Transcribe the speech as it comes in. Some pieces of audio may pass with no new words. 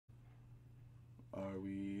Are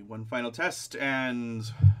we one final test? And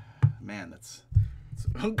man, that's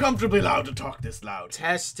uncomfortably loud to talk this loud.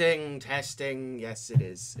 Testing. Yes, it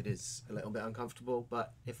is. It is a little bit uncomfortable,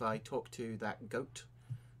 but if I talk to that goat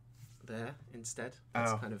there instead,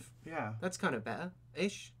 that's that's kind of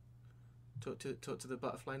better-ish. Talk to the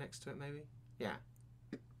butterfly next to it, maybe. Yeah.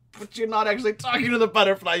 But you're not actually talking to the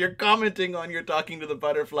butterfly. You're commenting on you're talking to the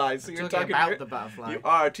butterfly. So you're talking about the butterfly. You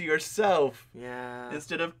are to yourself. Yeah.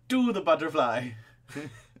 Instead of to the butterfly.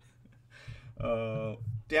 Oh,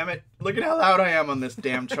 damn it. Look at how loud I am on this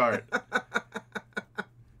damn chart.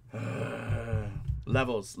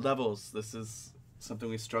 Levels. This is something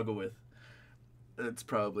we struggle with. It's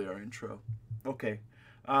probably our intro. Okay.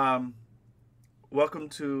 Welcome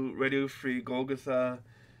to Radio Free Golgotha,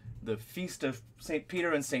 the Feast of St.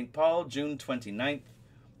 Peter and St. Paul, June 29th.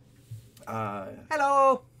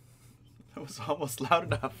 Hello! That was almost loud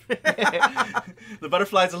enough. The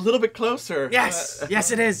butterfly's a little bit closer. Yes,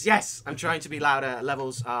 it is. Yes, I'm trying to be louder.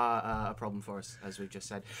 Levels are a problem for us, as we've just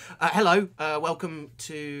said. Hello, welcome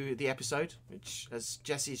to the episode, which, as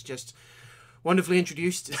Jesse's just wonderfully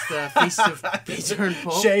introduced, is the Feast of Peter and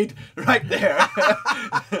Paul. Shade right there.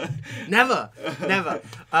 Never.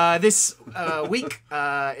 This week,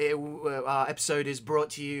 our episode is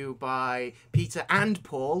brought to you by Peter and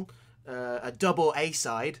Paul, a double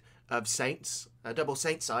A-side of saints, a double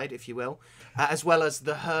saint side, if you will, as well as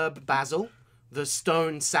the herb Basil, the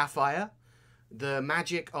stone Sapphire, the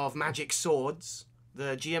magic of magic swords,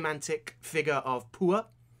 the geomantic figure of Puer,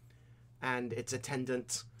 and its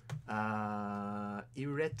attendant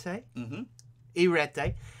Ireté,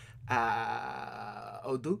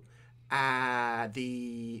 Odú,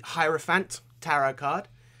 the Hierophant tarot card,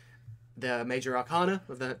 the major arcana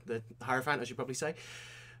of the Hierophant, I should probably say,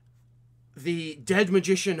 the dead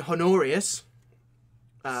magician Honorius,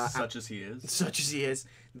 such as he is,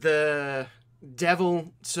 the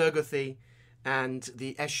devil Serguthy, and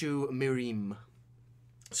the Exu Mirim.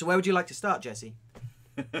 So where would you like to start, Jesse?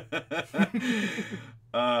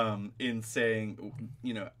 In saying,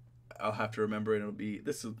 I'll have to remember, and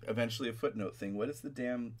this is eventually a footnote thing. What is the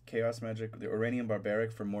damn chaos magic? The Iranian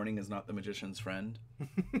barbaric for morning is not the magician's friend.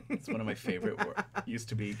 It's one of my favorite words. Used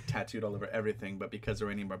to be tattooed all over everything, but because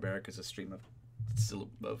Iranian barbaric is a stream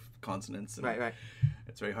of consonants, and right.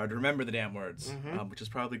 It's very hard to remember the damn words, which is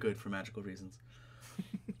probably good for magical reasons.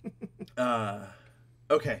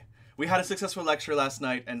 Okay. We had a successful lecture last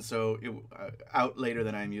night, and so out later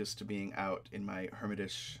than I'm used to being out in my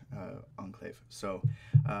hermitish enclave. So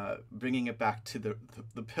bringing it back to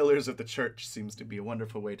the pillars of the church seems to be a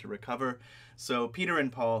wonderful way to recover. So Peter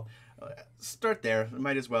and Paul, start there.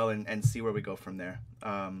 Might as well and see where we go from there.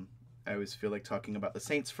 I always feel like talking about the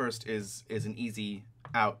saints first is an easy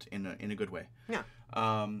out in a good way. Yeah.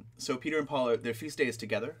 So Peter and Paul, their feast day is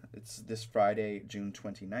together. It's this Friday, June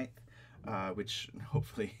 29th. Which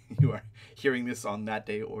hopefully you are hearing this on that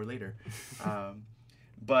day or later.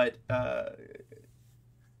 But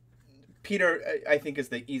Peter, I think, is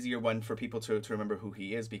the easier one for people to remember who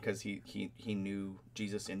he is, because he knew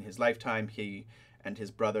Jesus in his lifetime. He and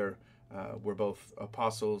his brother were both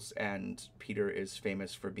apostles, and Peter is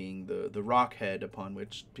famous for being the rock head upon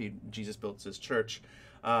which Jesus built his church.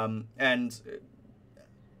 And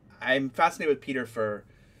I'm fascinated with Peter for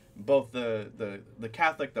both the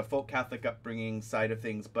Catholic, the folk Catholic upbringing side of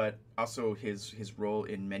things, but also his role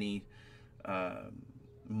in many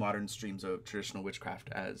modern streams of traditional witchcraft,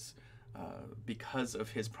 as because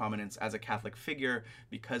of his prominence as a Catholic figure,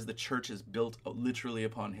 because the church is built literally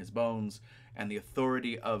upon his bones, and the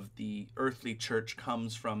authority of the earthly church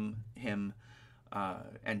comes from him,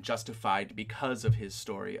 and justified because of his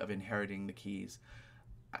story of inheriting the keys.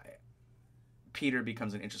 Peter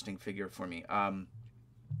becomes an interesting figure for me.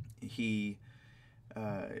 His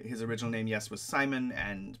original name, yes, was Simon,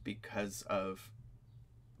 and because of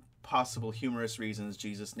possible humorous reasons,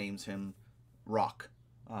 Jesus names him Rock,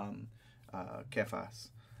 Kephas,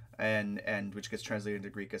 and which gets translated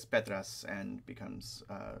into Greek as Petras, and becomes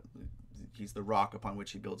he's the rock upon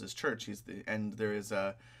which he builds his church. And there is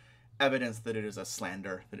evidence that it is a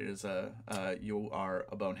slander, that it is you are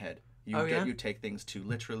a bonehead. You take things too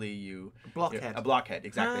literally. A blockhead,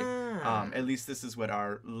 exactly. At least this is what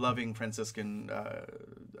our loving Franciscan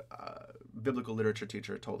biblical literature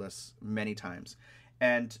teacher told us many times.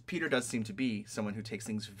 And Peter does seem to be someone who takes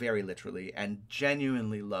things very literally and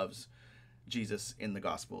genuinely loves Jesus in the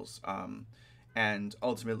Gospels. And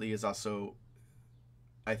ultimately is also,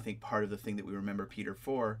 I think, part of the thing that we remember Peter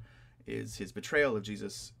for is his betrayal of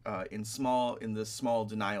Jesus in the small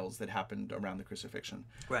denials that happened around the crucifixion.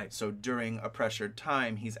 Right. So during a pressured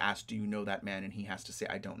time, he's asked, "Do you know that man?" And he has to say,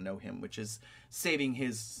 "I don't know him," which is saving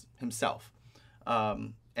himself.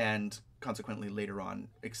 and consequently later on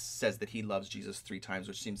says that he loves Jesus 3 times,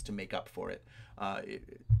 which seems to make up for it.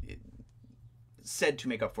 Said to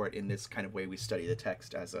make up for it in this kind of way we study the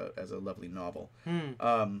text as a lovely novel.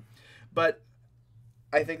 But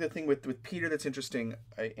I think the thing with Peter that's interesting,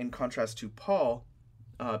 in contrast to Paul,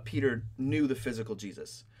 Peter knew the physical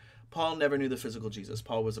Jesus. Paul never knew the physical Jesus.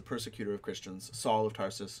 Paul was a persecutor of Christians. Saul of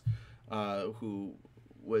Tarsus, who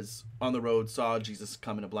was on the road, saw Jesus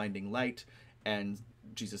come in a blinding light, and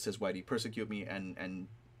Jesus says, "Why do you persecute me?" And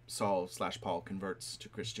Saul/Paul converts to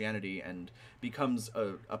Christianity and becomes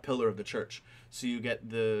a pillar of the church. So you get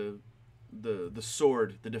the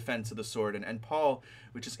sword, the defense of the sword, and Paul,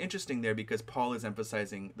 which is interesting there because Paul is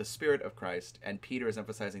emphasizing the spirit of Christ and Peter is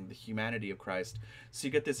emphasizing the humanity of Christ. So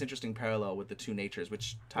you get this interesting parallel with the two natures,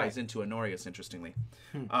 which ties into Honorius, interestingly.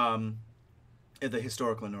 The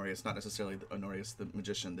historical Honorius, not necessarily the Honorius, the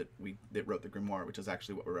magician that wrote the grimoire, which is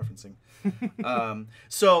actually what we're referencing.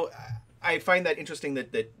 So I find that interesting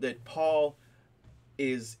that Paul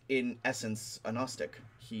is in essence a Gnostic.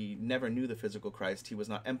 He never knew the physical Christ. He was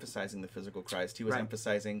not emphasizing the physical Christ. He was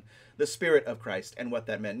emphasizing the spirit of Christ and what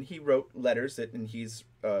that meant. And he wrote letters and he's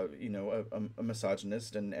a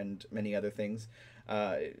misogynist and many other things.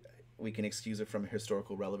 We can excuse it from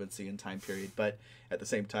historical relevancy and time period, but at the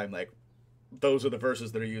same time, like, those are the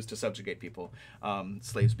verses that are used to subjugate people.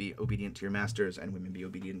 Slaves, be obedient to your masters, and women be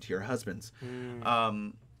obedient to your husbands.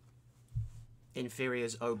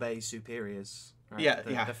 Inferiors obey superiors. Right?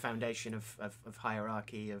 The foundation of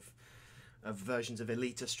hierarchy, of versions of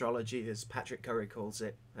elite astrology, as Patrick Curry calls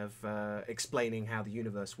it, of explaining how the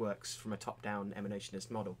universe works from a top-down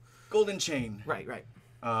emanationist model. Golden chain. Right.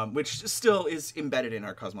 Which still is embedded in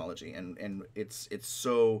our cosmology, and it's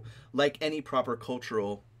so, like any proper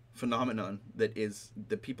cultural phenomenon, that is,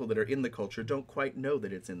 the people that are in the culture don't quite know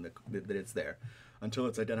that it's that it's there until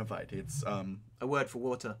it's identified. It's a word for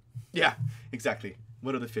water. Yeah, exactly.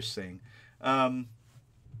 What are the fish saying?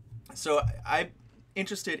 So I'm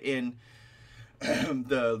interested in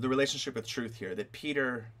the relationship with truth here, that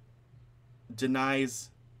Peter denies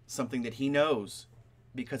something that he knows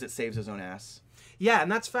because it saves his own ass. Yeah,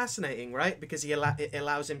 and that's fascinating, right? Because it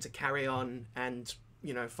allows him to carry on and,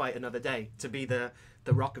 fight another day, to be the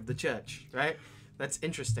rock of the church, right? That's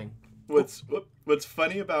interesting. What's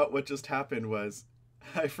funny about what just happened was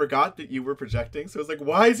I forgot that you were projecting, so I was like,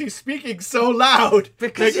 why is he speaking so loud?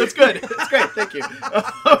 Because that's good. That's great. Thank you.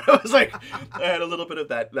 I was like, I had a little bit of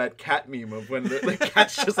that cat meme of when the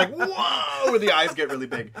cat's just like, whoa, where the eyes get really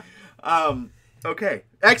big. Okay.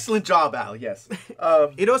 Excellent job, Al. Yes.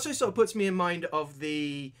 It also sort of puts me in mind of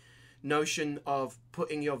the notion of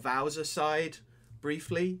putting your vows aside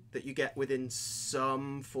briefly that you get within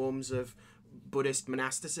some forms of Buddhist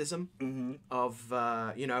monasticism, of,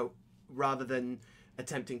 rather than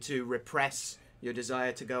attempting to repress your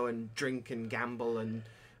desire to go and drink and gamble and,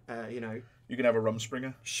 You can have a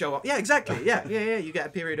Rumspringa. Show up. Yeah, exactly. Yeah. You get a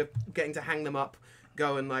period of getting to hang them up,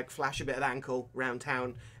 go and, flash a bit of ankle around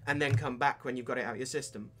town, and then come back when you've got it out of your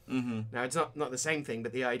system. Now, it's not the same thing,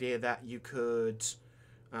 but the idea that you could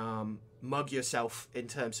mug yourself in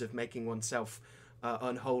terms of making oneself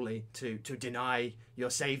unholy to deny your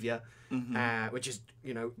savior, which is,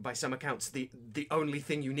 by some accounts, the only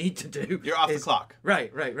thing you need to do. You're off the clock.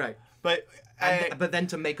 Right. But then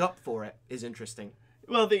to make up for it is interesting.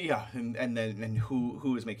 Well, and then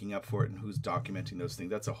who is making up for it and who's documenting those things?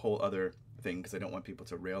 That's a whole other thing, because I don't want people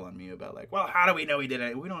to rail on me about well, how do we know he did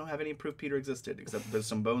it? We don't have any proof Peter existed, except there's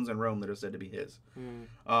some bones in Rome that are said to be his.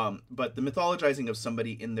 But the mythologizing of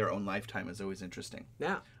somebody in their own lifetime is always interesting.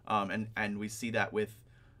 Yeah. And we see that with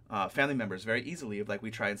family members very easily, of we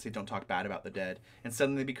try and say don't talk bad about the dead, and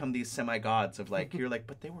suddenly they become these semi-gods of you're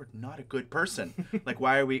but they were not a good person.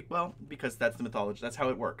 Why are we? Well, because that's the mythology. That's how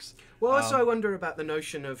it works. Well, also I wonder about the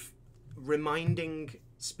notion of reminding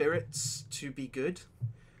spirits to be good.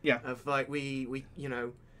 Yeah. Of we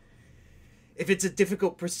if it's a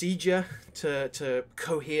difficult procedure to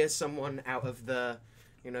cohere someone out of the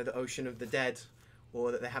the ocean of the dead,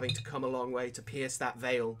 or that they're having to come a long way to pierce that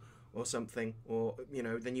veil or something, or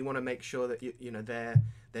then you want to make sure that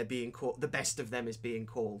they're being called, the best of them is being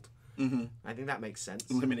called. I think that makes sense.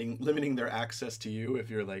 Limiting their access to you if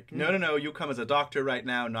you're no, you come as a doctor right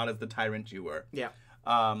now, not as the tyrant you were. Yeah.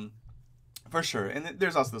 For sure. And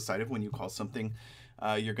there's also the side of when you call something,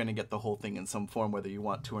 you're going to get the whole thing in some form, whether you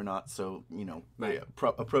want to or not. So, Right.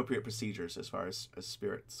 Appropriate procedures as far as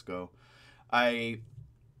spirits go.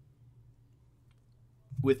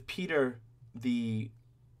 With Peter, the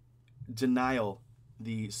denial,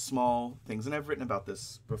 the small things, and I've written about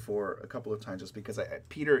this before a couple of times, just because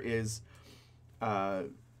Peter is the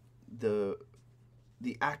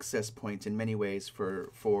the access point in many ways for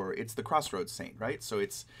it's the crossroads saint, right? So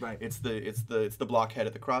it's the blockhead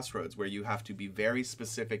at the crossroads, where you have to be very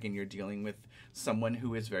specific and you're dealing with someone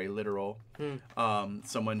who is very literal,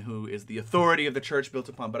 someone who is the authority of the church built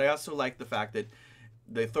upon. But I also like the fact that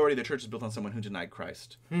the authority of the church is built on someone who denied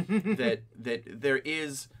Christ. that there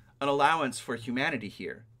is an allowance for humanity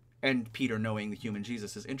here, and Peter knowing the human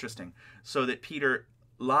Jesus is interesting, so that Peter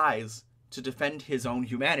lies to defend his own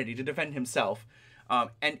humanity, to defend himself.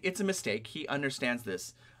 And it's a mistake. He understands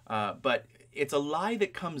this. But it's a lie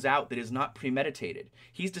that comes out that is not premeditated.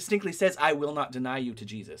 He distinctly says, I will not deny you to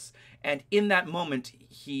Jesus. And in that moment,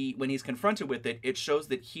 when he's confronted with it, it shows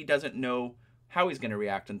that he doesn't know how he's going to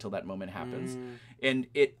react until that moment happens. And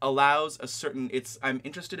it allows I'm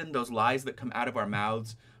interested in those lies that come out of our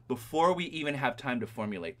mouths before we even have time to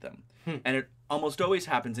formulate them. And it almost always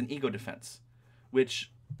happens in ego defense,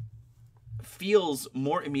 which feels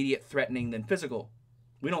more immediate threatening than physical.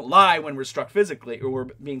 We don't lie when we're struck physically or we're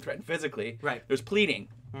being threatened physically. Right. There's pleading,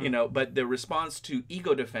 but the response to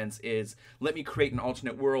ego defense is, let me create an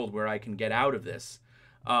alternate world where I can get out of this.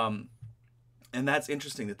 And that's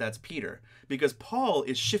interesting that's Peter, because Paul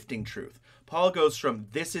is shifting truth. Paul goes from,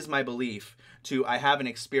 this is my belief, to I have an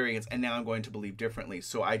experience and now I'm going to believe differently.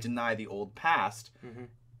 So I deny the old past.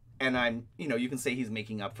 And I'm, you can say he's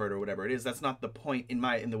making up for it or whatever it is. That's not the point in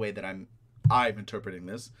the way that I'm interpreting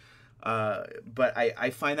this. But I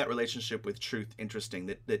find that relationship with truth interesting,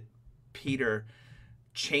 that Peter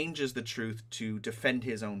changes the truth to defend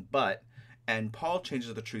his own butt, and Paul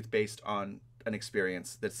changes the truth based on an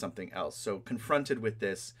experience that's something else. So confronted with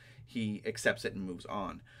this, he accepts it and moves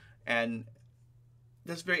on. And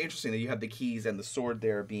that's very interesting that you have the keys and the sword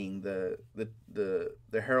there being the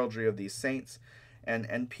heraldry of these saints.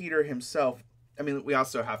 And Peter himself, we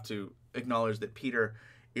also have to acknowledge that Peter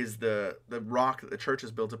is the rock that the church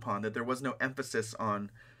is built upon, that there was no emphasis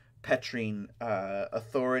on Petrine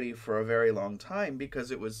authority for a very long time,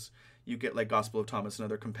 because you get like Gospel of Thomas and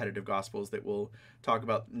other competitive gospels that will talk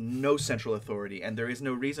about no central authority, and there is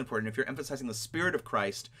no reason for it. And if you're emphasizing the Spirit of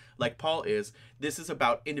Christ, like Paul is, this is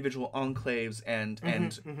about individual enclaves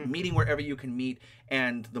and meeting wherever you can meet,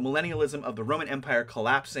 and the millennialism of the Roman Empire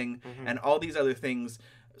collapsing, and all these other things.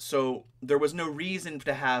 So there was no reason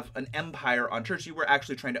to have an empire on church. You were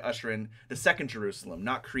actually trying to usher in the second Jerusalem,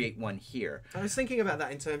 not create one here. I was thinking about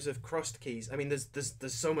that in terms of crossed keys.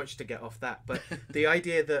 There's so much to get off that, but the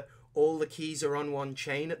idea that all the keys are on one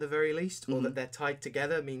chain at the very least, or that they're tied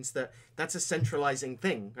together, means that's a centralizing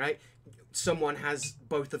thing, right? Someone has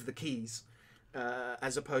both of the keys,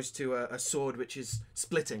 as opposed to a sword which is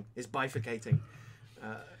splitting, is bifurcating.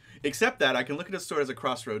 Except that I can look at a sword as a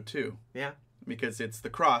crossroad too. Yeah. Because it's the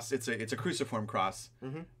cross, it's a cruciform cross,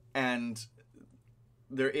 and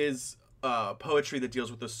there is poetry that deals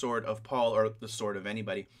with the sword of Paul, or the sword of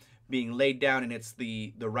anybody, being laid down, and it's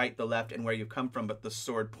the right, the left, and where you come from, but the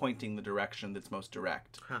sword pointing the direction that's most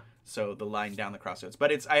direct. So the line down the crossroads.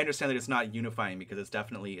 But I understand that it's not unifying, because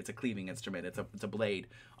it's a cleaving instrument. It's a blade,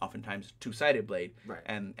 oftentimes two-sided blade, right,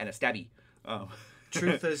 and a stabby.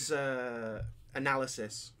 Truth as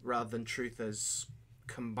analysis rather than truth as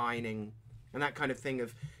combining. And that kind of thing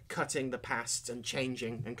of cutting the past and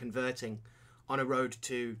changing and converting on a road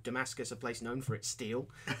to Damascus, a place known for its steel.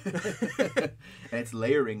 And its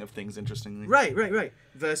layering of things, interestingly. Right.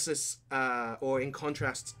 Versus, or in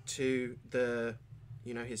contrast to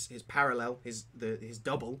his parallel, his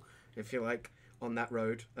double, if you like, on that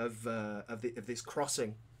road of this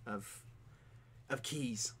crossing of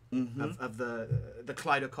keys, of the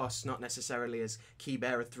Kleidos, not necessarily as key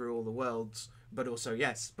bearer through all the worlds, but also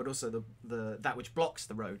the that which blocks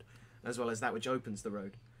the road, as well as that which opens the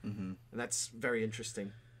road. And that's very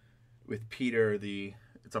interesting. With Peter,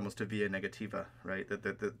 it's almost a via negativa, right? That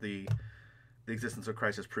the existence of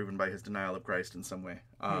Christ is proven by his denial of Christ in some way.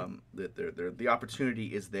 That the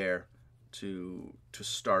opportunity is there to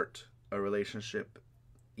start a relationship,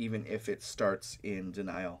 even if it starts in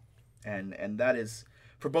denial, and that is,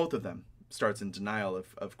 for both of them, starts in denial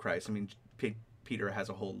of Christ. Peter has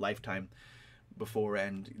a whole lifetime before,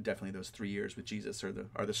 and definitely those 3 years with Jesus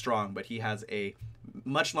are the strong, but he has a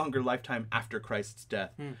much longer lifetime after Christ's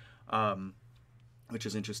death, which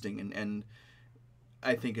is interesting. And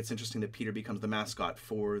I think it's interesting that Peter becomes the mascot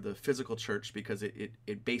for the physical church, because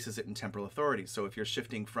it bases it in temporal authority. So if you're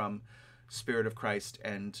shifting from Spirit of Christ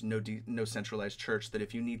and no centralized church, that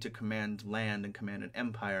if you need to command land and command an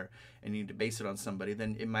empire and you need to base it on somebody,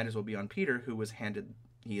 then it might as well be on Peter, who was handed,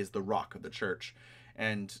 he is the rock of the church.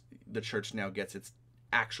 And the church now gets its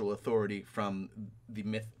actual authority from the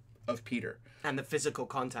myth of Peter. And the physical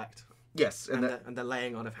contact. Yes, and the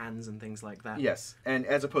laying on of hands and things like that. Yes, and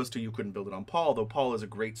as opposed to you couldn't build it on Paul, though Paul is a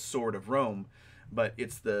great sword of Rome, but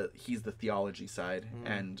he's the theology side,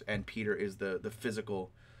 and Peter is the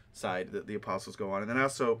physical side that the apostles go on. And then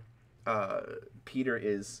also, Peter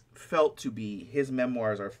is felt to be, his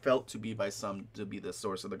memoirs are felt to be by some to be the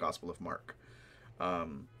source of the Gospel of Mark,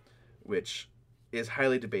 which is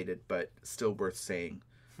highly debated, but still worth saying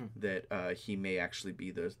that he may actually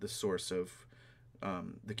be the source of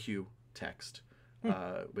the Q text,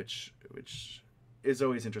 which is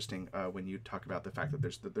always interesting when you talk about the fact that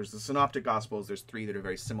there's the Synoptic Gospels. There's 3 that are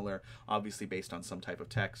very similar, obviously based on some type of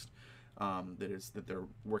text that they're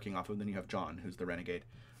working off of. Then you have John, who's the renegade,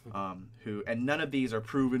 and none of these are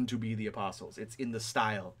proven to be the apostles. It's in the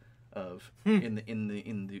style of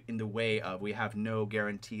in the way of, we have no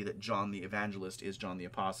guarantee that John the Evangelist is John the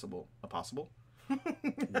Apostle.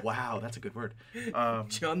 Wow, that's a good word.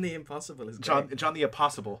 John the Impossible is great. John the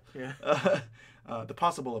Apostle. Yeah. The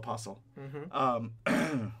possible apostle.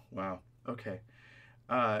 Wow. Okay.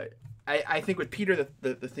 I think with Peter,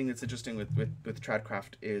 the thing that's interesting with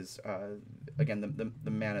Tradcraft is again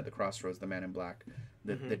the man at the crossroads, the man in black.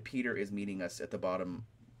 That Peter is meeting us at the bottom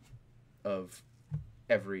of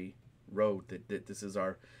every road. That this is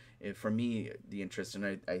for me, the interest,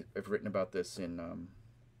 and I've written about this in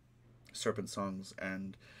Serpent Songs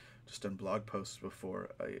and just done blog posts before.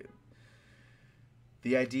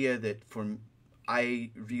 The idea that I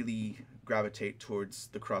really gravitate towards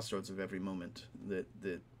the crossroads of every moment.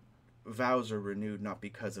 That vows are renewed not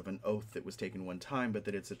because of an oath that was taken one time, but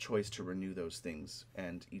that it's a choice to renew those things,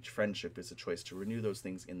 and each friendship is a choice to renew those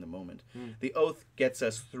things in the moment. The oath gets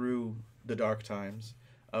us through the dark times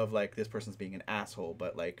of like, this person's being an asshole,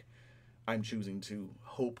 but like, I'm choosing to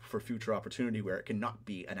hope for future opportunity where it cannot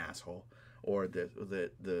be an asshole, or the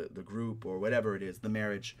group, or whatever it is, the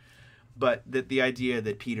marriage. But the idea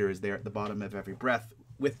that Peter is there at the bottom of every breath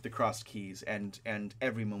with the crossed keys, and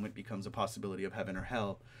every moment becomes a possibility of heaven or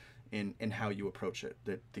hell in how you approach it,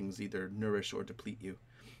 that things either nourish or deplete you.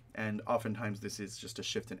 And oftentimes this is just a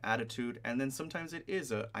shift in attitude, and then sometimes it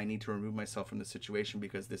is I need to remove myself from the situation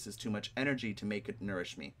because this is too much energy to make it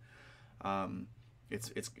nourish me. It's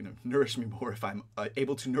going to nourish me more if I'm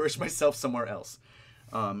able to nourish myself somewhere else,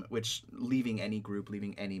 which leaving any group,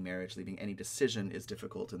 leaving any marriage, leaving any decision is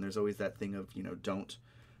difficult. And there's always that thing of,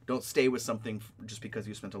 don't stay with something just because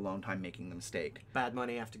you spent a long time making the mistake. Bad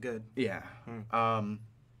money after good. Yeah.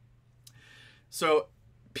 So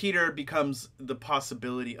Peter becomes the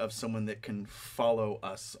possibility of someone that can follow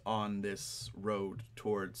us on this road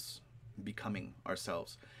towards becoming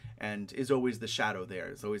ourselves, and is always the shadow there.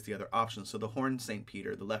 Is always the other option. So the horned Saint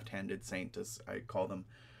Peter, the left-handed saint, as I call them,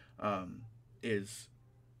 is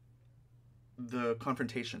the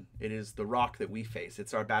confrontation. It is the rock that we face.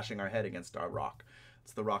 It's our bashing our head against our rock.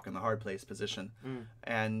 It's the rock in the hard place position.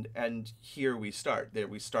 And here we start. There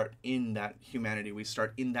we start in that humanity. We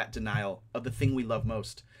start in that denial of the thing we love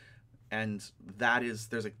most. And that is,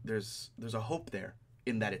 there's a hope there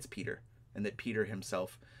in that it's Peter, and that Peter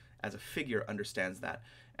himself as a figure understands that,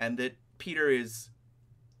 and that Peter is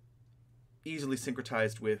easily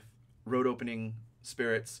syncretized with road opening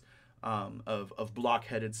spirits, of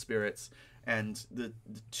block-headed spirits, and the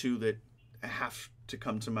two that have to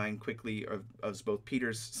come to mind quickly of both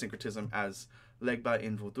Peter's syncretism as Legba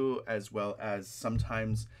in Vodou, as well as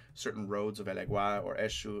sometimes certain roads of Elegua or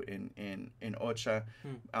Exu in Ocha,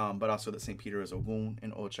 but also that St. Peter is Ogun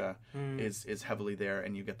in Ocha is heavily there,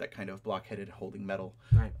 and you get that kind of block-headed holding metal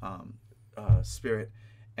spirit,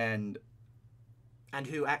 and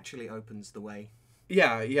who actually opens the way.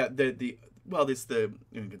 Yeah. You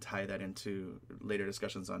can tie that into later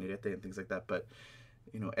discussions on Ireté and things like that, but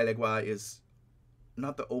Elegua is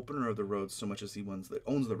not the opener of the road so much as the ones that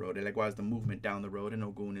owns the road. Elegua is the movement down the road, and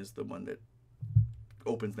Ogun is the one that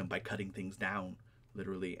opens them by cutting things down,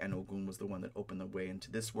 literally. And Ogun was the one that opened the way into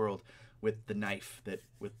this world with the knife that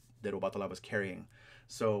Obatala was carrying.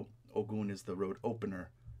 So Ogun is the road opener,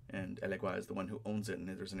 and Elegua is the one who owns it, and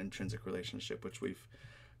there's an intrinsic relationship, which we've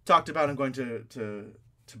talked about. I'm going to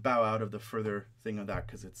bow out of the further thing of that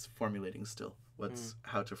because it's formulating still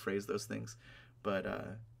how to phrase those things. But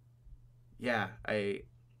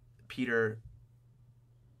Peter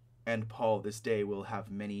and Paul this day will have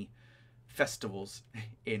many festivals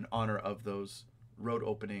in honor of those road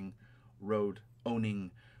opening, road owning,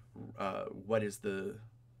 what is the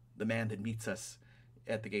man that meets us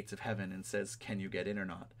at the gates of heaven and says, can you get in or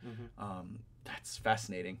not? That's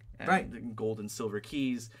fascinating. And right. The gold and silver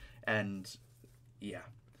keys, and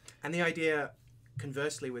and the idea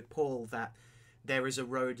conversely with Paul that there is a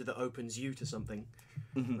road that opens you to something,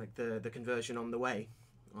 like the conversion on the way,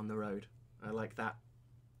 on the road. I like that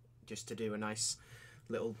just to do a nice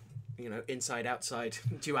little, inside outside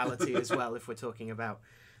duality as well, if we're talking about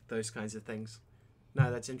those kinds of things.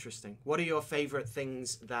 No, that's interesting. What are your favorite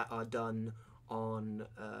things that are done on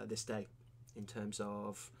this day in terms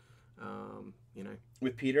of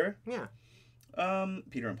with Peter? Yeah.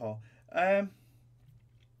 Peter and Paul. I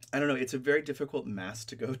don't know. It's a very difficult mass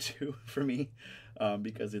to go to for me,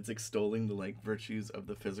 because it's extolling the virtues of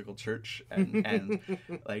the physical church, and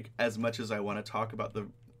as much as I want to talk about the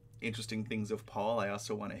interesting things of Paul, I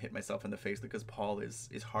also want to hit myself in the face because Paul is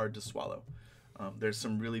hard to swallow. There's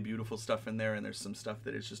some really beautiful stuff in there, and there's some stuff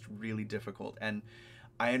that is just really difficult. And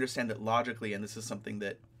I understand that logically, and this is something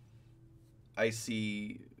that I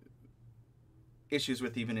see issues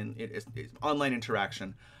with even in online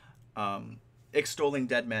interaction, extolling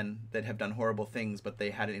dead men that have done horrible things, but they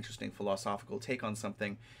had an interesting philosophical take on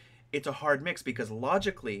something. It's a hard mix because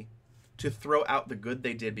logically, to throw out the good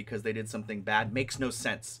they did because they did something bad makes no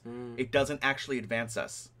sense. It doesn't actually advance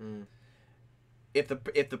us. If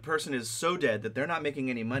the person is so dead that they're not making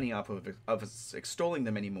any money off of us extolling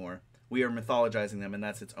them anymore, we are mythologizing them, and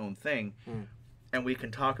that's its own thing. And we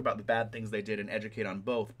can talk about the bad things they did and educate on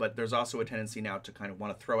both, but there's also a tendency now to kind of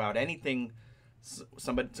want to throw out anything.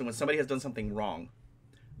 So when somebody has done something wrong,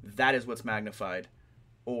 that is what's magnified,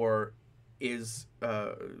 or is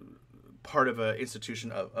part of an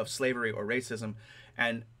institution of slavery or racism.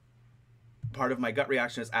 And part of my gut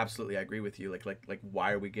reaction is absolutely, I agree with you. Like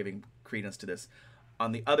why are we giving credence to this?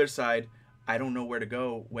 On the other side, I don't know where to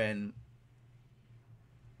go when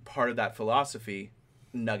part of that philosophy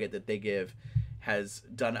nugget that they give has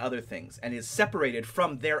done other things and is separated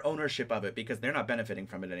from their ownership of it because they're not benefiting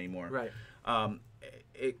from it anymore. Right.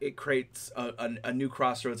 It creates a new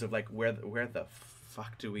crossroads of where the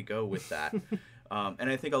fuck do we go with that? And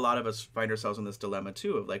I think a lot of us find ourselves in this dilemma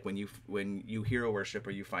too of when you hero worship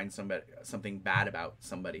or you find something bad about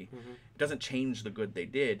somebody, it doesn't change the good they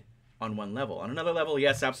did on one level. On another level,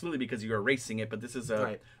 yes, absolutely, because you're erasing it. But this is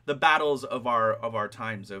the battles of our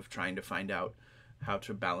times of trying to find out how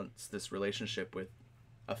to balance this relationship with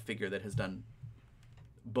a figure that has done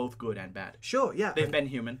both good and bad. Sure, yeah. They've been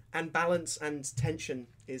human. And balance and tension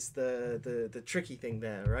is the tricky thing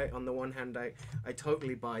there, right? On the one hand, I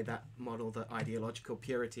totally buy that model that ideological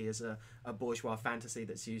purity is a bourgeois fantasy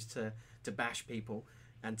that's used to bash people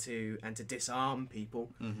and to disarm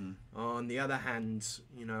people. On the other hand,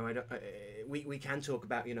 we can talk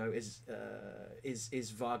about,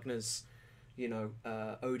 is Wagner's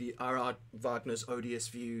are Wagner's odious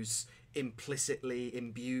views implicitly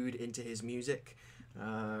imbued into his music?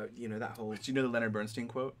 That whole... Do you know the Leonard Bernstein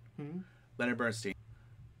quote? Leonard Bernstein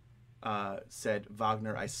said,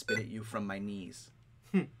 "Wagner, I spit at you from my knees."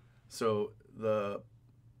 So the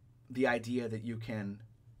idea that you can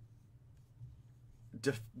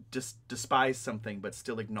despise something but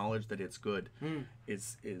still acknowledge that it's good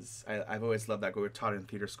is I've always loved that. We were taught in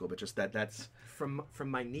theater school, but just that's from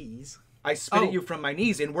my knees. I spit at you from my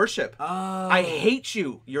knees in worship. I hate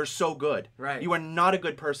you. You're so good. Right. You are not a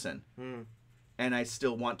good person. And I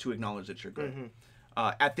still want to acknowledge that you're good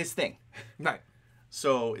at this thing. Right.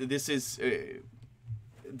 So this is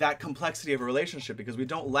that complexity of a relationship, because we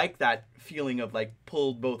don't like that feeling of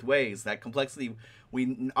pulled both ways. That complexity,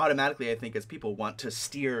 we automatically, I think, as people want to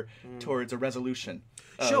steer towards a resolution.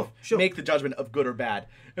 Sure. Make the judgment of good or bad.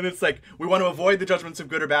 And it's we want to avoid the judgments of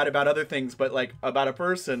good or bad about other things, but about a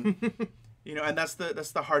person, and that's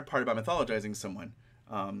the hard part about mythologizing someone.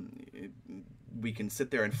 We can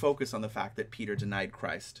sit there and focus on the fact that Peter denied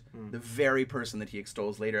Christ, the very person that he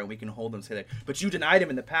extols later, and we can hold him and say that, but you denied him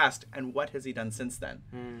in the past, and what has he done since then?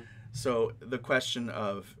 So the question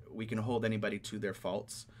of, we can hold anybody to their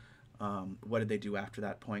faults. What did they do after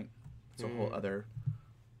that point? It's a whole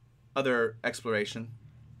other exploration.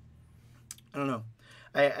 I don't know.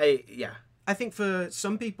 I think for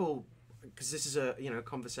some people, because this is a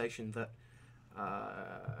conversation that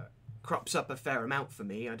crops up a fair amount for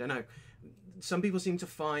me. I don't know. Some people seem to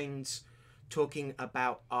find talking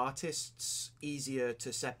about artists easier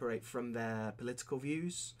to separate from their political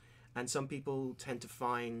views, and some people tend to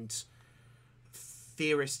find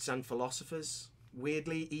theorists and philosophers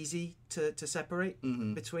weirdly easy to separate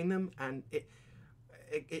between them. And it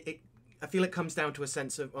I feel it comes down to a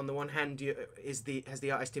sense of, on the one hand, has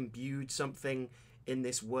the artist imbued something in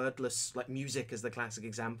this wordless, music as the classic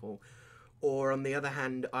example, or on the other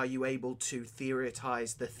hand, are you able to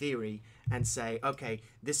theorize the theory and say, okay,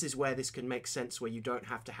 this is where this can make sense, where you don't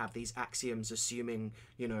have to have these axioms assuming,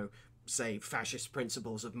 say, fascist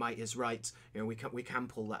principles of might is right. We can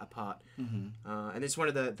pull that apart. And it's one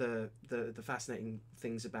of the fascinating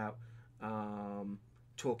things about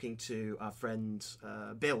talking to our friend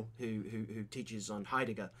Bill, who teaches on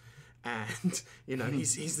Heidegger, and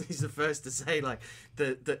he's the first to say like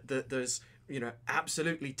that there's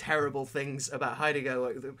absolutely terrible things about Heidegger.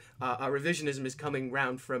 Like our revisionism is coming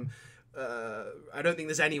round from. I don't think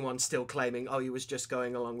there's anyone still claiming, he was just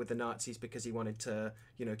going along with the Nazis because he wanted to,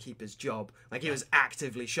 keep his job. Like, he was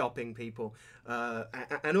actively shopping people.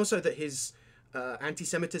 And also that his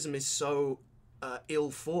anti-Semitism is so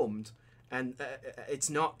ill-formed, and it's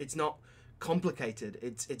not complicated.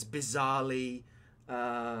 It's bizarrely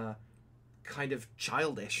kind of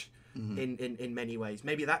childish in many ways.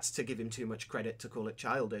 Maybe that's to give him too much credit to call it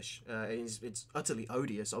childish. It's utterly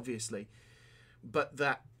odious, obviously. But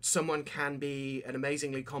that someone can be an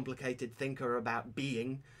amazingly complicated thinker about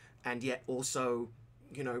being, and yet also,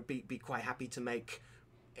 be quite happy to make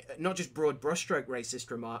not just broad brushstroke racist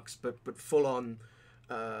remarks, but full on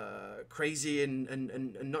crazy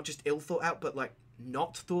and not just ill thought out, but like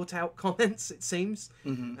not thought out comments. It seems,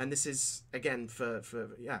 and this is again for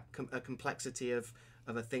a complexity of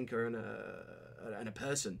a thinker and a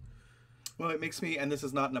person. Well, it makes me, and this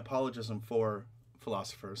is not an apologism for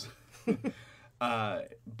philosophers.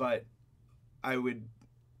 But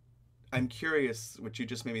I'm curious, what you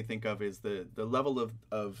just made me think of is the level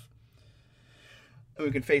of we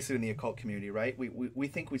can face it in the occult community, right? We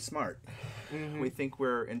think we're smart. We think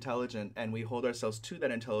we're intelligent, and we hold ourselves to that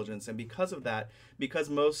intelligence. And because of that, because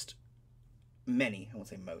many, I won't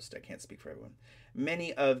say most, I can't speak for everyone,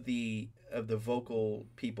 many of the vocal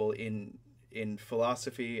people in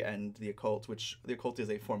philosophy and the occult, which the occult is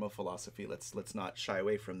a form of philosophy, let's not shy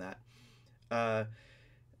away from that.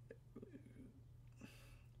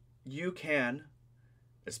 You can,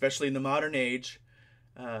 especially in the modern age,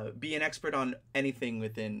 be an expert on anything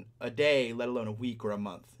within a day, let alone a week or a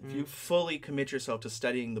month. If you fully commit yourself to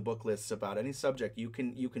studying the book lists about any subject, you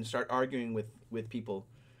can start arguing with people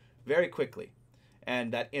very quickly,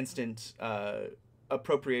 and that instant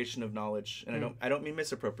appropriation of knowledge. And I don't mean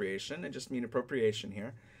misappropriation. I just mean appropriation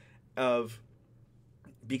here, of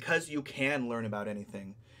because you can learn about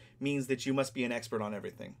anything, means that you must be an expert on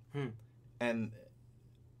everything. And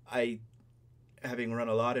having run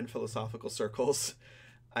a lot in philosophical circles,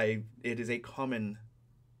 it is a common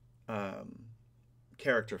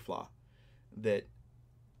character flaw that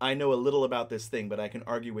I know a little about this thing, but I can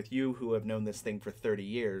argue with you who have known this thing for 30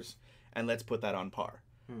 years, and let's put that on par.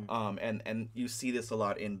 And you see this a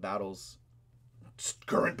lot in battles,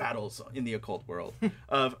 current battles in the occult world,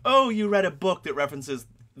 of, you read a book that references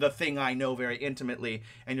the thing I know very intimately,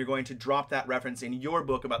 and you're going to drop that reference in your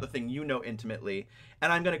book about the thing you know intimately,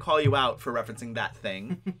 and I'm going to call you out for referencing that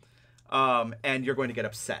thing, and you're going to get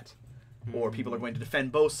upset. Or people are going to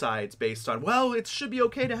defend both sides based on, it should be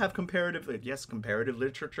okay to have comparative... Yes, comparative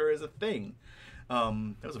literature is a thing.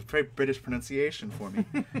 That was a very British pronunciation for me.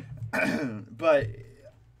 But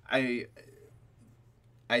I'm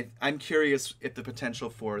curious if the potential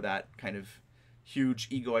for that kind of huge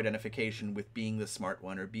ego identification with being the smart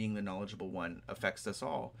one or being the knowledgeable one affects us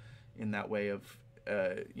all in that way of,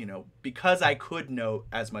 because I could know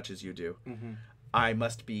as much as you do, I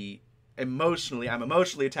must be I'm emotionally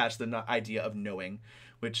attached to the idea of knowing,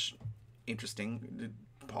 which, interesting,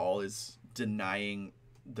 Paul is denying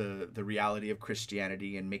the reality of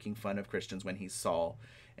Christianity and making fun of Christians when he's Saul,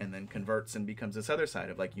 and then converts and becomes this other side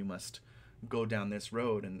of like, you must go down this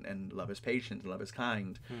road and love is patient, love is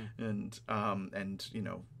kind, and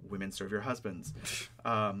women serve your husbands,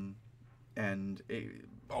 and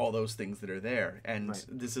all those things that are there. And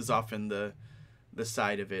this is often the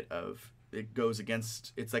side of it of it goes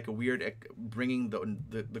against. It's like a weird bringing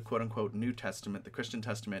the quote unquote New Testament, the Christian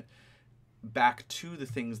Testament, back to the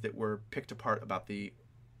things that were picked apart about the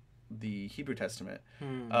Hebrew Testament.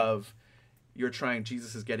 Of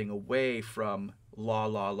Jesus is getting away from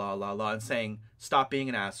law, and saying, stop being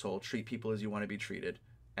an asshole, treat people as you want to be treated,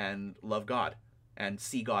 and love God, and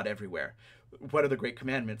see God everywhere. What are the great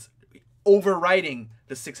commandments? Overriding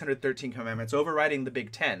the 613 commandments, overriding the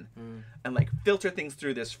Big Ten, and like filter things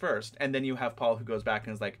through this first. And then you have Paul who goes back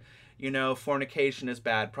and is like, fornication is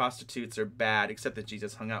bad, prostitutes are bad, except that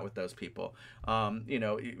Jesus hung out with those people.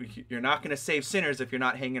 You're not going to save sinners if you're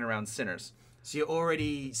not hanging around sinners. So you're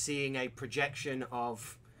already seeing a projection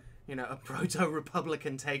of, a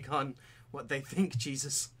proto-Republican take on what they think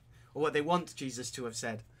Jesus, or what they want Jesus to have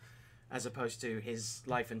said, as opposed to his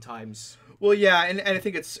life and times. Well, yeah, and I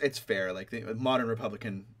think it's fair. Like, the modern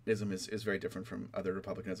republicanism is very different from other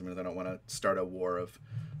republicanism, and I don't want to start a war of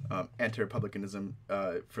anti-republicanism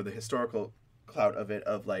for the historical clout of it.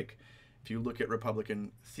 Of like, if you look at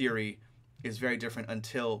Republican theory, is very different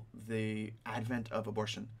until the advent of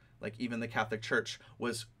abortion. Like even the Catholic Church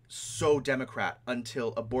was so Democrat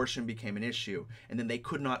until abortion became an issue, and then they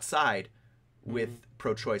could not side with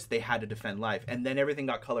pro-choice. They had to defend life, and then everything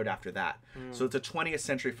got colored after that. So it's a 20th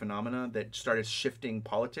century phenomena that started shifting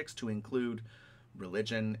politics to include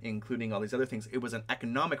religion, including all these other things. It was an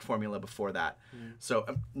economic formula before that. So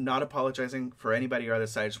I'm not apologizing for anybody or other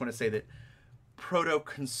side. I just want to say that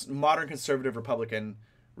modern conservative Republican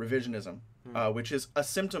revisionism, which is a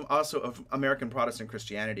symptom also of American Protestant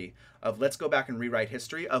Christianity, of let's go back and rewrite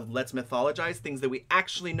history, of let's mythologize things that we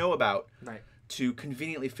actually know about, Right. to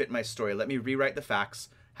conveniently fit my story. Let me rewrite the facts.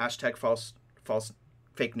 Hashtag false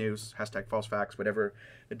fake news, hashtag false facts, whatever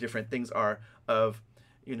the different things are, of,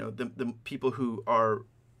 you know, the people who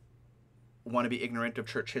want to be ignorant of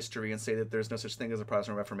church history and say that there's no such thing as a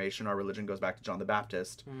Protestant Reformation. Our religion goes back to John the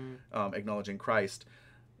Baptist, acknowledging Christ.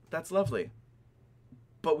 That's lovely.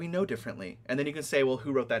 But we know differently. And then you can say, well,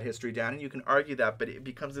 who wrote that history down? And you can argue that, but it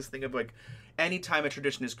becomes this thing of like, anytime a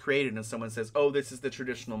tradition is created and someone says, oh, this is the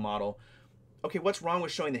traditional model. Okay, what's wrong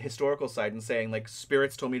with showing the historical side and saying, like,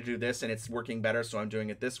 spirits told me to do this and it's working better, so I'm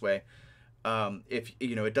doing it this way? If,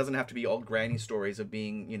 you know, it doesn't have to be old granny stories of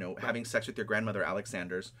being, you know, having sex with your grandmother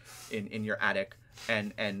Alexander's in your attic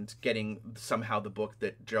and getting somehow the book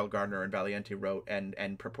that Gerald Gardner and Valiente wrote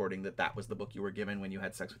and purporting that was the book you were given when you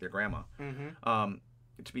had sex with your grandma.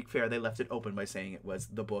 To be fair, they left it open by saying it was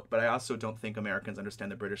the book, but I also don't think Americans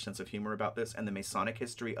understand the British sense of humor about this and the Masonic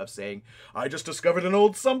history of saying, I just discovered an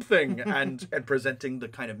old something, and presenting the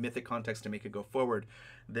kind of mythic context to make it go forward,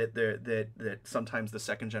 that sometimes the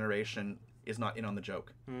second generation is not in on the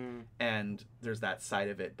joke. And there's that side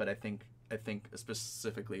of it, but I think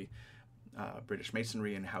specifically British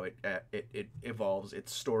Masonry and how it evolves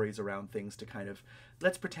its stories around things to kind of,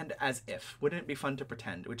 let's pretend as if. Wouldn't it be fun to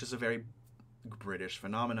pretend? Which is a very British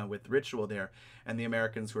phenomena with ritual there, and the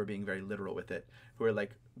Americans who are being very literal with it, who are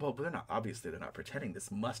like, well, they're not pretending.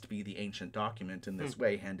 This must be the ancient document in this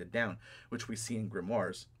way handed down, which we see in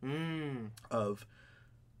grimoires of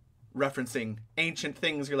referencing ancient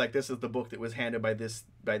things. You're like, this is the book that was handed by this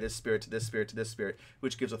spirit to this spirit to this spirit,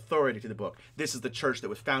 which gives authority to the book. This is the church that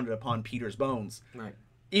was founded upon Peter's bones. Right.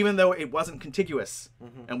 Even though it wasn't contiguous.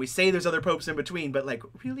 And we say there's other popes in between, but like,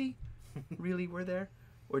 really were there?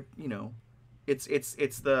 Or, you know, it's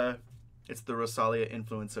the Rosalia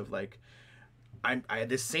influence of like,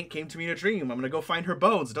 this saint came to me in a dream. I'm gonna go find her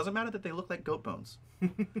bones. It doesn't matter that they look like goat bones.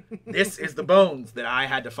 This is the bones that I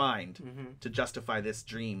had to find to justify this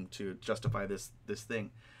dream, to justify this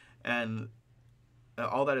thing, and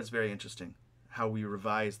all that is very interesting. How we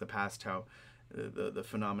revise the past, how the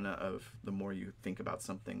phenomena of the more you think about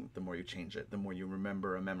something, the more you change it, the more you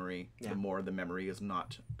remember a memory, the more the memory is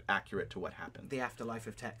not accurate to what happened. The afterlife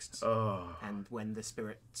of texts. Oh. And when the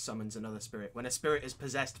spirit summons another spirit, when a spirit is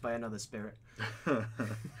possessed by another spirit.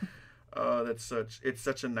 Oh, it's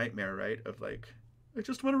such a nightmare, right? Of like, I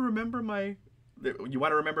just want to remember you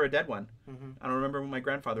want to remember a dead one. I don't remember my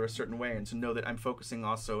grandfather a certain way, and to know that I'm focusing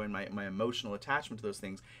also in my emotional attachment to those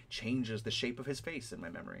things changes the shape of his face in my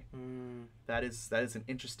memory. That is an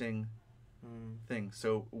interesting thing.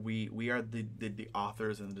 So we are the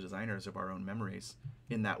authors and the designers of our own memories.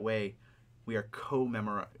 In that way, we are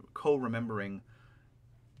co-remembering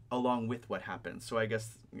along with what happened. So I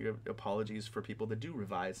guess, you know, apologies for people that do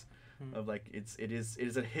revise, of like, it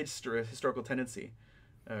is a historical tendency.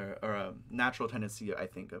 Or a natural tendency, I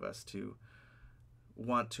think, of us to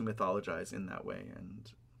want to mythologize in that way.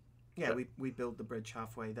 And we build the bridge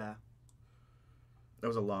halfway there. That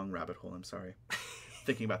was a long rabbit hole. I'm sorry.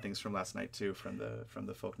 Thinking about things from last night too, from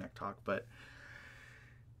the Folkneck talk, but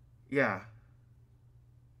yeah,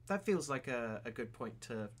 that feels like a good point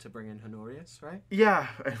to bring in Honorius, right? Yeah,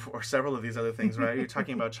 or several of these other things, right? You're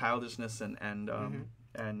talking about childishness and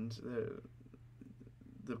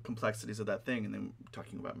the complexities of that thing, and then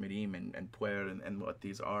talking about Mirim and Puer and what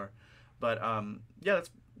these are. But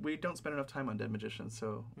we don't spend enough time on dead magicians,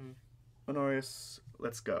 so Honorius,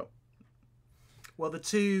 let's go. Well, the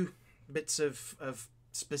two bits of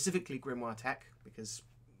specifically grimoire tech, because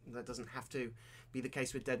that doesn't have to be the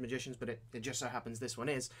case with dead magicians, but it just so happens this one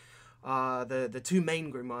is, the two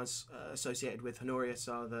main grimoires associated with Honorius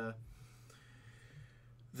are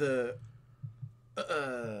the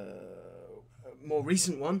more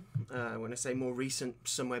recent one. When I say more recent,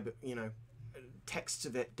 somewhere, but you know, texts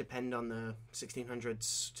of it depend on the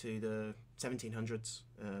 1600s to the 1700s.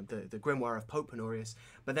 The grimoire of Pope Honorius,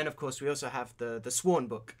 but then of course we also have the Sworn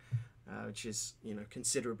Book, which is, you know,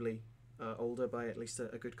 considerably older by at least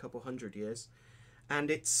a good couple hundred years, and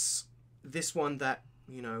it's this one that,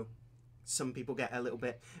 you know, some people get a little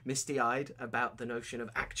bit misty-eyed about the notion of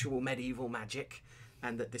actual medieval magic,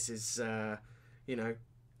 and that this is, kind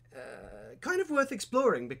of worth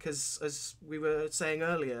exploring, because, as we were saying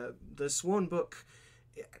earlier, the Sworn Book,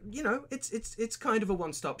 it's kind of a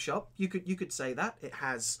one-stop shop. You could say that. It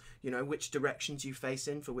has, which directions you face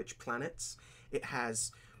in for which planets. It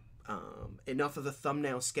has enough of a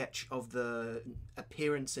thumbnail sketch of the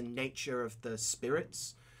appearance and nature of the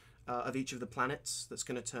spirits of each of the planets that's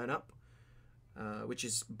going to turn up, which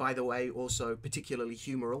is, by the way, also particularly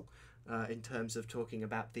humoral in terms of talking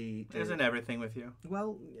about the... Isn't everything with you?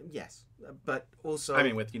 Well, yes, but also... I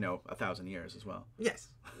mean, with, 1,000 years as well. Yes.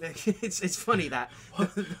 It's funny that...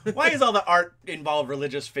 Why is all the art involve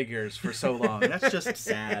religious figures for so long? That's just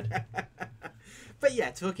sad. But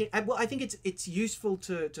yeah, I think it's useful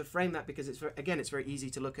to frame that, because it's very easy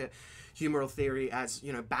to look at humoral theory as,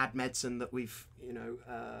 bad medicine that we've,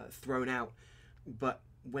 thrown out. But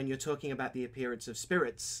when you're talking about the appearance of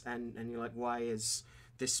spirits, and you're like, why is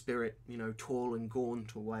this spirit, tall and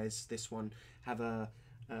gaunt, or why is this one have a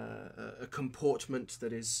comportment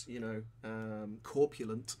that is,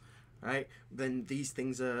 corpulent, right? Then these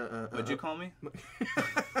things are... What'd you call me?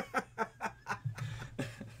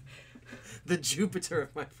 The Jupiter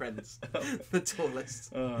of my friends. The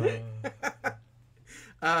tallest. With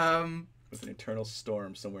an eternal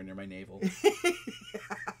storm somewhere near my navel.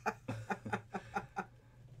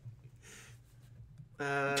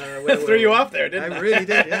 That threw you off there, didn't I really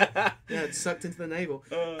did, yeah. Yeah, it sucked into the navel.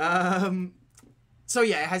 So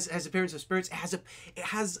yeah, it has appearance of spirits. It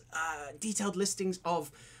has detailed listings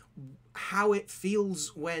of how it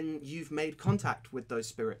feels when you've made contact with those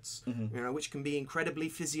spirits, which can be incredibly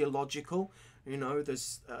physiological.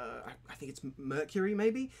 There's I think it's Mercury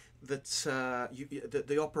maybe that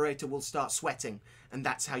the operator will start sweating, and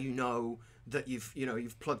that's how you know that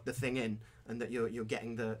you've plugged the thing in and that you're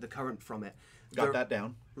getting the current from it. Got that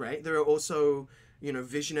down. Right. There are also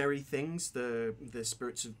visionary things. The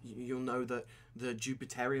spirits of, you'll know that the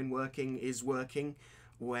Jupiterian working is working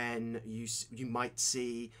when you might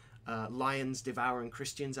see lions devouring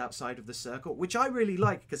Christians outside of the circle, which I really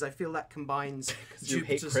like, because I feel that combines you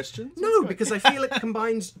hate Christians? No, because I feel it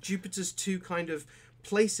combines Jupiter's two kind of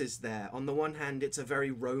places there. On the one hand, it's a very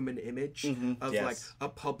Roman image of like a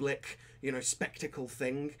public, spectacle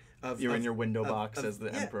thing. You're in your window box as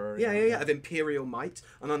the emperor. Yeah, of imperial might.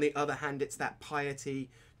 And on the other hand, it's that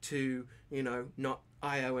piety to, not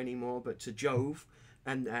Io anymore, but to Jove,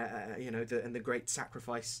 and the great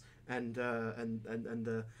sacrifice, and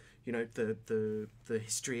the the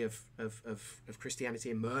history of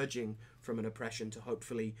Christianity emerging from an oppression to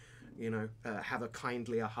hopefully have a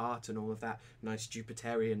kindlier heart, and all of that nice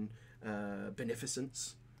Jupiterian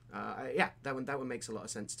beneficence. That one makes a lot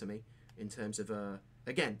of sense to me in terms of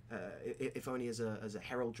again, if only as a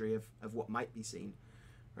heraldry of what might be seen,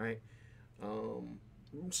 right?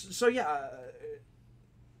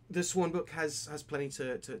 The Sworn Book has plenty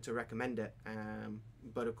to recommend it,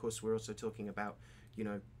 but of course we're also talking about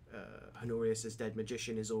Honorius as dead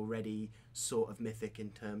magician is already sort of mythic in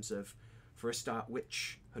terms of, for a start,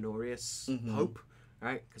 which Honorius Pope,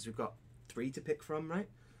 right? Because we've got 3 to pick from, right?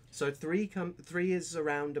 So 3 is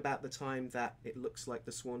around about the time that it looks like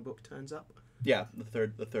the Sworn Book turns up. Yeah, the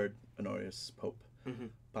third Honorius Pope,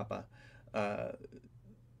 Papa.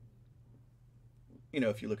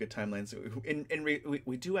 If you look at timelines,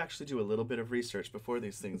 we do actually do a little bit of research before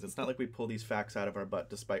these things. It's not like we pull these facts out of our butt,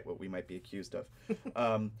 despite what we might be accused of.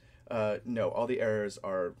 No, all the errors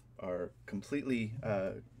are completely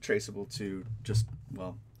traceable to just,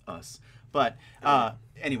 us. But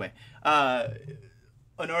anyway,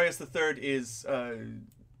 Honorius III is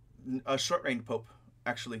a short-reigned pope.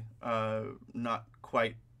 Actually, not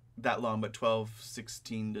quite that long, but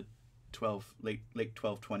 1216 to late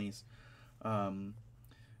 1220s,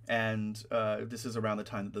 and this is around the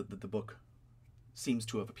time that the book seems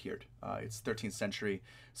to have appeared. It's 13th century,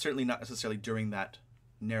 certainly not necessarily during that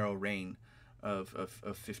narrow reign of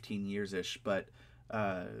 15 years ish, but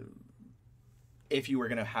if you were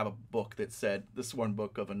going to have a book that said the Sworn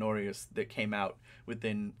Book of Honorius that came out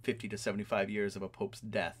within 50 to 75 years of a pope's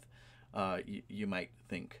death, you might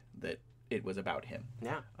think that it was about him.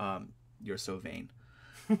 Yeah. You're so vain.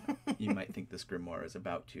 You might think this grimoire is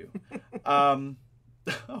about you.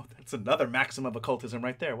 That's another maxim of occultism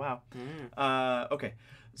right there. Wow. Okay.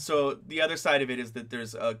 So the other side of it is that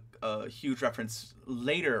there's a huge reference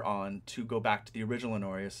later on to go back to the original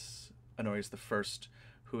Honorius the First,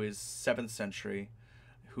 who is 7th century,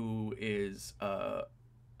 who is a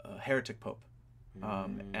heretic pope.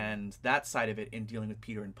 And that side of it in dealing with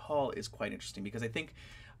Peter and Paul is quite interesting, because I think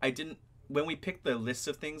I didn't when we pick the lists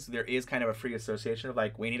of things, there is kind of a free association of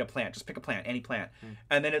like, we need a plant, just pick a plant, any plant.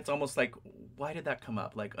 And then it's almost like, why did that come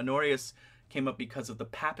up? Like Honorius came up because of the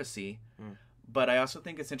papacy. But I also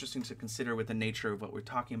think it's interesting to consider with the nature of what we're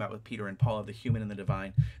talking about with Peter and Paul, of the human and the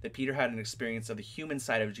divine, that Peter had an experience of the human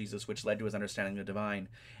side of Jesus, which led to his understanding of the divine.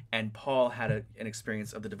 And Paul had an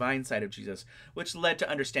experience of the divine side of Jesus, which led to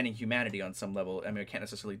understanding humanity on some level. I mean, I can't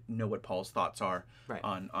necessarily know what Paul's thoughts are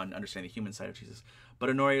on understanding the human side of Jesus. But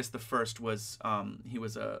Honorius the First was, he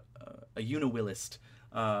was a uniwillist.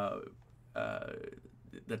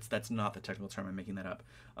 That's not the technical term. I'm making that up.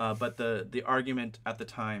 But the argument at the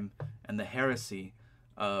time and the heresy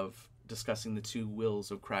of discussing the two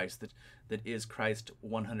wills of Christ, that is Christ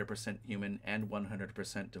 100% human and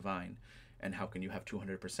 100% divine, and how can you have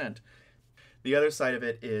 200%? The other side of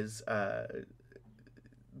it is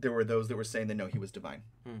there were those that were saying that no, he was divine.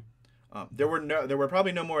 There were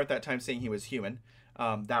probably no more at that time saying he was human.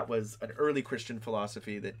 That was an early Christian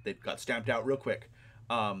philosophy that got stamped out real quick.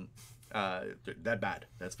 That's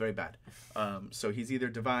very bad. So he's either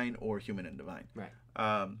divine or human and divine. Right.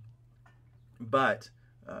 But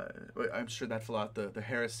I'm sure that's a lot. The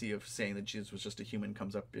heresy of saying that Jesus was just a human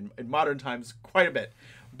comes up in modern times quite a bit.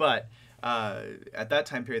 But at that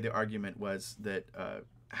time period, the argument was that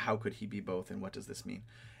how could he be both, and what does this mean?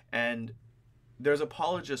 And there's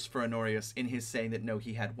apologists for Honorius in his saying that no,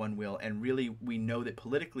 he had one will, and really we know that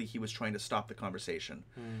politically he was trying to stop the conversation,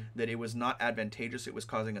 that it was not advantageous. It was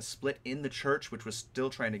causing a split in the church, which was still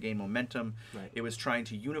trying to gain momentum. Right. It was trying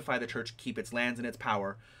to unify the church, keep its lands and its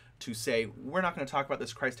power, to say, we're not going to talk about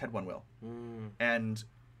this, Christ had one will. And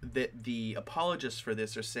that the apologists for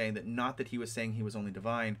this are saying that not that he was saying he was only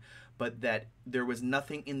divine, but that there was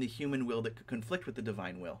nothing in the human will that could conflict with the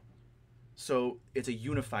divine will. So it's a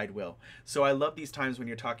unified will. So I love these times when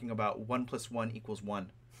you're talking about 1 + 1 =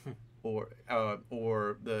 1, or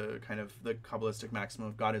the kind of the Kabbalistic maxim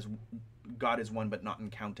of God is one but not in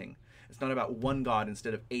counting. It's not about one God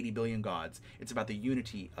instead of 80 billion gods. It's about the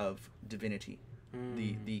unity of divinity,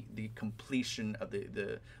 the completion of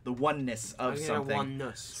the oneness of something.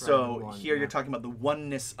 Oneness. So here you're talking about the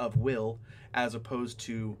oneness of will as opposed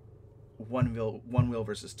to one will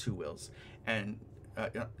versus two wills. And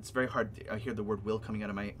it's very hard. I hear the word will coming out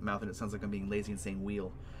of my mouth, and it sounds like I'm being lazy and saying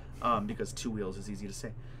wheel, because two wheels is easy to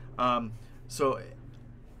say. So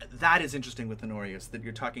that is interesting with Honorius, that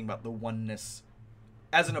you're talking about the oneness.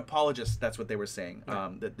 As an apologist, that's what they were saying,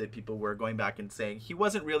 that people were going back and saying he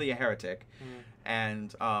wasn't really a heretic.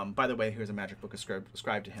 And by the way, here's a magic book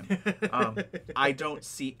ascribed to him. I don't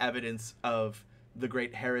see evidence of the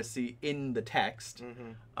great heresy in the text.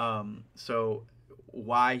 So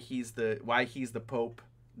why he's the pope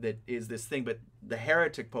that is this thing, but the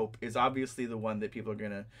heretic pope is obviously the one that people are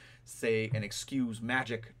gonna say and excuse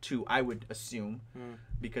magic to, I would assume,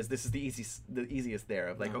 because this is the easiest there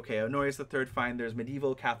of like, okay, Honorius III, fine, there's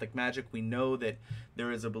medieval Catholic magic. We know that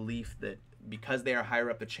there is a belief that because they are higher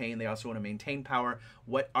up the chain, they also want to maintain power.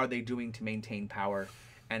 What are they doing to maintain power,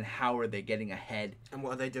 and how are they getting ahead? And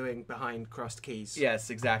what are they doing behind crossed keys? Yes,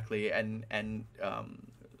 exactly, and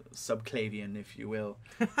subclavian, if you will.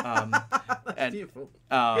 That's beautiful.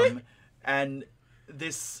 And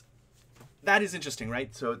that is interesting,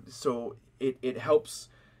 right? So it helps.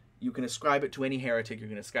 You can ascribe it to any heretic. You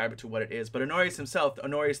can ascribe it to what it is. But Honorius himself,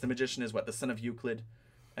 Honorius the magician, is what, the son of Euclid,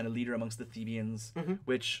 and a leader amongst the Thebians,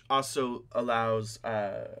 which also allows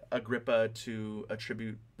Agrippa to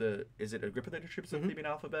attribute is it Agrippa that attributes the Theban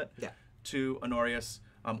alphabet? Yeah. To Honorius,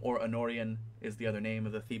 or Honorian is the other name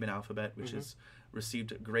of the Theban alphabet, which is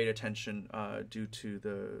received great attention due to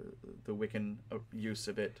the Wiccan use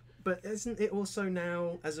of it. But isn't it also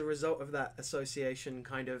now, as a result of that association,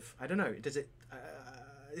 kind of, I don't know, is it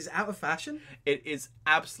out of fashion? It is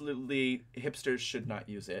absolutely, hipsters should not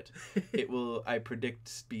use it. It will, I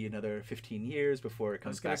predict, be another 15 years before it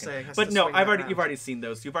comes back. But no, you've already seen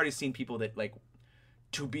those. You've already seen people that, like,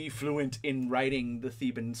 to be fluent in writing the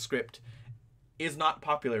Theban script is not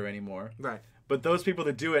popular anymore. Right. But those people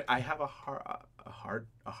that do it, I have a heart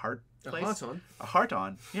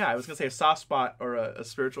on. Yeah, I was gonna say a soft spot or a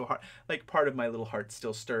spiritual heart. Like, part of my little heart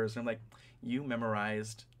still stirs, and I'm like, you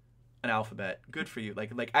memorized an alphabet. Good for you.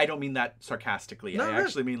 Like I don't mean that sarcastically. I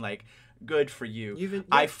actually mean, like, good for you.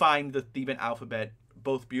 I find the Theban alphabet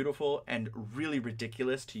both beautiful and really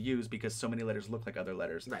ridiculous to use because so many letters look like other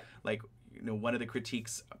letters. Right. Like, one of the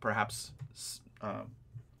critiques, perhaps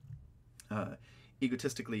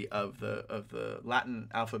egotistically, of the Latin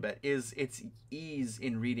alphabet is its ease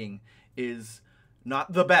in reading is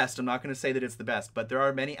not the best. I'm not going to say that it's the best, but there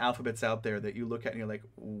are many alphabets out there that you look at and you're like,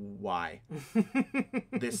 why?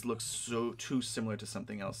 this looks so too similar to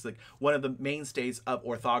something else. Like one of the mainstays of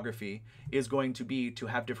orthography is going to be to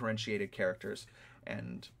have differentiated characters,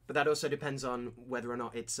 but that also depends on whether or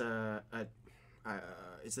not it's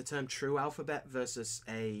is the term true alphabet versus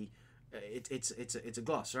it's a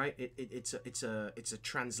gloss, right? It's a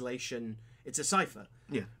translation. It's a cipher.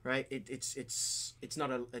 Yeah. Right. It's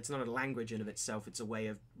not a language in of itself. It's a way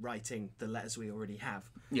of writing the letters we already have.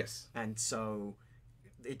 Yes. And so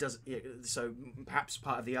it does. So perhaps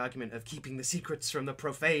part of the argument of keeping the secrets from the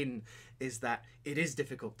profane is that it is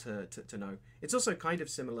difficult to know. It's also kind of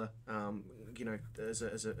similar. As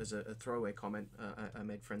a throwaway comment, I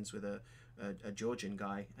made friends with a Georgian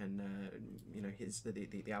guy, and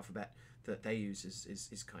the alphabet that they use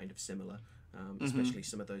is kind of similar. Especially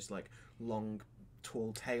some of those like long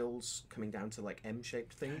tall tails coming down to like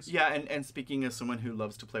M-shaped things. Yeah, and speaking as someone who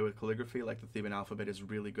loves to play with calligraphy, like the Theban alphabet is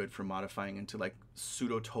really good for modifying into like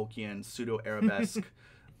pseudo-Tolkien, pseudo-Arabesque,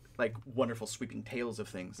 like wonderful sweeping tails of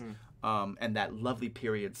things. And that lovely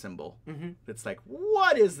period symbol. It's like,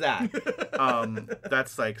 what is that?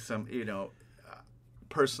 That's like some,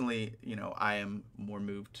 personally, I am more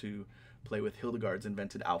moved to play with Hildegard's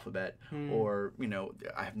invented alphabet, or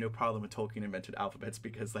I have no problem with Tolkien invented alphabets,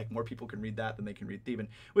 because like more people can read that than they can read Theban,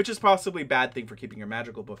 which is possibly a bad thing for keeping your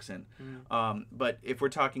magical books in. But if we're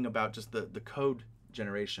talking about just the code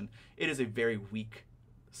generation, it is a very weak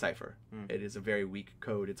cipher. It is a very weak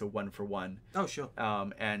code. It's a 1-for-1. Oh, sure.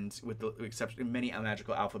 And with the exception in many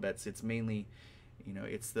magical alphabets, it's mainly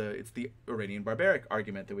it's the Iranian barbaric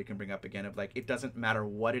argument that we can bring up again of like, it doesn't matter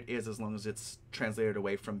what it is as long as it's translated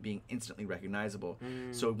away from being instantly recognizable.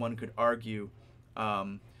 So one could argue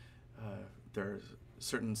there are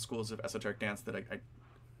certain schools of esoteric dance that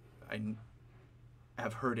I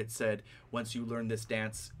have heard it said, once you learn this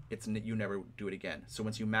dance, you never do it again. So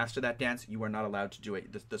once you master that dance, you are not allowed to do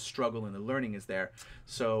it. The struggle and the learning is there.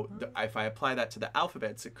 So if I apply that to the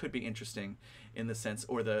alphabets, it could be interesting in the sense,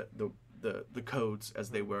 or the codes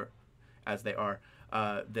as they are,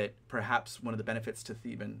 that perhaps one of the benefits to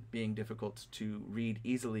Theban being difficult to read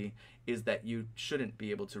easily is that you shouldn't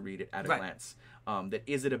be able to read it at a glance. That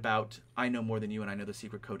is it about, I know more than you and I know the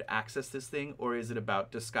secret code to access this thing, or is it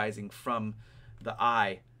about disguising from the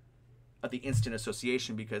eye of the instant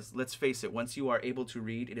association? Because let's face it, once you are able to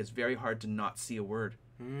read, it is very hard to not see a word.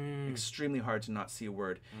 Extremely hard to not see a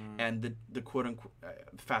word. And the quote unquote,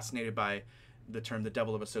 fascinated by the term the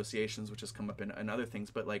devil of associations, which has come up in other things,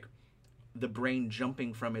 but like the brain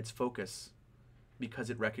jumping from its focus because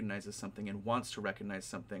it recognizes something and wants to recognize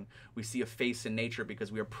something. We see a face in nature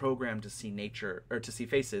because we are programmed to see nature, or to see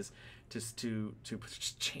faces, to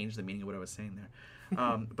change the meaning of what I was saying there.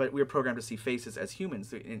 But we are programmed to see faces as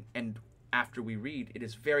humans, and after we read, it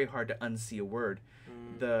is very hard to unsee a word.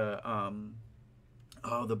 The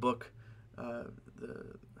book, I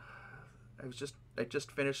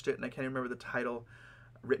just finished it and I can't remember the title.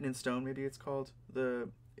 Written in Stone, maybe it's called.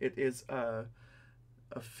 It is a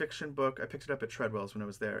fiction book. I picked it up at Treadwell's when I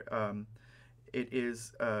was there. It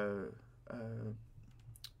is a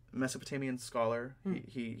Mesopotamian scholar.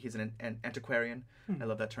 He's an antiquarian. I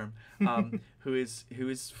love that term. Who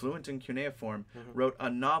is fluent in cuneiform. Wrote a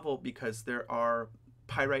novel because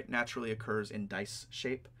pyrite naturally occurs in dice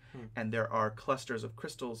shape, and there are clusters of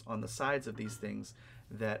crystals on the sides of these things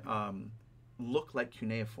that look like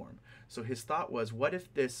cuneiform. So his thought was, what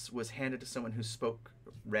if this was handed to someone who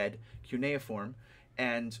read cuneiform,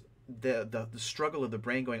 and the struggle of the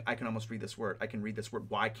brain going, I can almost read this word, I can read this word,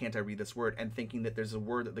 why can't I read this word? And thinking that there's a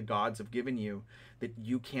word that the gods have given you that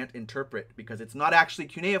you can't interpret because it's not actually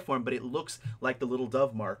cuneiform, but it looks like the little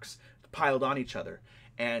dove marks piled on each other.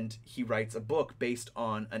 And he writes a book based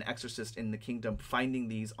on an exorcist in the kingdom finding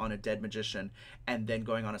these on a dead magician, and then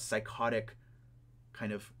going on a psychotic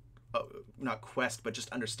kind of not quest, but just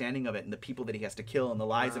understanding of it, and the people that he has to kill and the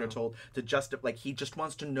lies that are told to like he just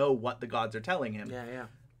wants to know what the gods are telling him. Yeah.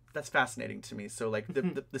 That's fascinating to me. So like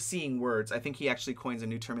the seeing words, I think he actually coins a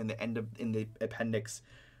new term in the appendix,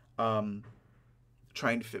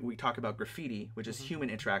 we talk about graffiti, which is human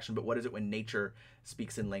interaction, but what is it when nature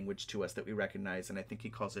speaks in language to us that we recognize? And I think he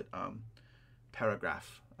calls it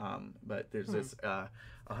paragraph. But there's this,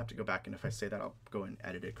 I'll have to go back, and if I say that, I'll go and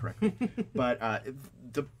edit it correctly. But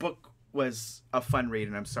the book was a fun read,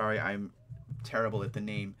 and I'm sorry I'm terrible at the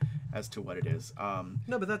name as to what it is.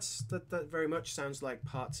 No, but that very much sounds like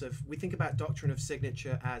parts of, we think about doctrine of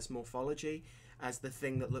signature as morphology, as the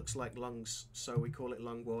thing that looks like lungs, so we call it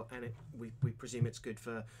lungwort, and we presume it's good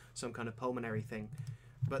for some kind of pulmonary thing.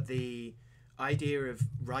 But idea of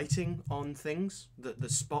writing on things, that the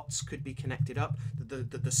spots could be connected up,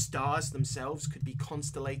 that the stars themselves could be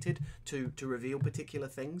constellated to reveal particular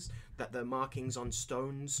things, that the markings on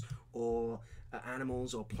stones or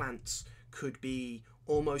animals or plants could be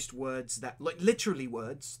almost words that, like, literally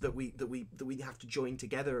words that we have to join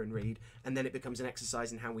together and read, and then it becomes an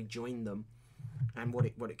exercise in how we join them and what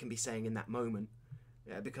it can be saying in that moment.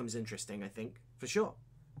 Yeah, it becomes interesting, I think, for sure.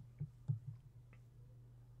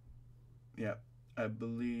 Yeah, I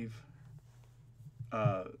believe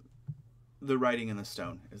The Writing in the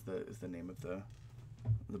Stone is the name of the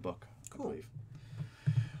book. Cool. I believe.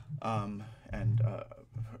 And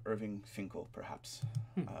Irving Finkel, perhaps.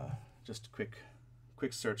 Just quick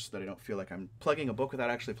search so that I don't feel like I'm plugging a book without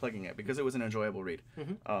actually plugging it, because it was an enjoyable read.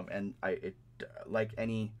 And it like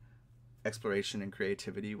any exploration and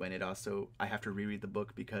creativity, when I have to reread the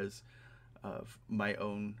book because of my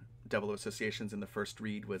own devil associations in the first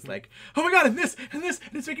read was like, oh my god, and this and this,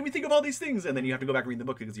 and it's making me think of all these things, and then you have to go back and read the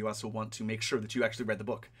book because you also want to make sure that you actually read the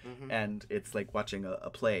book. And it's like watching a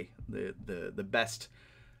play. The best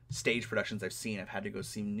stage productions I've seen, I've had to go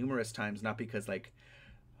see numerous times, not because like,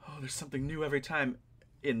 oh, there's something new every time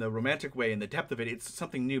in the romantic way, in the depth of it. It's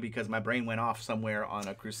something new because my brain went off somewhere on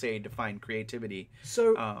a crusade to find creativity.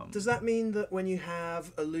 So does that mean that when you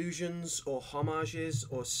have allusions or homages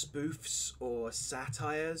or spoofs or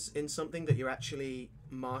satires in something, that you're actually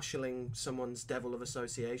marshalling someone's devil of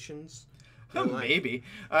associations? Like, maybe.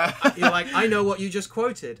 You're like, I know what you just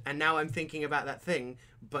quoted, and now I'm thinking about that thing,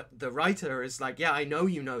 but the writer is like, yeah, I know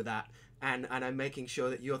you know that, and I'm making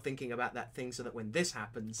sure that you're thinking about that thing so that when this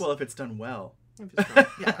happens... Well, if it's done well.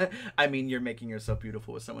 Yeah. I mean, you're making yourself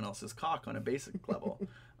beautiful with someone else's cock on a basic level.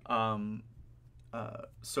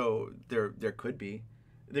 So there could be.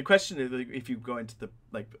 The question is, if you go into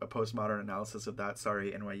a postmodern analysis of that,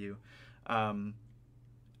 sorry, NYU,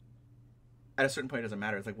 at a certain point it doesn't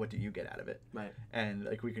matter. It's like, what do you get out of it? Right. And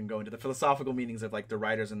like, we can go into the philosophical meanings of like the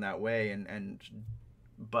writers in that way,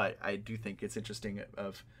 but I do think it's interesting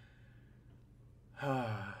of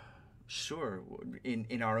sure,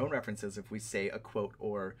 in our own references, if we say a quote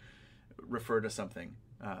or refer to something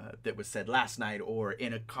that was said last night, or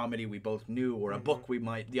in a comedy we both knew, or a book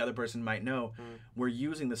the other person might know, we're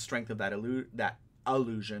using the strength of that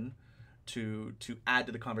allusion to add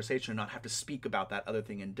to the conversation and not have to speak about that other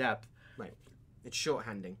thing in depth. Right. It's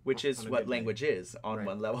shorthanding. Which is what language is on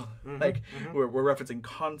one level. Like, we're referencing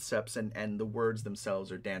concepts, and the words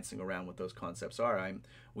themselves are dancing around what those concepts are.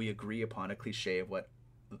 We agree upon a cliche of what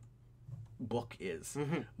book is,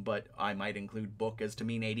 but I might include book as to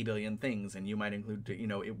mean 80 billion things, and you might include,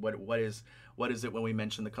 what is it when we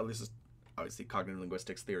mention the color. This is obviously cognitive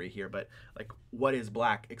linguistics theory here, but like, what is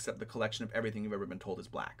black except the collection of everything you've ever been told is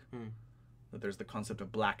black? That there's the concept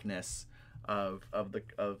of blackness, of the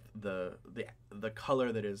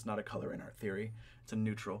color that is not a color in our theory, it's a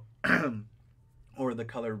neutral, or the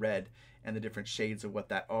color red, and the different shades of what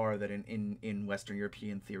that are, that in Western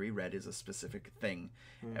European theory, red is a specific thing,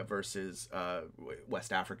 versus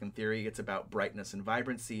West African theory, it's about brightness and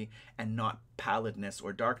vibrancy, and not pallidness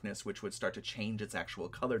or darkness, which would start to change its actual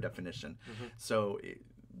color definition. So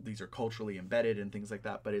these are culturally embedded and things like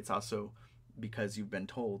that, but it's also because you've been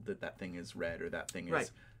told that thing is red, or that thing is...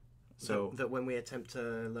 Right. So that when we attempt to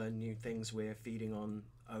learn new things, we're feeding on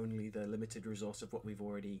only the limited resource of what we've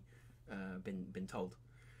already been told.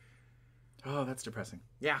 Oh, that's depressing.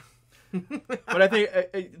 Yeah. But I think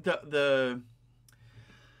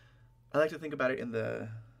I like to think about it in the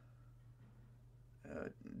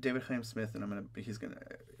David Chaim Smith, and I'm gonna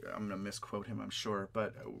misquote him, I'm sure,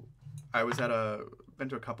 but I was been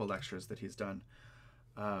to a couple lectures that he's done,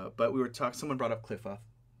 but we were someone brought up Cliff Off,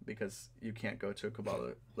 because you can't go to a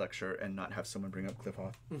Kabbalah lecture and not have someone bring up Cliff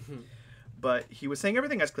Off. But he was saying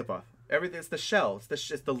everything has clip off. Everything, it's the shell.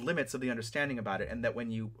 It's the limits of the understanding about it, and that when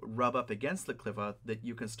you rub up against the clip off, that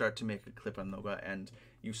you can start to make a clip on Noga, and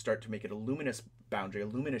you start to make it a luminous boundary, a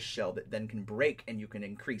luminous shell that then can break, and you can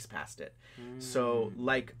increase past it. So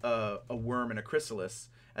like a worm in a chrysalis,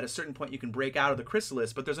 at a certain point you can break out of the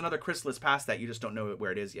chrysalis, but there's another chrysalis past that, you just don't know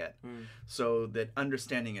where it is yet. So that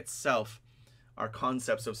understanding itself, our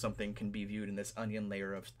concepts of something can be viewed in this onion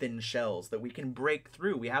layer of thin shells that we can break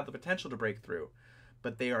through. We have the potential to break through,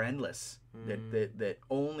 but they are endless. That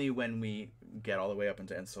only when we get all the way up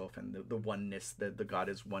into Ein Sof and the oneness, that the God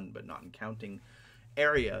is one but not in counting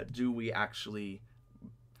area, do we actually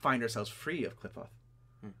find ourselves free of Cliff Off.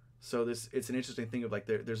 So it's an interesting thing of like,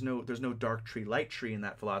 there's no dark tree, light tree in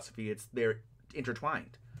that philosophy. They're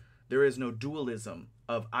intertwined. There is no dualism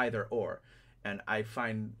of either or. And I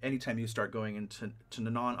find anytime you start going into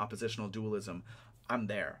non-oppositional dualism, I'm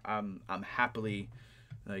there. I'm happily,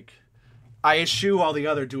 like, I eschew all the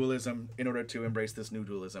other dualism in order to embrace this new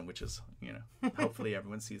dualism, which is, hopefully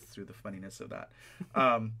everyone sees through the funniness of that.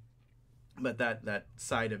 But that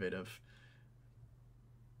side of it of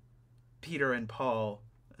Peter and Paul,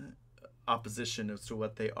 opposition as to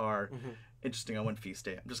what they are. Interesting on one feast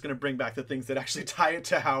day. I'm just going to bring back the things that actually tie it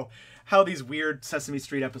to how these weird Sesame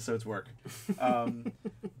Street episodes work.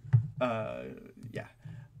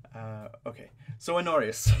 Okay. So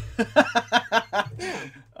Honorius.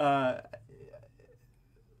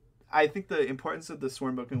 I think the importance of the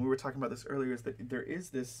Sworn Book, and we were talking about this earlier, is that there is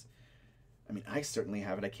this. I mean, I certainly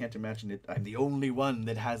have it. I can't imagine it. I'm the only one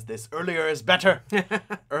that has this. Earlier is better.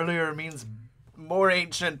 Earlier means more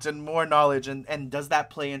ancient and more knowledge. And does that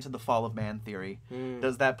play into the fall of man theory?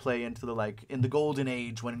 Does that play into the, in the golden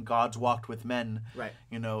age when gods walked with men? Right.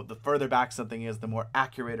 The further back something is, the more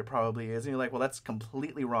accurate it probably is. And you're like, well, that's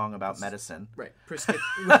completely wrong about medicine. Right.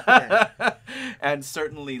 And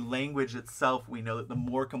certainly language itself, we know that the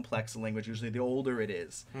more complex the language, usually the older it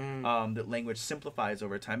is. That language simplifies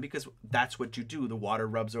over time because that's what you do. The water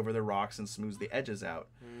rubs over the rocks and smooths the edges out.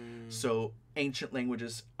 So ancient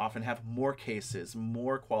languages often have more cases,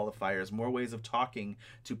 more qualifiers, more ways of talking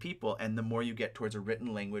to people. And the more you get towards a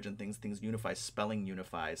written language and things unify, spelling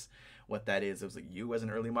unifies. What that is, it was like you as an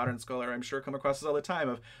early modern scholar, I'm sure, come across this all the time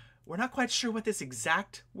of, we're not quite sure what this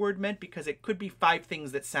exact word meant because it could be 5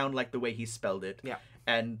 things that sound like the way he spelled it. Yeah.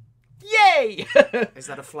 And yay! Is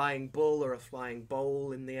that a flying bull or a flying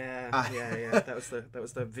bowl in the air? Yeah. That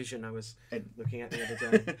was the vision I was looking at the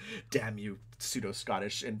other day. Damn you,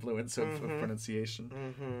 pseudo-Scottish influence of pronunciation.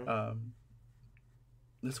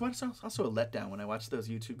 That's why it's also a letdown when I watch those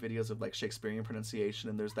YouTube videos of Shakespearean pronunciation,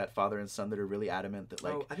 and there's that father and son that are really adamant that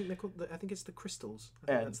I think they're called. I think it's the Crystals.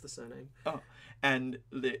 I think that's the surname. Oh, and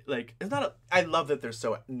it's not. I love that they're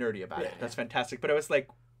so nerdy about it. That's fantastic. But I was like,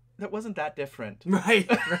 that wasn't that different. Right.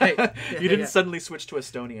 You didn't suddenly switch to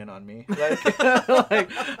Estonian on me.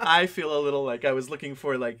 I feel a little like I was looking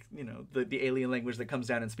for the alien language that comes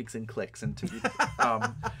down and speaks in clicks and to be,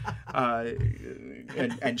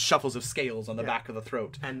 and shuffles of scales on the back of the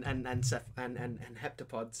throat and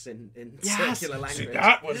heptapods in circular language. See,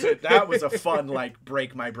 that was it. That was a fun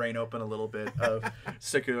break my brain open a little bit of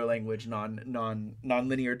circular language,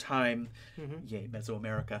 non-linear time. Yay,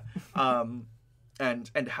 Mesoamerica.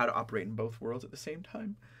 And how to operate in both worlds at the same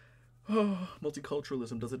time. Oh,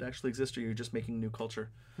 multiculturalism, does it actually exist, or are you just making new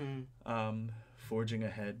culture? Forging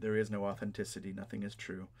ahead, there is no authenticity, nothing is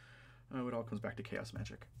true. Oh, it all comes back to chaos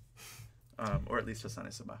magic. Or at least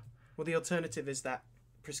Hasane Sama. Well, the alternative is that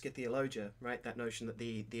Prisca Theologia, right? That notion that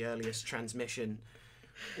the earliest transmission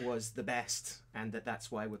was the best, and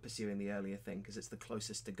that's why we're pursuing the earlier thing, because it's the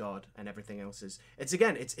closest to God, and everything else is...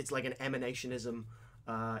 It's like an emanationism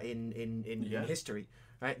in history,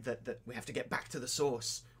 right? That we have to get back to the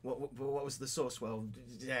source. What was the source? Well,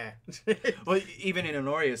 yeah. Well, even in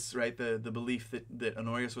Honorius, right? The belief that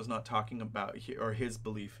Honorius was not talking about, or his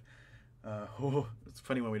belief. It's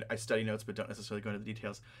funny when I study notes but don't necessarily go into the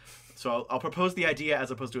details. So I'll propose the idea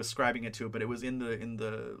as opposed to ascribing it to it. But it was in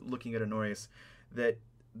the looking at Honorius that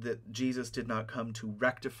Jesus did not come to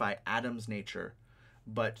rectify Adam's nature,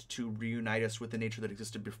 but to reunite us with the nature that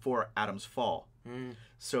existed before Adam's fall.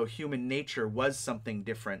 So human nature was something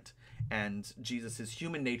different, and Jesus's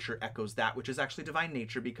human nature echoes that, which is actually divine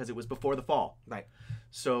nature because it was before the fall. Right.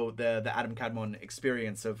 So the Adam Kadmon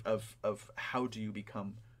experience of how do you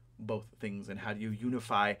become both things, and how do you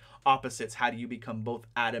unify opposites? How do you become both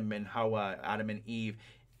Adam and Hawa, Adam and Eve,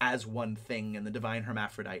 as one thing, and the divine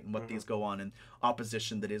hermaphrodite, and what these go on in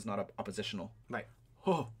opposition that is not oppositional. Right.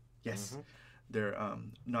 Oh, yes. They're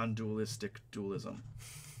non-dualistic dualism.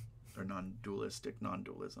 Or non-dualistic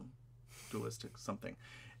non-dualism. Dualistic something.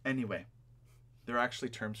 Anyway, there are actually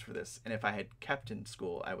terms for this, and if I had kept in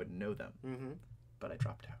school, I would know them. But I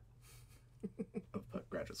dropped out of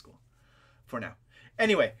graduate school. For now.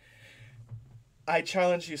 Anyway, I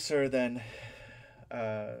challenge you, sir, then,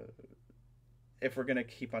 if we're going to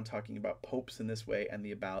keep on talking about popes in this way and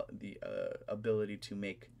the ability to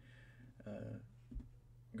make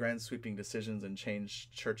grand sweeping decisions and change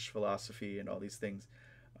church philosophy and all these things,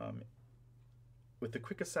 with the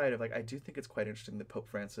quick aside of I do think it's quite interesting that Pope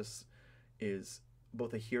Francis is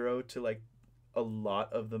both a hero to a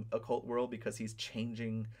lot of the occult world because he's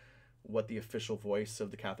changing what the official voice of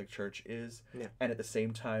the Catholic Church is, and at the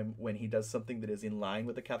same time when he does something that is in line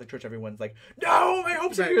with the Catholic Church, everyone's like, no, my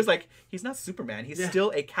hopes are yours. He's not Superman, he's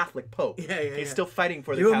still a Catholic Pope. He's still fighting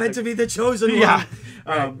for the Catholic... You're meant to be the chosen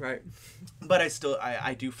one. Right. But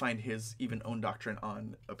I do find his even own doctrine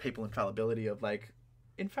on papal infallibility of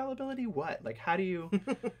infallibility what? Like, how do you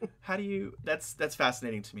that's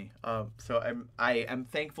fascinating to me. So I am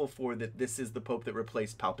thankful for that this is the Pope that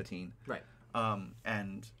replaced Palpatine. Right.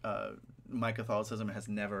 And my Catholicism has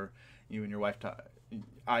never, you and your wife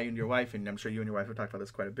I and your wife, and I'm sure you and your wife have talked about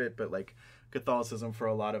this quite a bit, but like Catholicism for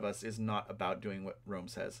a lot of us is not about doing what Rome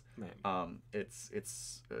says. Right.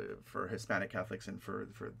 It's for Hispanic Catholics and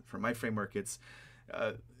for my framework, it's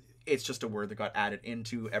just a word that got added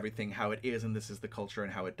into everything, how it is, and this is the culture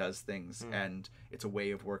and how it does things, and it's a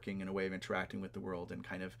way of working and a way of interacting with the world, and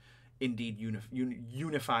kind of indeed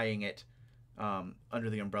unifying it under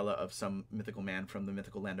the umbrella of some mythical man from the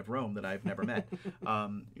mythical land of Rome that I've never met.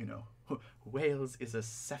 Wales is a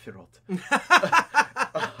Sephiroth.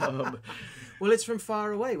 Well, it's from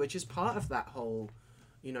far away, which is part of that whole,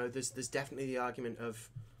 there's definitely the argument of,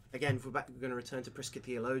 again, if we're going to return to Prisca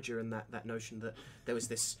Theologia and that notion that there was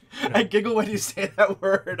this... I giggle when you say that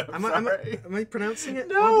word. I'm sorry. Am I pronouncing it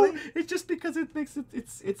No, oddly? it's just because it makes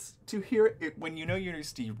it's to hear it when you're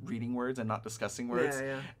used to reading words and not discussing words.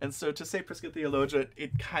 Yeah. And so to say Prisca Theologia,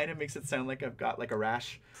 it kind of makes it sound like I've got like a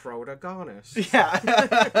rash. Protagonist. Yeah.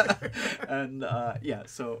 And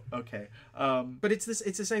so okay. But it's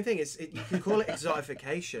the same thing. You can call it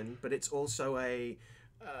exotification, but it's also a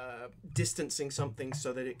distancing something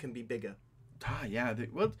so that it can be bigger.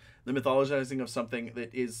 The mythologizing of something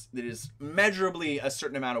that is measurably a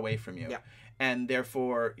certain amount away from you, and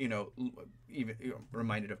therefore even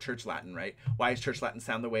reminded of Church Latin, right? Why does Church Latin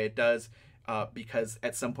sound the way it does? Because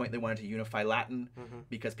at some point they wanted to unify Latin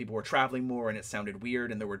because people were traveling more and it sounded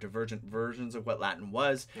weird and there were divergent versions of what Latin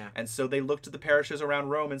was. Yeah. And so they looked at the parishes around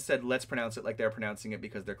Rome and said, let's pronounce it like they're pronouncing it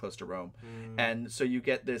because they're close to Rome. And so you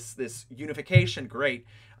get this unification. Great.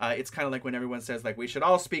 It's kind of like when everyone says, like, we should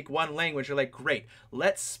all speak one language. You're like, great,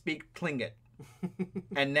 let's speak Tlingit.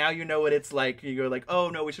 And now you know what it's like. You go like, oh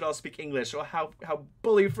no, we should all speak English. Well, how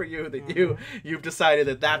bully for you that you've decided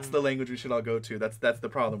that that's the language we should all go to. That's the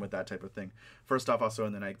problem with that type of thing. First off, also,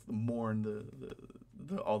 and then I mourn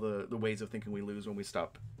all the ways of thinking we lose when we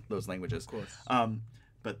stop those languages. Of course.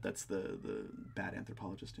 But that's the bad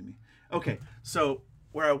anthropologist in me. Okay, so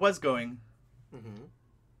where I was going.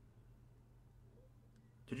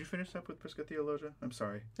 Did you finish up with Prisca Theologia? I'm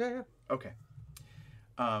sorry. Yeah. Okay.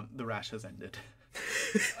 The rash has ended.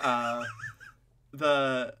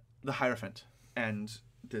 The Hierophant and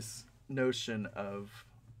this notion of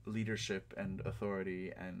leadership and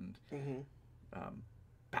authority and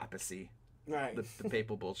papacy, right? The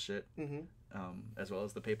papal bullshit, as well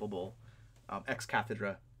as the papal bull, ex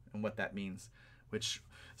cathedra, and what that means. Which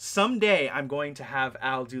someday I'm going to have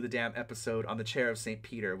Al do the damn episode on the chair of St.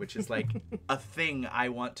 Peter, which is like a thing I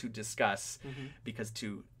want to discuss, because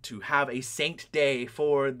to have a saint day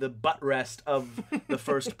for the butt rest of the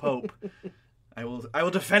first pope, I will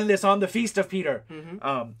defend this on the feast of Peter.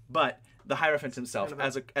 But the Hierophant himself,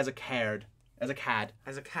 as a cad.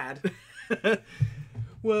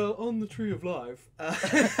 Well, on the Tree of Life.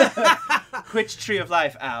 Which Tree of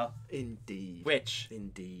Life, Al? Indeed. Which?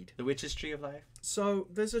 Indeed. The witch's Tree of Life? So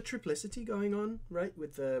there's a triplicity going on, right,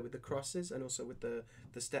 with the crosses and also with the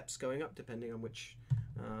steps going up, depending on which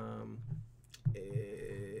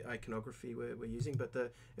iconography we're using.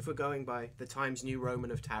 But if we're going by the Times New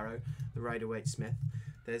Roman of Tarot, the Rider-Waite-Smith,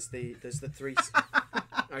 there's the three.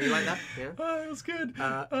 Oh, you like that? Yeah. Oh, it was good.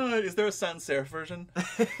 Is there a sans serif version?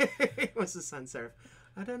 What's the sans serif?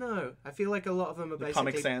 I don't know. I feel like a lot of them are basically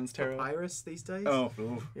Comic Sans tarot papyrus these days. Oh,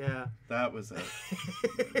 oof. Yeah. That was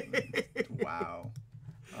wow.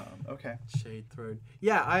 Okay. Shade thrown.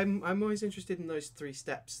 Yeah, I'm always interested in those three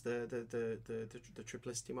steps. The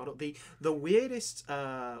triplicity model. The weirdest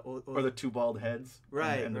or the two bald heads.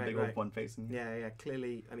 Right. And the big old one facing. Yeah.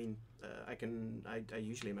 Clearly, I mean, I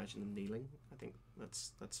usually imagine them kneeling. I think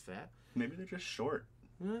that's fair. Maybe they're just short.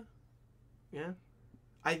 Yeah.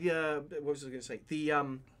 What was I going to say?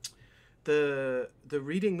 The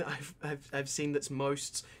reading that I've seen that's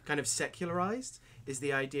most kind of secularized is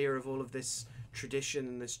the idea of all of this tradition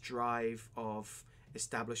and this drive of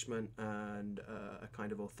establishment and a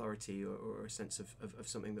kind of authority or a sense of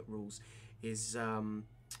something that rules is the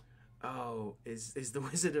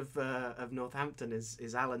Wizard of Northampton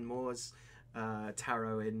is Alan Moore's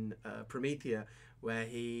tarot in Promethea, where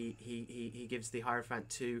he gives the Hierophant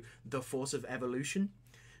to the force of evolution,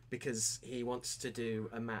 because he wants to do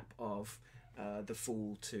a map of the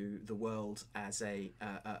Fool to the world as a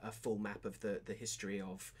full map of the history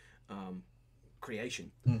of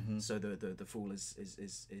creation. So the Fool is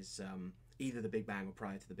either the Big Bang or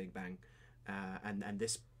prior to the Big Bang, and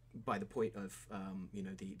this by the point of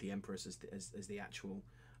the Empress as the actual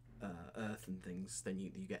Earth and things. Then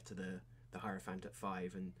you get to the Hierophant at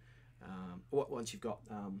 5, and once you've got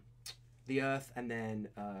the Earth, and then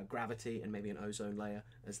gravity, and maybe an ozone layer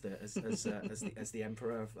as the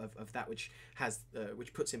emperor of that which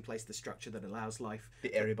puts in place the structure that allows life.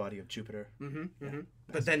 The airy body of Jupiter.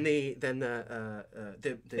 But then the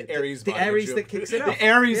Aries that kicks it off. The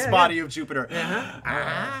Aries body of Jupiter.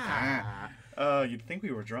 You'd think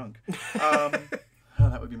we were drunk.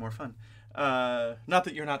 That would be more fun. Not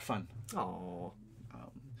that you're not fun. Oh.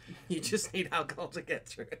 You just need alcohol to get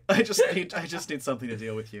through it. I just need something to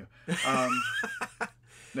deal with you.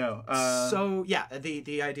 No. So yeah,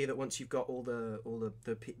 the idea that once you've got all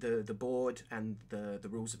the board and the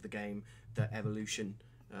rules of the game, that evolution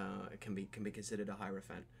can be considered a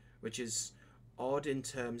Hierophant, which is odd in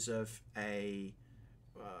terms of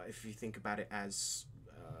if you think about it as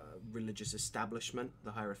religious establishment,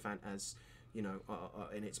 the Hierophant as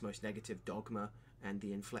in its most negative dogma and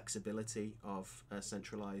the inflexibility of a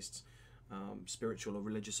centralized spiritual or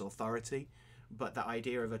religious authority, but the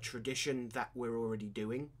idea of a tradition that we're already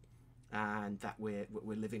doing and that we're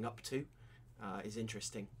living up to is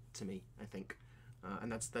interesting to me, I think,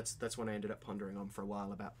 and that's what I ended up pondering on for a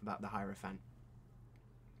while about the Hierophant.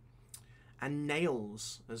 And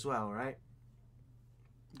nails as well, right?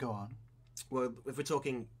 Go on. Well, if we're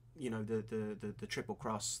talking, the triple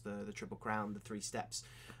cross, the triple crown, the 3 steps,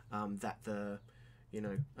 that the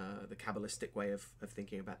Kabbalistic way of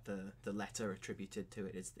thinking about the letter attributed to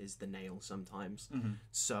it is the nail sometimes.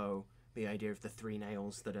 So the idea of the 3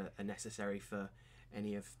 nails that are necessary for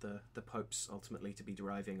any of the popes ultimately to be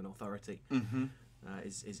deriving an authority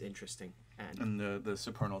is interesting. And the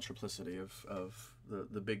supernal triplicity of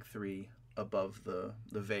the big 3 above the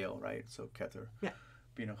veil, right? So Keter,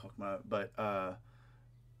 Bina Chokmah, but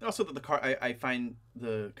also that the card, I find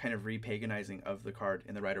the kind of repaganizing of the card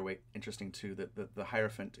in the Rider-Waite interesting too, that the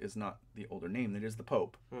Hierophant is not the older name, it is the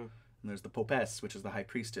Pope. And there's the Popess, which is the High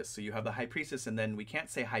Priestess. So you have the High Priestess, and then we can't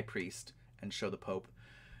say High Priest and show the Pope,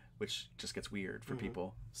 which just gets weird for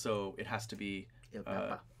people. So it has to be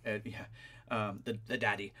the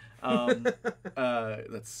daddy. There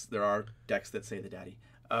are decks that say the daddy.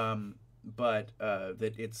 But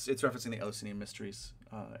that it's referencing the Eleusinian mysteries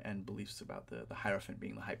and beliefs about the Hierophant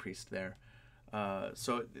being the high priest there.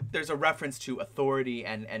 So there's a reference to authority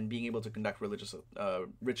and being able to conduct religious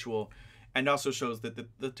ritual, and also shows that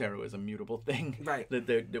the tarot is a mutable thing. Right.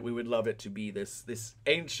 That we would love it to be this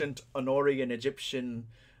ancient Honorian Egyptian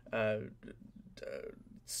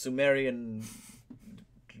Sumerian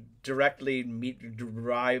directly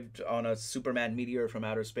derived on a Superman meteor from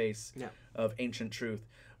outer space of ancient truth.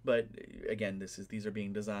 But again, these are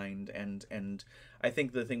being designed, and I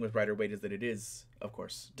think the thing with Rider-Waite is that it is, of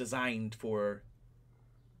course, designed for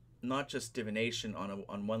not just divination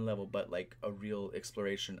on one level, but like a real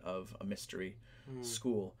exploration of a mystery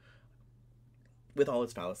school, with all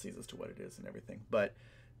its fallacies as to what it is and everything. But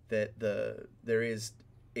that there is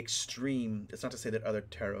extreme. It's not to say that other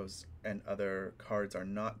tarots and other cards are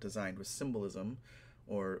not designed with symbolism,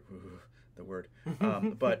 or the word,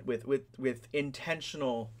 but with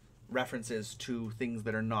intentional references to things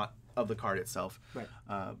that are not of the card itself. Right.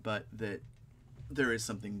 But that there is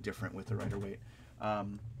something different with the Rider-Waite.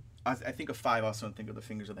 I think of 5 also, and think of the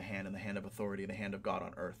fingers of the hand and the hand of authority, the hand of God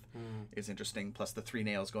on earth is interesting. Plus the 3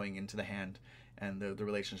 nails going into the hand and the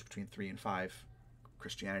relationship between 3 and 5,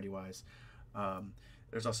 Christianity-wise.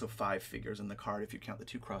 There's also 5 figures in the card if you count the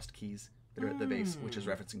 2 crossed keys that are at the base, which is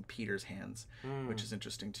referencing Peter's hands, which is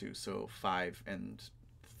interesting too. So 5 and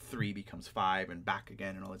 3 becomes 5 and back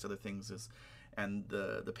again, and all these other things and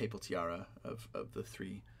the papal tiara of the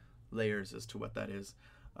 3 layers as to what that is.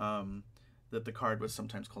 That the card was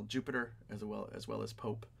sometimes called Jupiter as well as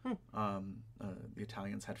Pope. The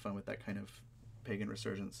Italians had fun with that kind of pagan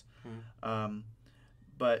resurgence.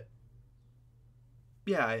 But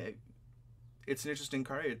yeah, it's an interesting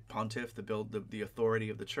card. Pontiff, the authority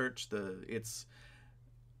of the church.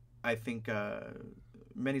 I think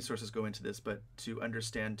many sources go into this, but to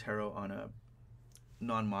understand tarot on a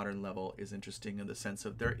non-modern level is interesting in the sense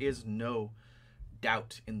of there is no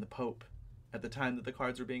doubt in the Pope at the time that the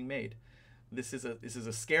cards were being made. This is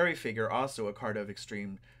a scary figure, also a card of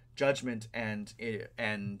extreme judgment and the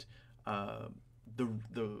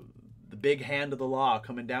big hand of the law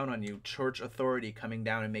coming down on you, church authority coming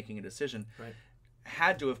down and making a decision. Right.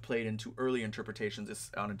 Had to have played into early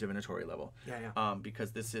interpretations on a divinatory level.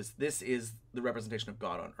 Because this is the representation of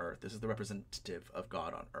God on earth. This is the representative of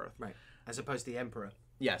God on earth. Right. As opposed to the emperor.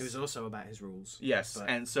 Yes. It was also about his rules. Yes. But...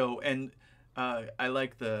 I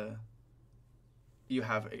like you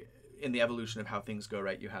have in the evolution of how things go,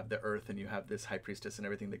 right? You have the earth and you have this high priestess and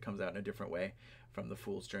everything that comes out in a different way from the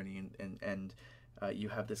fool's journey, and you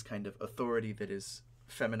have this kind of authority that is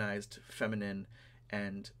feminized, feminine,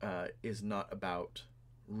 and is not about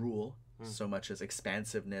rule so much as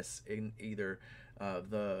expansiveness in either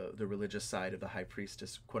the religious side of the high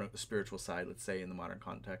priestess, quote unquote, the spiritual side, let's say in the modern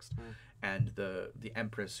context, and the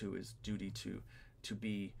empress, who is duty to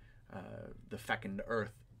be the fecund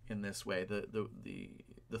earth in this way,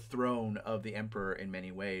 the throne of the emperor in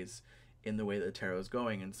many ways, in the way that the tarot is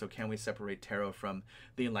going. And so can we separate tarot from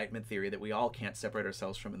the Enlightenment theory that we all can't separate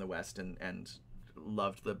ourselves from in the West, and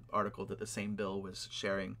loved the article that the same Bill was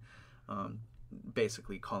sharing,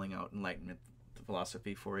 basically calling out Enlightenment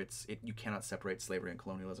philosophy for you cannot separate slavery and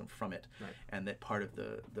colonialism from it. Right. And that part of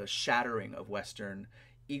the shattering of Western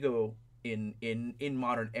ego in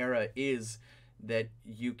modern era is that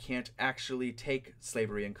you can't actually take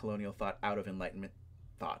slavery and colonial thought out of Enlightenment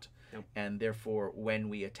thought. Yep. And therefore, when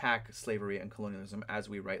we attack slavery and colonialism, as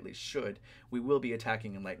we rightly should, we will be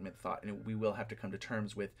attacking Enlightenment thought, and we will have to come to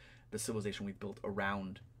terms with the civilization we've built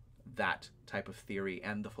around that type of theory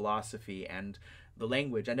and the philosophy and the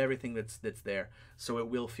language and everything that's there. So it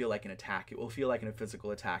will feel like an attack. It will feel like a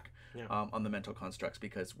physical attack on the mental constructs,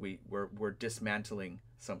 because we're dismantling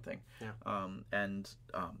something. Yeah.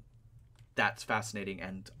 That's fascinating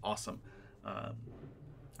and awesome.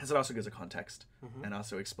 As it also gives a context and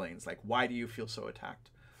also explains, like, why do you feel so attacked?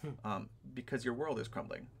 Because your world is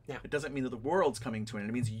crumbling. Yeah. It doesn't mean that the world's coming to an end.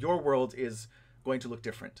 It means your world is going to look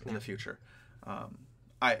different in the future.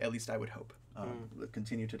 At least I would hope.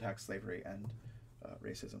 Continue to attack slavery and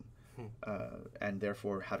racism, and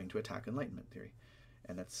therefore having to attack Enlightenment theory.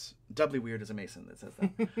 And that's doubly weird as a Mason that says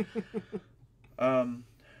that.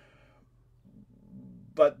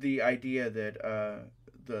 But the idea that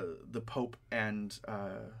the Pope and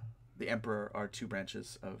the Emperor are two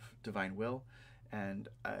branches of divine will, and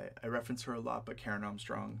I reference her a lot, but Karen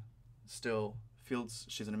Armstrong still Fields,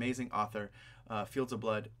 she's an amazing author. Fields of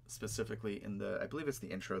Blood, specifically in I believe it's the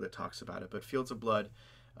intro that talks about it, but Fields of Blood,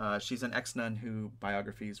 she's an ex-nun who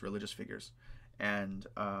biographies religious figures, and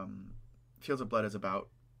Fields of Blood is about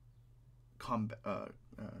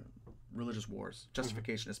religious wars,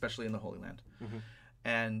 justification, especially in the Holy Land.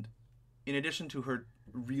 And in addition to her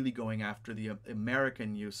really going after the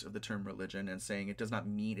American use of the term religion and saying it does not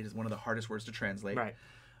mean, it is one of the hardest words to translate. Right.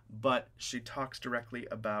 But she talks directly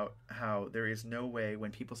about how there is no way,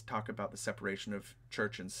 when people talk about the separation of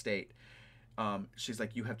church and state, she's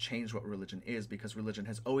like, you have changed what religion is, because religion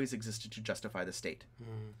has always existed to justify the state.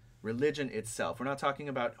 Religion itself. We're not talking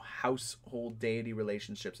about household deity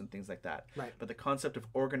relationships and things like that. Right. But the concept of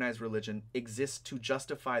organized religion exists to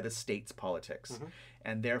justify the state's politics.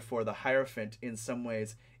 And therefore the Hierophant in some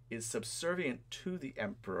ways is subservient to the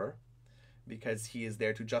emperor, because he is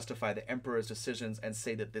there to justify the emperor's decisions and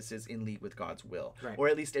say that this is in league with God's will. Right. Or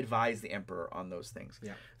at least advise the emperor on those things.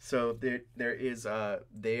 Yeah. So there is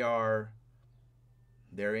they're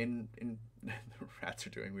in the rats are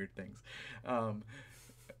doing weird things.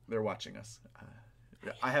 They're watching us.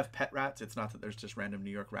 I have pet rats. It's not that there's just random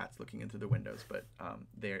New York rats looking into the windows, but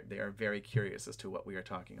they are very curious as to what we are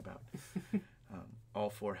talking about. All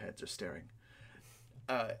four heads are staring.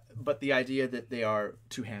 But the idea that they are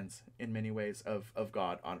two hands in many ways of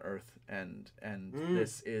God on earth, and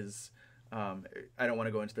this is I don't want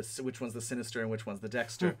to go into this, which one's the sinister and which one's the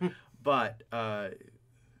dexter, but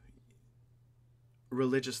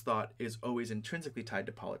religious thought is always intrinsically tied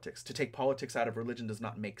to politics. To take politics out of religion does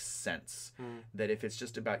not make sense. That if it's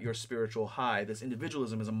just about your spiritual high, this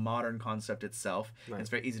individualism is a modern concept itself. Right. It's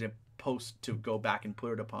very easy to go back and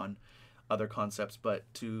put it upon other concepts, but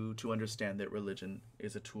to understand that religion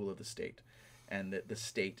is a tool of the state, and that the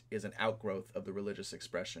state is an outgrowth of the religious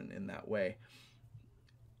expression in that way.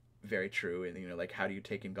 Very true. And like, how do you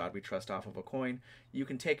take "In God We Trust" off of a coin? You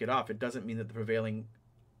can take it off. It doesn't mean that the prevailing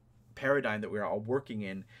paradigm that we're all working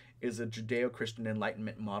in is a Judeo-Christian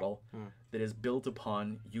Enlightenment model that is built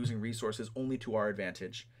upon using resources only to our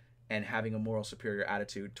advantage and having a moral superior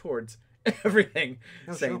attitude towards everything,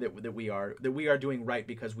 saying that we are doing right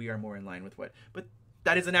because we are more in line with but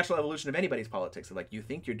that is a natural evolution of anybody's politics. Like, you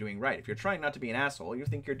think you're doing right. If you're trying not to be an asshole, you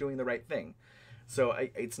think you're doing the right thing. So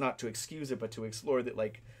it's not to excuse it, but to explore that.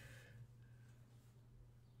 Like,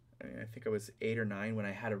 I think I was 8 or 9 when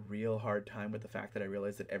I had a real hard time with the fact that I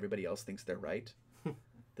realized that everybody else thinks they're right,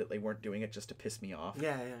 that they weren't doing it just to piss me off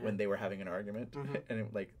when they were having an argument. And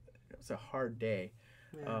it was a hard day.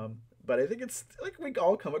 But I think it's like we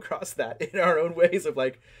all come across that in our own ways of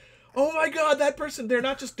like, oh my God, that person, they're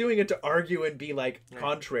not just doing it to argue and be like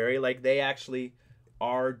contrary, like they actually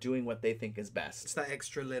are doing what they think is best. It's that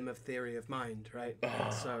extra limb of theory of mind, right?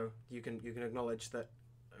 So you can acknowledge that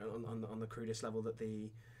on the crudest level that the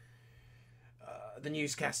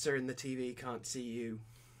newscaster in the TV can't see you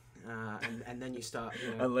and then you start.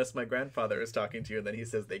 You know, Unless my grandfather is talking to you, and then he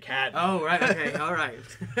says they can. oh right, okay, all right.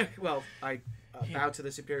 Well, I bow to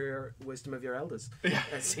the superior wisdom of your elders. Yeah.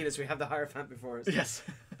 As soon as we have the Hierophant before us. Yes.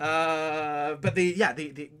 But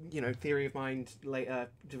the you know, theory of mind later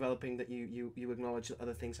developing that you acknowledge that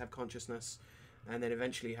other things have consciousness, and then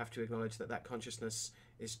eventually you have to acknowledge that that consciousness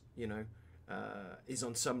is, you know, is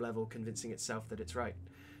on some level convincing itself that it's right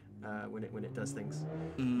when it does things.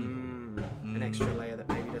 An extra layer that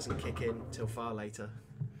maybe doesn't kick in till far later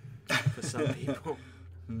for some people.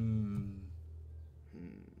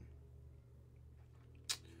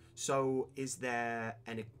 So, is there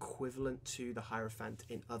an equivalent to the Hierophant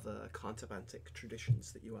in other Cantabantic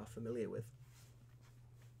traditions that you are familiar with?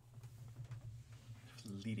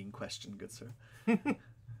 Leading question, good sir.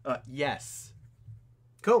 Yes.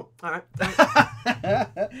 Cool. All right.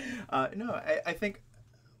 No, I think.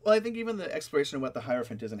 Well, I think even the exploration of what the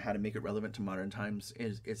Hierophant is and how to make it relevant to modern times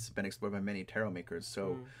it's been explored by many tarot makers.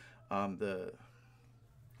 So,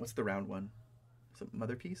 what's the round one? Is it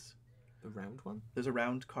Mother Piece? The round one? There's a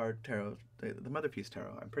round card tarot, the Mother Piece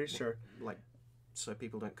tarot. I'm pretty sure. Like, so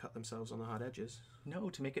people don't cut themselves on the hard edges?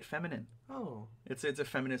 No, to make it feminine. Oh. It's a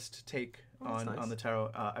feminist take on the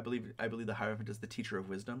tarot. I believe the Hierophant is the teacher of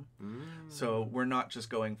wisdom. So we're not just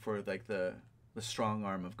going for like the strong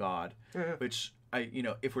arm of God, which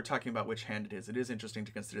if we're talking about which hand it is interesting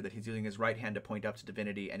to consider that he's using his right hand to point up to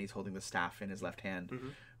divinity, and he's holding the staff in his left hand,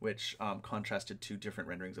 which contrasted to different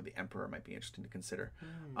renderings of the Emperor might be interesting to consider.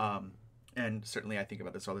 And certainly I think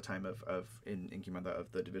about this all the time in Kimanda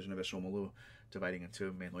of the division of Eshomolu, dividing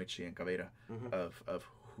into Menoichi and Caveira, of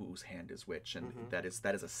whose hand is which, and that is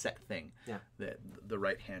a set thing. Yeah. That the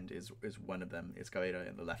right hand is one of them is Caveira,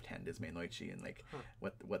 and the left hand is Menoichi, and like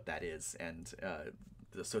what that is, and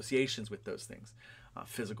the associations with those things,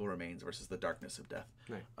 physical remains versus the darkness of death.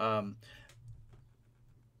 Right.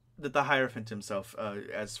 The Hierophant himself,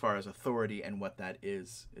 as far as authority and what that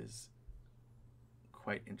is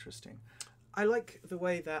quite interesting. I like the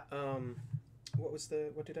way that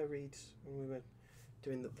what did I read when we were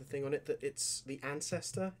doing the thing on it, that it's the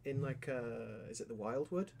ancestor in like is it the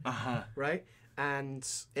Wildwood? Right? And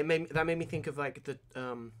that made me think of like the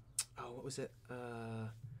what was it?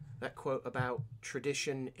 That quote about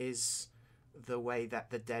tradition is the way that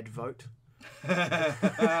the dead vote.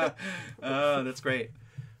 Oh, that's great.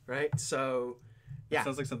 Right? So yeah. That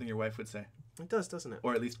sounds like something your wife would say. It does, doesn't it?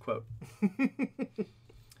 Or at least quote.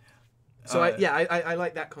 So I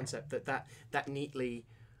like that concept that neatly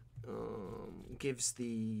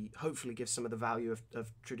hopefully gives some of the value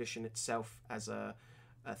of tradition itself as a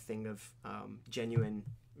thing of genuine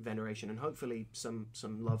veneration, and hopefully some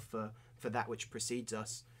love for that which precedes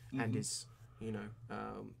us and is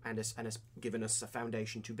and has given us a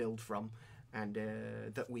foundation to build from, and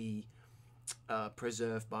that we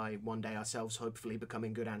preserve by one day ourselves hopefully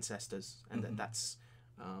becoming good ancestors, and that's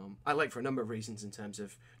I like for a number of reasons in terms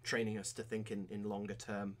of training us to think in longer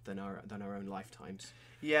term than our own lifetimes.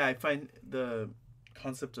 Yeah, I find the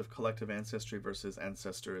concept of collective ancestry versus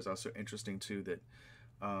ancestor is also interesting too, that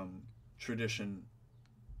tradition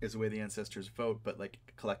is the way the ancestors vote, but like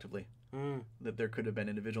collectively. That there could have been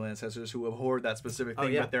individual ancestors who abhorred that specific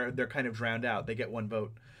thing, but they're kind of drowned out. They get one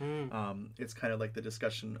vote. It's kind of like the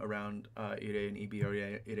discussion around Ire and Ibi, or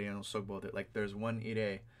Ire no Sogbo, that like there's one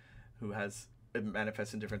Ire who has it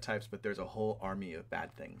manifests in different types, but there's a whole army of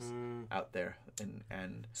bad things out there,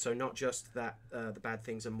 and so not just that the bad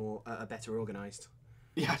things are more are better organized.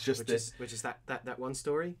 Yeah, just which is that one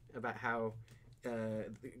story about how Ire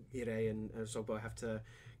and Sogbo have to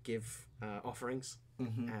give offerings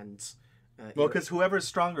and. Well, because whoever's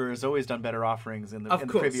stronger has always done better offerings in the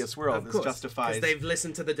previous world. This justifies because they've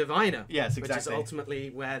listened to the diviner. Yes, exactly. Which is ultimately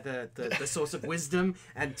where the source of wisdom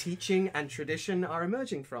and teaching and tradition are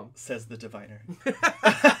emerging from. Says the diviner.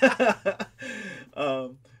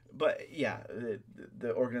 But yeah,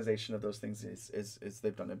 the organization of those things is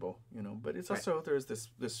they've done it both, But it's also there's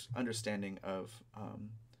this understanding of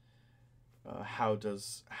how do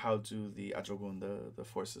the Ajogun, the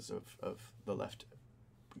forces of the left,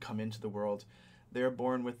 come into the world. They're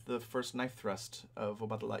born with the first knife thrust of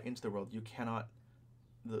Obatala into the world. You cannot,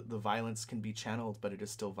 the violence can be channeled, but it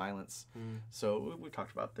is still violence. So we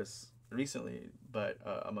talked about this recently, but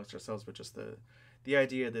amongst ourselves, but just the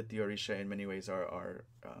idea that the Orisha in many ways are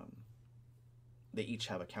they each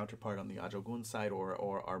have a counterpart on the Ajogun side,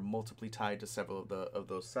 or are multiply tied to several of the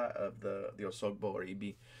Osogbo or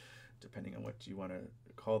Ibi, depending on what you want to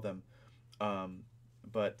call them.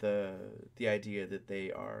 but the idea that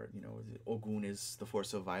they are, Ogun is the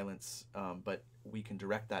force of violence, but we can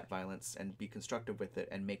direct that violence and be constructive with it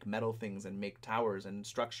and make metal things and make towers and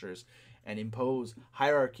structures and impose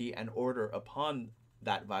hierarchy and order upon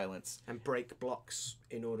that violence. And break blocks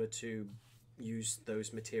in order to use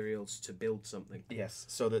those materials to build something. Yes,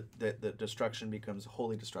 so that the destruction becomes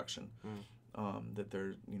holy destruction. That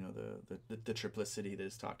there, the triplicity that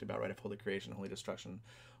is talked about, right, of holy creation, holy destruction,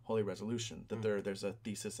 holy resolution. That there's a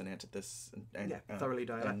thesis and antithesis, and thoroughly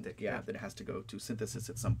dialectic. That it has to go to synthesis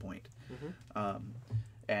at some point.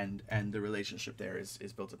 And the relationship there is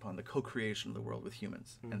built upon the co-creation of the world with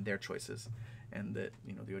humans and their choices, and that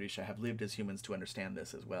the Orisha have lived as humans to understand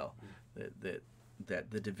this as well.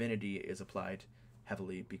 That the divinity is applied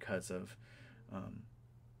heavily because of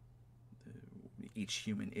each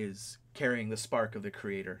human is carrying the spark of the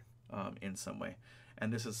Creator in some way.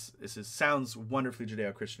 And this sounds wonderfully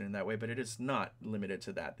Judeo-Christian in that way, but it is not limited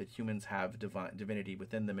to that. That humans have divinity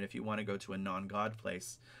within them, and if you want to go to a non-God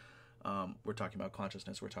place, we're talking about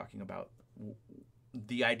consciousness. We're talking about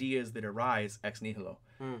the ideas that arise ex nihilo.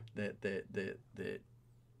 That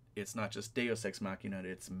it's not just Deus ex machina;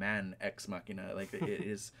 it's man ex machina. Like it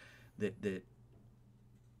is that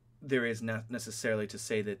there is not necessarily to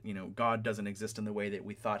say that God doesn't exist in the way that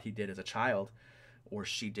we thought He did as a child, or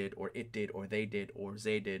she did, or it did, or they did, or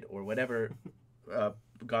they did, or whatever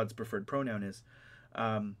God's preferred pronoun is.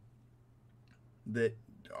 That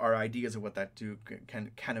our ideas of what that do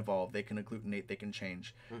can evolve. They can agglutinate. They can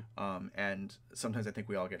change. And sometimes I think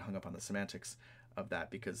we all get hung up on the semantics of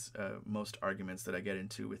that, because most arguments that I get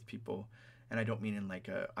into with people, and I don't mean in like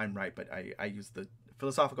I'm right, but I use the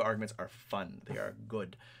philosophical arguments are fun. They are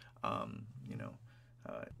good.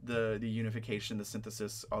 The unification, the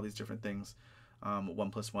synthesis, all these different things.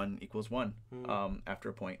 1 + 1 = 1 after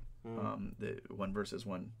a point. The 1 versus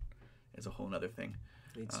 1 is a whole nother thing.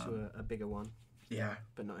 Leads to a bigger one. Yeah,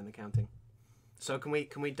 but not in the counting. So can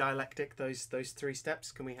we dialectic those 3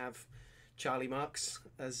 steps? Can we have Charlie Marx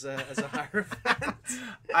as a Hierophant?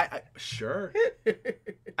 I sure.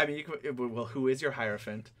 I mean, well, who is your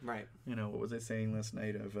Hierophant? Right. What was I saying last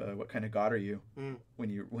night of what kind of God are you when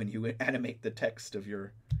you animate the text of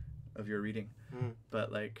your reading?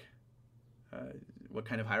 But like, what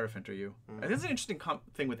kind of Hierophant are you? And this is an interesting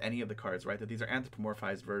thing with any of the cards, right? That these are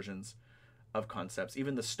anthropomorphized versions of concepts.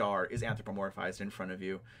 Even the star is anthropomorphized in front of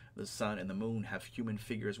you. The sun and the moon have human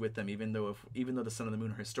figures with them, even though the sun and the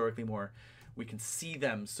moon are historically more, we can see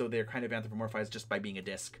them, so they're kind of anthropomorphized just by being a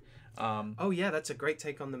disc. That's a great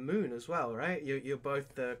take on the moon as well, right? You're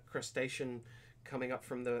both the crustacean coming up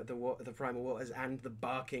from the primal waters and the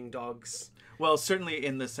barking dogs. Well, certainly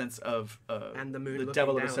in the sense of and the moon, the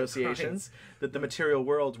devil of associations, that the material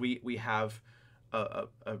world we have a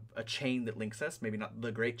chain that links us, maybe not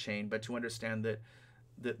the great chain, but to understand that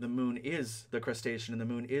the moon is the crustacean, and the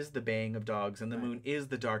moon is the baying of dogs, and the moon is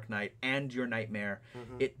the dark night and your nightmare.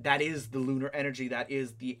 That is the lunar energy. That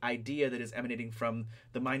is the idea that is emanating from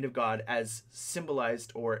the mind of God as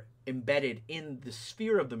symbolized or embedded in the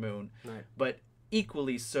sphere of the moon, but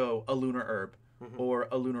equally so a lunar herb or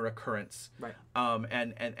a lunar occurrence.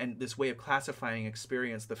 And this way of classifying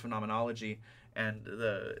experience, the phenomenology, and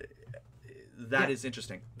that is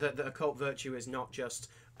interesting. The occult virtue is not just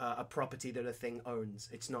a property that a thing owns.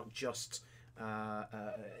 It's not just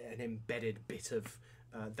an embedded bit of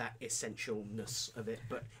that essentialness of it,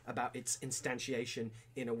 but about its instantiation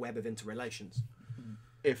in a web of interrelations.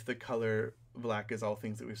 If the color black is all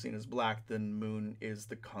things that we've seen as black, then moon is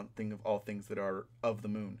the thing of all things that are of the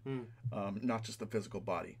moon, not just the physical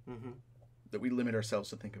body. That we limit ourselves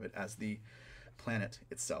to think of it as the planet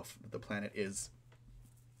itself. The planet is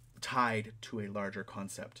tied to a larger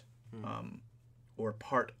concept, or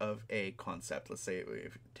part of a concept. Let's say, if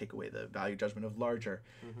you take away the value judgment of larger,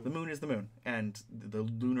 the moon is the moon, and the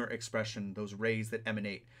lunar expression, those rays that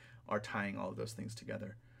emanate, are tying all of those things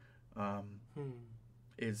together.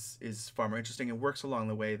 Is far more interesting, and works along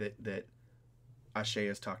the way that Ashe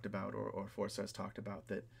has talked about, or Forza has talked about,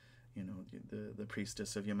 that the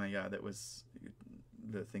priestess of Yemaya, that was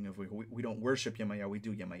the thing of we don't worship Yemaya, we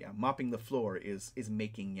do Yemaya. Mopping the floor is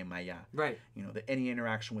making Yemaya. Right. That any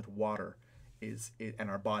interaction with water is and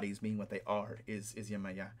our bodies being what they are is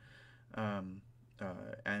Yemaya.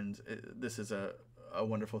 And this is a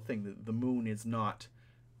wonderful thing. The moon is not.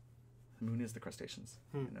 The moon is the crustaceans.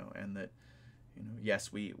 And that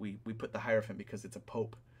yes, we put the Hierophant because it's a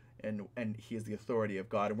pope, and he is the authority of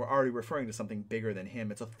God, and we're already referring to something bigger than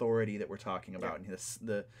him. It's authority that we're talking about, and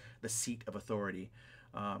the seat of authority.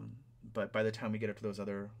 But by the time we get up to those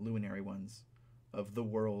other luminary ones, of the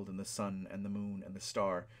world and the sun and the moon and the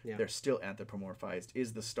star, Yeah. they're still anthropomorphized.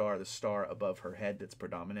 Is the star above her head that's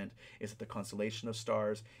predominant? Is it the constellation of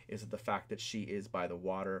stars? Is it the fact that she is by the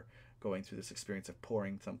water going through this experience of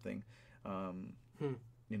pouring something?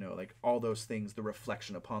 You know, like all those things, the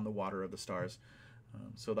reflection upon the water of the stars.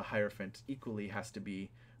 So the Hierophant equally has to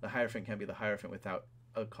be, the Hierophant can't be the Hierophant without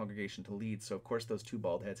a congregation to lead. So of course those two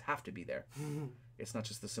bald heads have to be there. It's not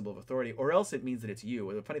just the symbol of authority, or else it means that it's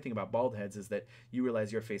you. The funny thing about bald heads is that you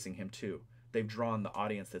realize you're facing him too. They've drawn the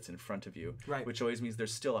audience that's in front of you, Right. which always means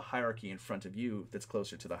there's still a hierarchy in front of you that's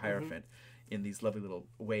closer to the Hierophant in these lovely little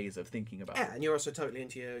ways of thinking about it. Yeah, and you're also totally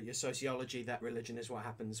into your sociology, that religion is what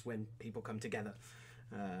happens when people come together.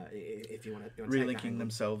 If you want to Relinking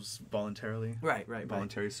themselves voluntarily. Right.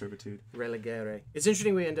 Voluntary servitude. Religare. It's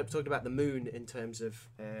interesting we end up talking about the moon in terms of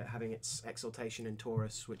having its exaltation in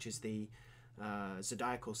Taurus, which is the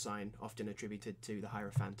zodiacal sign often attributed to the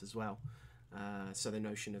Hierophant as well. So the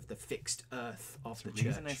notion of the fixed earth of the The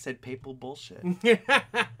reason church. I said papal bullshit.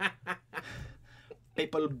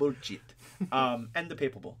 Papal bullshit. And the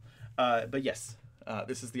papal bull. But yes,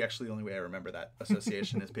 this is actually the only way I remember that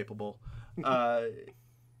association is papal bull.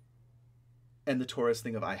 And the Taurus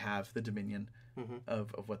thing of I have the dominion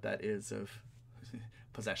of what that is, of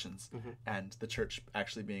possessions, and the church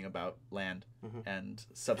actually being about land and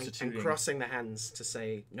substituting. And crossing the hands to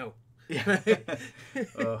say no. Yeah.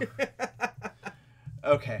 Oh.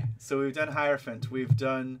 Okay, so we've done Hierophant, we've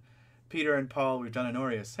done Peter and Paul, we've done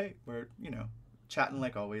Honorius. Hey, we're, chatting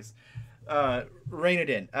like always. Rein it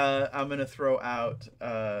in. I'm going to throw out,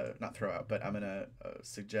 not throw out, but I'm going to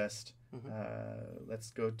suggest,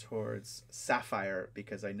 let's go towards Sapphire,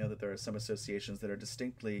 because I know that there are some associations that are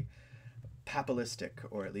distinctly papalistic,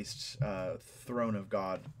 or at least throne of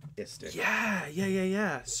God-istic.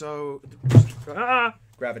 Yeah. So,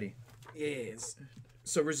 Gravity. yes.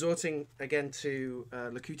 So resorting again to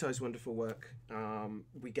Lakuto's wonderful work,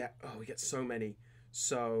 we get so many.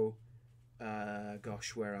 So,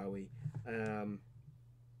 where are we?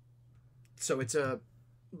 So it's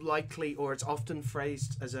it's often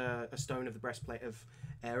phrased as a stone of the breastplate of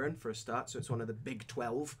Aaron for a start. So it's one of the big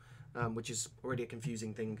 12, which is already a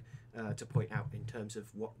confusing thing to point out in terms of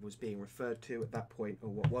what was being referred to at that point or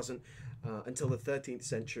what wasn't. Until the 13th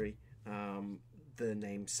century, the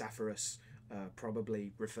name Sapphirus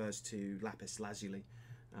probably refers to lapis lazuli,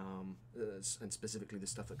 and specifically the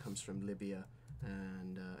stuff that comes from Libya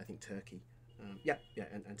and I think Turkey. And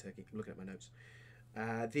Turkey. I'm looking at my notes.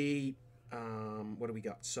 What do we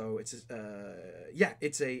got? So it's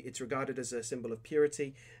regarded as a symbol of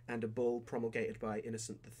purity and a bull promulgated by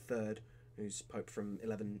Innocent III, who's pope from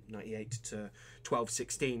 1198 to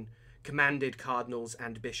 1216, commanded cardinals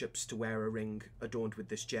and bishops to wear a ring adorned with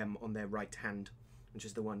this gem on their right hand, which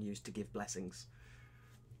is the one used to give blessings.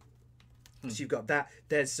 So you've got that.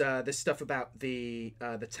 There's stuff about the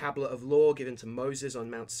tablet of law given to Moses on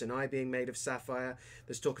Mount Sinai being made of sapphire.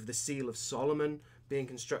 There's talk of the seal of Solomon being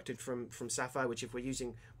constructed from sapphire, which, if we're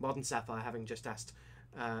using modern sapphire, having just asked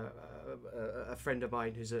a friend of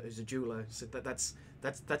mine who's a jeweler, said that's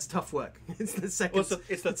tough work. It's the second. Well,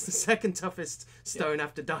 it's the second toughest stone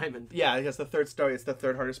after diamond. Yeah, I guess the third stone. It's the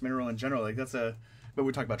third hardest mineral in general. Like that's a. But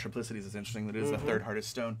we talk about triplicities. It's interesting that it is the third hardest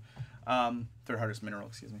stone, third hardest mineral.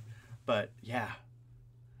 Excuse me. But yeah,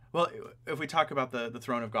 well, if we talk about the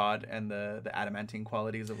throne of God and the adamantine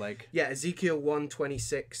qualities of like Ezekiel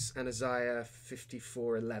 1:26 and Isaiah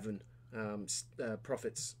 54:11,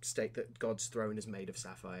 prophets state that God's throne is made of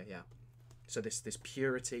sapphire. Yeah, so this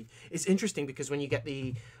purity is interesting because when you get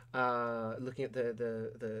the looking at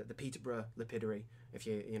the Peterborough lapidary, if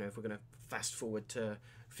we're going to fast forward to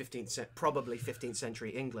 15th century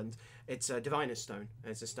England, it's a diviner's stone.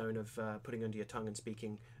 It's a stone of putting under your tongue and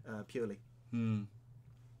speaking purely,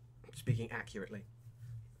 speaking accurately.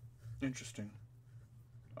 Interesting.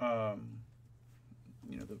 The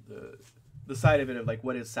side of it of like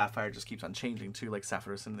what is sapphire just keeps on changing too, like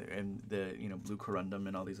sapphirus and the blue corundum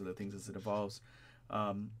and all these other things as it evolves.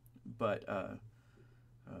 But I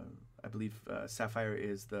believe sapphire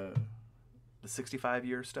is the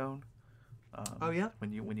 65-year stone.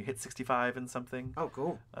 When you hit 65 and something. Oh,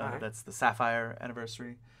 cool. Right. That's the sapphire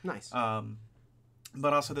anniversary. Nice.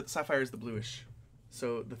 But also that sapphire is the bluish,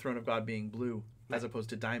 so the throne of God being blue as opposed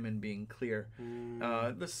to diamond being clear.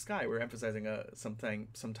 The sky, we're emphasizing some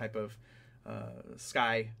type of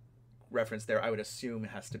sky reference there. I would assume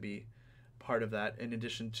it has to be part of that. In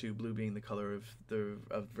addition to blue being the color of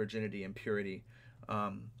virginity and purity,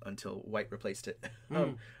 until white replaced it.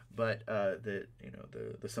 But the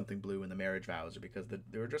something blue in the marriage vows are because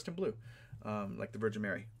they were dressed in blue, like the Virgin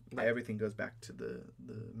Mary. Right. Everything goes back to the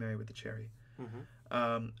Mary with the cherry.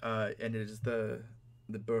 and it is the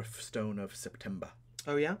birthstone of September.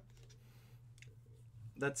 Oh yeah.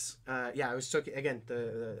 That's I was talking again.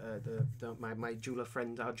 My jeweler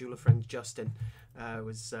friend, our jeweler friend Justin,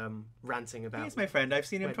 was ranting about. He's my friend. I've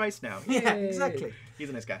seen him twice now. Yeah, exactly. He's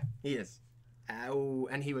a nice guy. He is.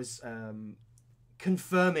 And he was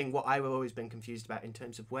confirming what I've always been confused about in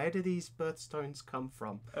terms of where do these birthstones come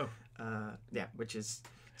from. Oh. Which is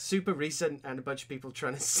super recent, and a bunch of people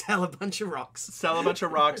trying to sell a bunch of rocks.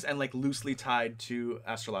 And like loosely tied to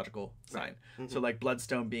astrological sign. Right. Mm-hmm. So like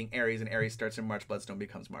Bloodstone being Aries, and Aries starts in March, Bloodstone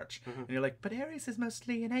becomes March. Mm-hmm. And you're like, but Aries is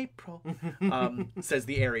mostly in April. Says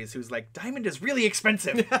the Aries, who's like, diamond is really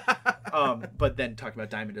expensive. But then talking about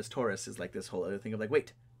diamond as Taurus is like this whole other thing of like,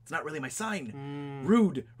 wait, it's not really my sign.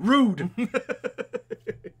 Rude.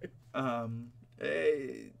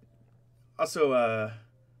 Also,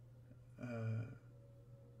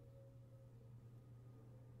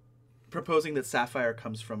 proposing that Sapphire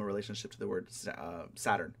comes from a relationship to the word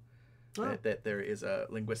Saturn. Oh. That there is a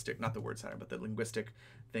linguistic, not the word Saturn, but the linguistic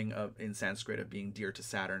thing of in Sanskrit of being dear to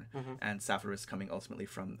Saturn, and Sapphire is coming ultimately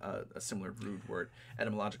from a similar root word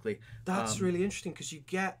etymologically. That's really interesting because you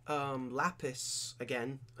get lapis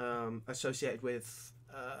again associated with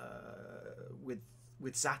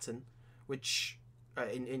Saturn, which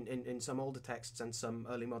in some older texts and some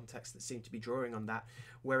early modern texts that seem to be drawing on that,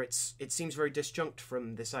 where it seems very disjunct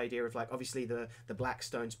from this idea of like obviously the black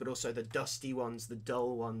stones, but also the dusty ones, the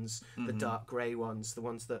dull ones, the dark grey ones, the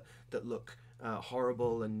ones that look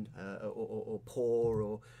horrible and or poor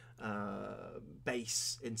or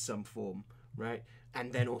base in some form, right?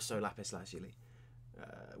 And then also lapis lazuli.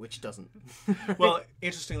 Which doesn't. Well,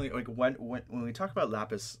 interestingly, like when we talk about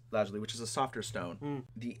lapis lazuli, which is a softer stone,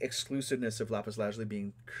 the exclusiveness of lapis lazuli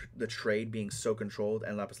being the trade being so controlled,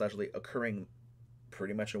 and lapis lazuli occurring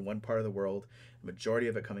pretty much in one part of the world, the majority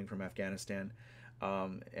of it coming from Afghanistan,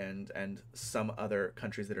 and some other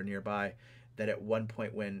countries that are nearby, that at one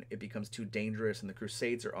point when it becomes too dangerous and the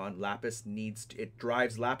Crusades are on, lapis it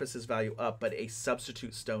drives lapis's value up, but a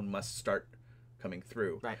substitute stone must start coming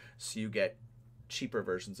through. Right. So you get cheaper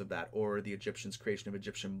versions of that, or the Egyptians' creation of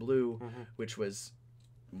Egyptian blue, which was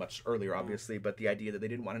much earlier, obviously, but the idea that they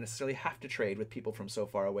didn't want to necessarily have to trade with people from so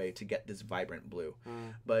far away to get this vibrant blue,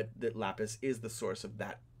 but that lapis is the source of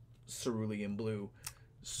that cerulean blue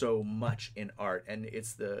so much in art. And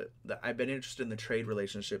it's the I've been interested in the trade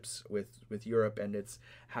relationships with Europe, and it's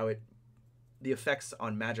how the effects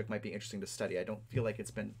on magic might be interesting to study. I don't feel like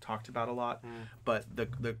it's been talked about a lot, but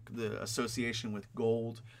the association with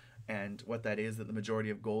gold and what that is, that the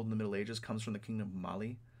majority of gold in the Middle Ages comes from the kingdom of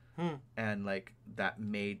Mali, and like that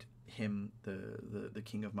made him the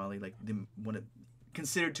king of Mali, like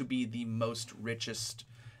considered to be the richest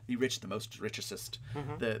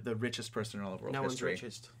person in all of world history.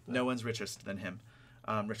 No one's richest than him,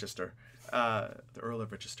 Richester, the Earl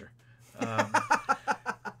of Richester.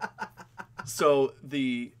 So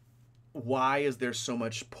why is there so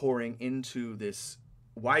much pouring into this?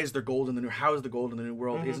 Why is there gold in the new? How is the gold in the New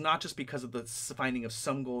World? Is not just because of the finding of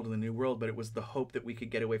some gold in the New World, but it was the hope that we could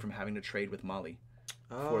get away from having to trade with Mali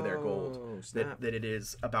for their gold. That it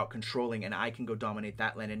is about controlling, and I can go dominate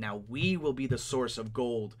that land, and now we will be the source of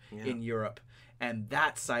gold in Europe. And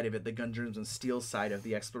that side of it, the gun germs and steel side of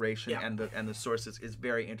the exploration and the sources, is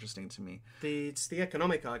very interesting to me. It's the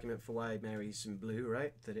economic argument for why Mary's in blue,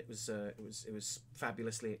 right? That it was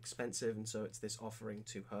fabulously expensive, and so it's this offering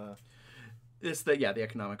to her. It's the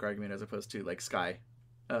economic argument as opposed to like sky,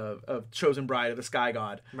 of chosen bride of the sky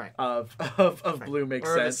god, right? Of blue makes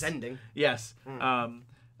or sense. Of ascending. Yes.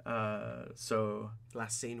 So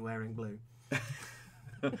last seen wearing blue.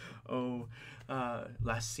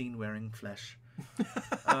 Last seen wearing flesh.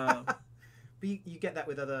 But you get that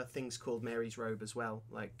with other things called Mary's robe as well,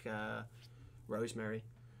 like rosemary.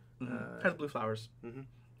 Has blue flowers.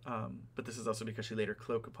 But this is also because she laid her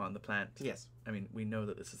cloak upon the plant. Yes. I mean, we know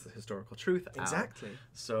that this is the historical truth. Exactly.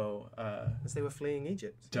 So as they were fleeing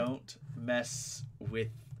Egypt. Don't mess with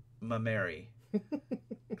my Mary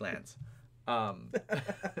glands.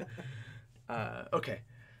 Okay.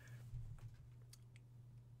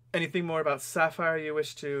 Anything more about Sapphire you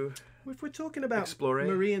wish to? If we're talking about explore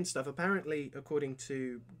Marie and stuff, apparently, according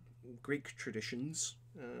to Greek traditions,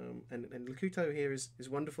 and Lakuto here is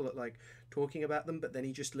wonderful at like talking about them, but then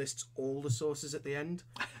he just lists all the sources at the end,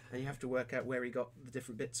 and you have to work out where he got the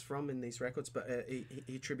different bits from in these records. But he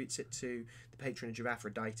attributes it to the patronage of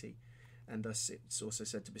Aphrodite, and thus it's also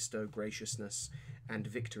said to bestow graciousness and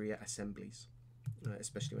victory at assemblies,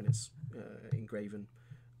 especially when it's engraven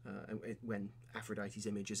when Aphrodite's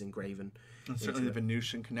image is engraven. And certainly the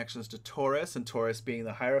Venusian connections to Taurus, and Taurus being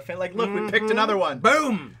the Hierophant. Like, look, we picked another one.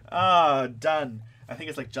 Boom! Ah, done. I think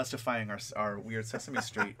it's like justifying our weird Sesame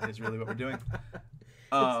Street is really what we're doing.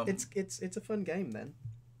 It's a fun game then.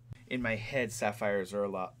 In my head, sapphires are a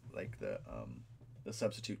lot like the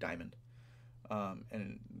substitute diamond.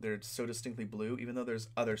 And they're so distinctly blue, even though there's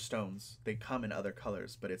other stones. They come in other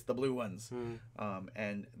colors, but it's the blue ones.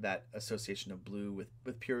 And that association of blue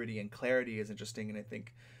with purity and clarity is interesting. And I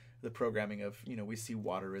think the programming of, we see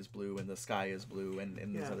water is blue and the sky is blue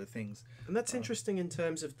and these other things. And that's interesting in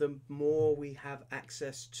terms of the more we have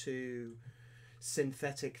access to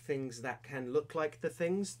synthetic things that can look like the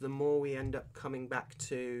things, the more we end up coming back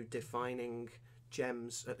to defining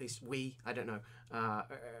gems. At least I don't know.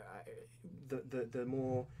 The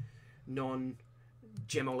more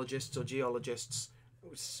non-gemologists or geologists,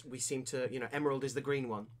 we seem to, emerald is the green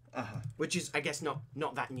one, which is, I guess, not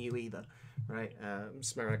that new either, right?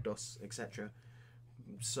 Smaragdos, etc.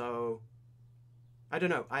 So, I don't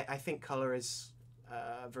know. I think color is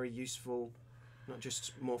very useful, not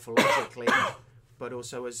just morphologically, but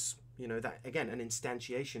also as, that, again, an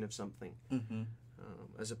instantiation of something,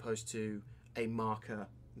 as opposed to a marker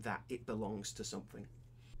that it belongs to something.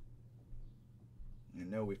 I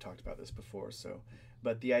know we've talked about this before,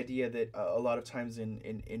 but the idea that a lot of times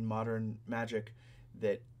in modern magic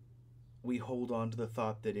that we hold on to the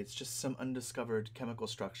thought that it's just some undiscovered chemical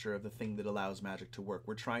structure of the thing that allows magic to work.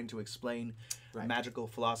 We're trying to explain magical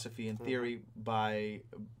philosophy and theory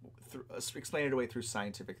explain it away through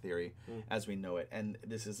scientific theory as we know it. And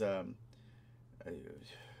this is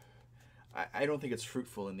I don't think it's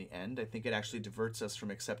fruitful in the end. I think it actually diverts us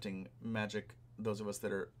from accepting magic, those of us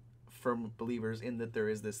that are firm believers in that there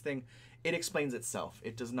is this thing. It explains itself.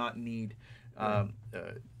 It does not need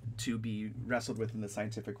to be wrestled with in the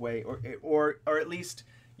scientific way, or at least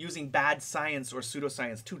using bad science or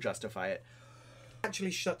pseudoscience to justify it.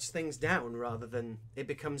 Actually shuts things down rather than it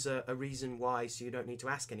becomes a reason why, so you don't need to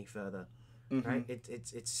ask any further. Right?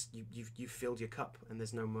 It's you've filled your cup and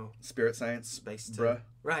there's no more spirit science space to... Bruh.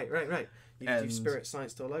 Right. You've spirit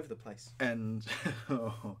scienced all over the place. And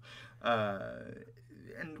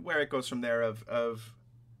and where it goes from there of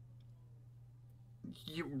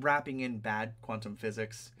you wrapping in bad quantum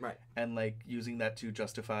physics, right, and like using that to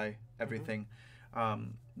justify everything,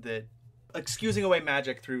 that excusing away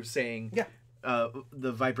magic through saying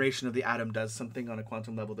the vibration of the atom does something on a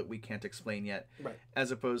quantum level that we can't explain yet, right,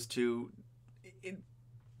 as opposed to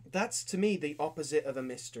that's to me the opposite of a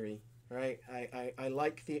mystery, right? I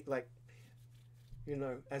like the, like,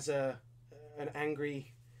 as an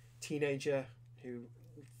angry teenager who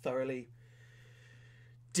thoroughly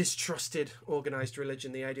distrusted organized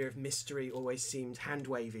religion, the idea of mystery always seemed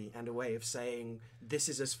hand-wavy and a way of saying, this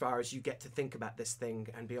is as far as you get to think about this thing,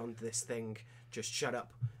 and beyond this thing, just shut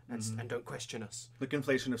up and don't question us. The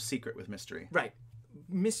conflation of secret with mystery. Right.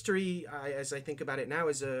 Mystery, as I think about it now,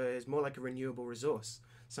 is more like a renewable resource,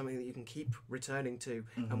 something that you can keep returning to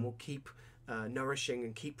and will keep nourishing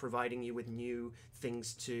and keep providing you with new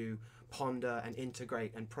things to ponder and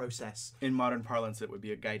integrate and process. In modern parlance, it would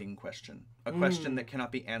be a guiding question, a question that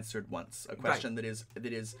cannot be answered once, a question that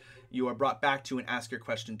is you are brought back to and ask your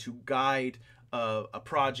question to guide a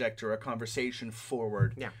project or a conversation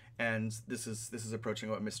forward. Yeah. And this is approaching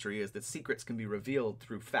what mystery is, that secrets can be revealed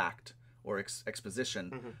through fact or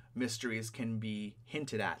exposition. Mysteries can be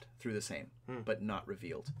hinted at through the same, but not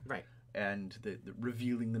revealed. Right. And the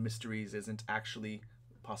revealing the mysteries isn't actually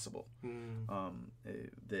possible.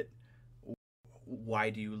 That why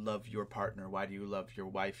do you love your partner? Why do you love your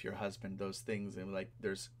wife, your husband? Those things, and like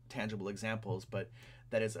there's tangible examples, but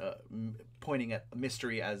that is pointing at a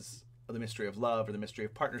mystery as the mystery of love or the mystery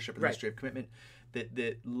of partnership or the mystery of commitment.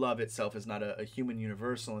 That love itself is not a human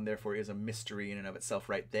universal and therefore is a mystery in and of itself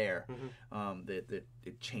right there. That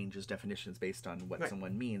it changes definitions based on what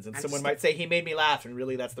someone means. And someone might say, he made me laugh, and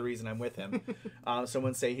really that's the reason I'm with him.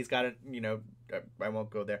 Someone say he's got I won't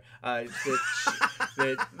go there.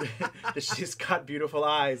 That she's got beautiful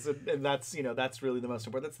eyes, and that's that's really the most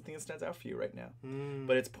important. That's the thing that stands out for you right now.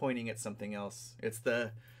 But it's pointing at something else. It's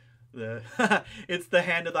the it's the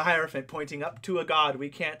hand of the Hierophant pointing up to a god we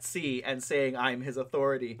can't see and saying, I'm his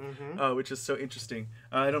authority, which is so interesting.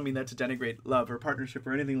 I don't mean that to denigrate love or partnership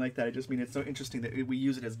or anything like that. I just mean it's so interesting that we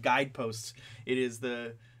use it as guideposts. It is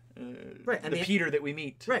the Peter that we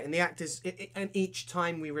meet. Right, and the act is, and each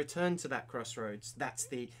time we return to that crossroads, that's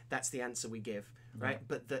the answer we give, right?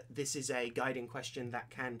 But this is a guiding question that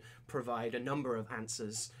can provide a number of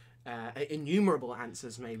answers, innumerable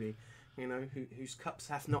answers maybe, whose cups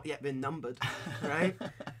have not yet been numbered, right?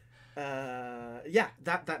 Yeah,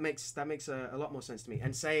 that makes a lot more sense to me.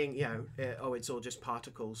 And saying, it's all just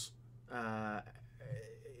particles,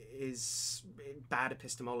 is bad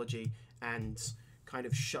epistemology and kind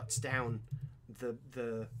of shuts down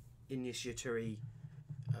the initiatory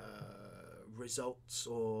results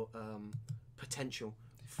or potential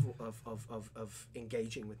of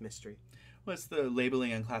engaging with mystery. Well, it's the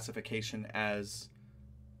labeling and classification as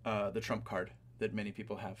the trump card that many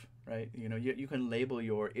people have, right? You can label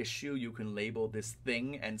your issue, you can label this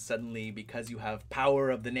thing, and suddenly, because you have power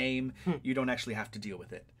of the name, you don't actually have to deal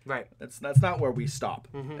with it. Right. That's not where we stop.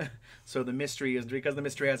 So the mystery is, because the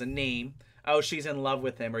mystery has a name, oh, she's in love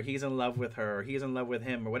with him, or he's in love with her, or he's in love with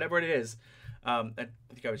him, or whatever it is. I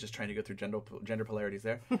think I was just trying to go through gender polarities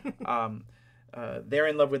there. They're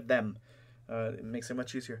in love with them. It makes it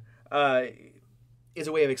much easier. Is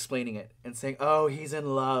a way of explaining it and saying, oh, he's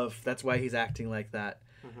in love, that's why he's acting like that.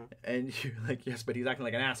 And you're like, yes, but he's acting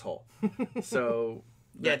like an asshole. So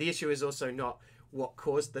the issue is also not what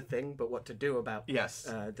caused the thing, but what to do about the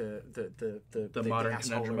modern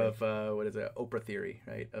conundrum of what is it, Oprah theory,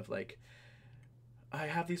 right? Of like, I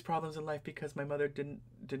have these problems in life because my mother didn't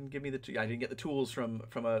give me I didn't get the tools from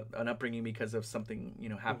an upbringing because of something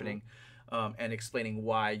happening, and explaining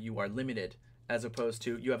why you are limited, as opposed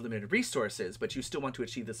to you have limited resources, but you still want to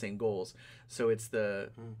achieve the same goals. So it's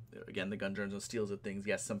again, the gun, germs, and steals of things.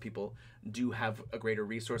 Yes, some people do have a greater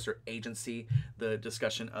resource or agency. The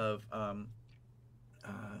discussion of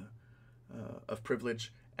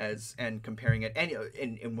privilege and comparing it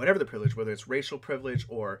in whatever the privilege, whether it's racial privilege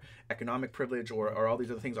or economic privilege or all these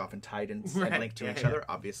other things, often tied and linked to each other,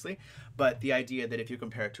 obviously. But the idea that if you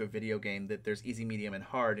compare it to a video game, that there's easy, medium, and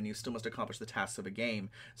hard, and you still must accomplish the tasks of a game.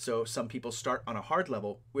 So some people start on a hard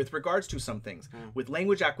level with regards to some things, with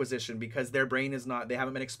language acquisition, because their brain they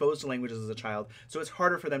haven't been exposed to languages as a child, so it's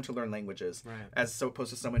harder for them to learn languages, as opposed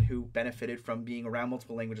to someone who benefited from being around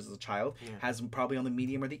multiple languages as a child, has probably on the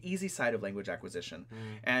medium or the easy side of language acquisition.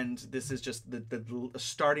 And this is just the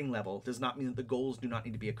starting level. Does not mean that the goals do not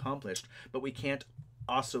need to be accomplished, but we can't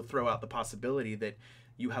also throw out the possibility that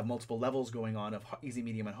you have multiple levels going on of easy,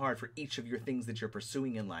 medium, and hard for each of your things that you're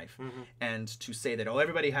pursuing in life. And to say that,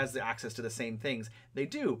 everybody has the access to the same things, they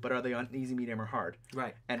do, but are they on easy, medium, or hard?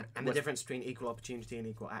 Right. And the difference between equal opportunity and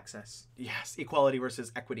equal access. Yes, equality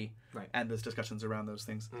versus equity. Right. And those discussions around those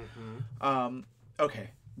things.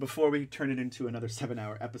 Okay. Before we turn it into another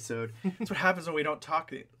 7-hour episode, that's what happens when we don't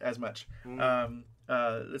talk as much. Are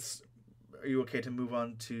you okay to move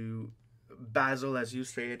on to Basil as you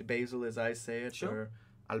say it, Basil as I say it, or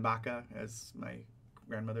albahaca as my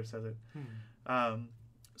grandmother says it?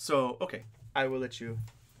 So, okay, I will let you.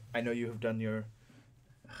 I know you have done your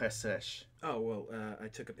research. Oh, well, I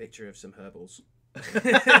took a picture of some herbals.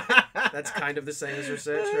 That's kind of the same as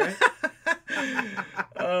research, right?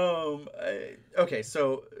 Okay,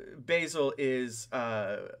 so basil is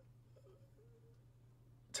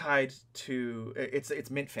tied to it's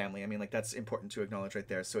mint family. I mean, like, that's important to acknowledge right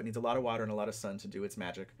there. So it needs a lot of water and a lot of sun to do its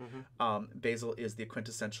magic. Basil is the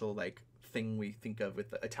quintessential thing we think of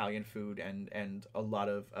with Italian food and a lot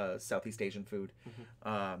of Southeast Asian food.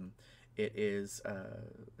 It is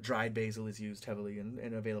dried basil is used heavily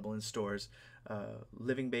and available in stores.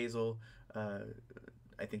 Living basil,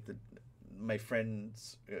 I think that my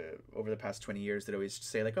friends over the past 20 years that always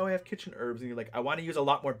say, like, oh, I have kitchen herbs, and you're like, I want to use a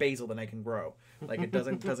lot more basil than I can grow. Like, it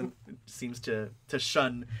doesn't it seems to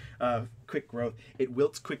shun quick growth. It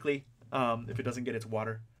wilts quickly if it doesn't get its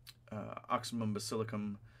water. Oxymum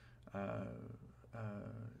basilicum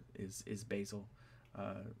is basil.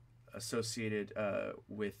 Associated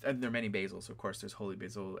with, and there are many basils, of course. There's holy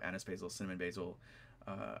basil, anise basil, cinnamon basil.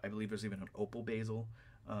 I believe there's even an opal basil.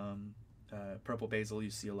 Purple basil you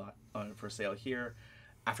see a lot for sale here.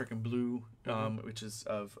 African blue, which is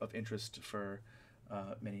of interest for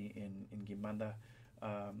many in Guimanda.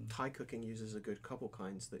 Thai cooking uses a good couple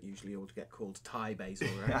kinds that usually ought to get called Thai basil,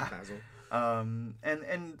 right? Basil.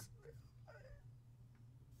 And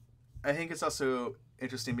I think it's also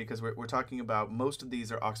interesting because we're talking about, most of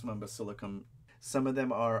these are Oxymum basilicum. Some of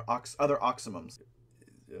them are other oxymums.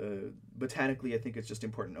 Botanically, I think it's just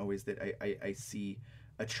important always that I see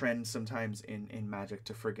a trend sometimes in magic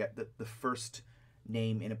to forget that the first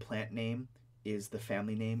name in a plant name is the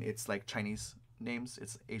family name. It's like Chinese names,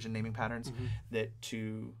 it's Asian naming patterns, that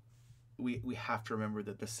we have to remember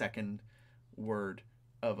that the second word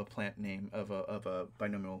of a plant name of a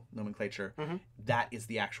binomial nomenclature, that is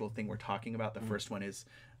the actual thing we're talking about. The first one is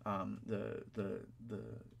the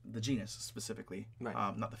genus specifically,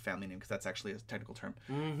 not the family name, because that's actually a technical term.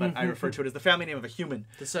 But I refer to it as the family name of a human.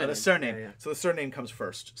 The surname. Yeah. So the surname comes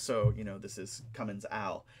first. So this is Cummins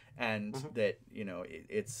Al, and that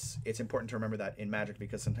it's important to remember that in Magic,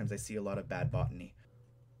 because sometimes I see a lot of bad botany.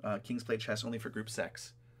 Kings play chess only for group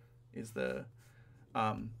sex, is the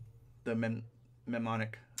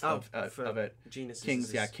mnemonic of it. Genus.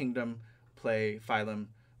 Kings, kingdom, play, phylum,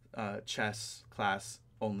 chess, class,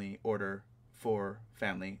 only, order, for,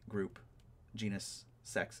 family, group, genus,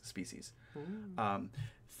 sex, species.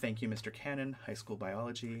 Thank you, Mr. Cannon, high school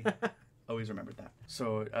biology. Always remembered that.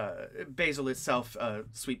 So basil itself,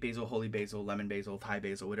 sweet basil, holy basil, lemon basil, Thai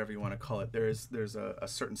basil, whatever you want to call it, there's a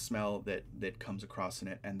certain smell that comes across in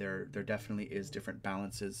it, and there definitely is different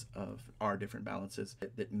balances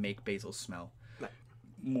that make basil smell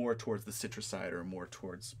more towards the citrus side, or more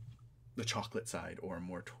towards the chocolate side, or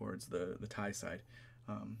more towards the Thai side,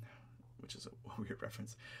 which is a weird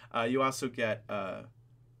reference. You also get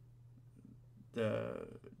the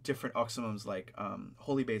different oxymums, like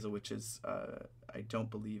holy basil, which is I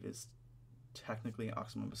don't believe is technically an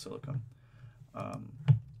oxymum basilicum,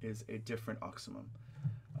 is a different oxymum,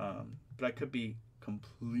 but I could be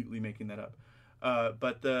completely making that up.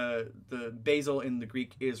 But the basil in the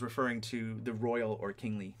Greek is referring to the royal or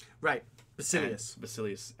kingly. Right.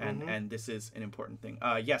 Basilius. And this is an important thing.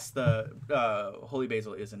 Yes, the holy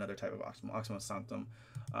basil is another type of oxymum, Oxymum sanctum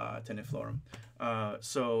teniflorum.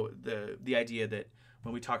 So the idea that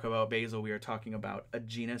when we talk about basil, we are talking about a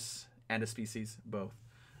genus and a species, both.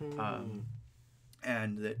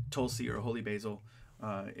 And that Tulsi, or holy basil,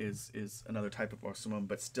 is another type of oxymum,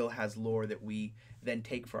 but still has lore that we then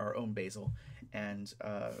take for our own basil. And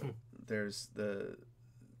there's the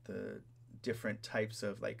different types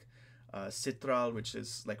of, like, citral, which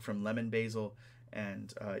is like from lemon basil,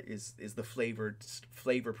 and is the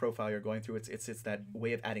flavor profile you're going through. It's that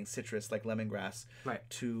way of adding citrus, like lemongrass,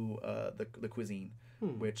 to the cuisine,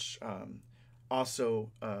 which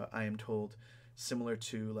also I am told similar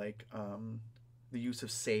to, like, the use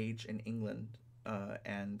of sage in England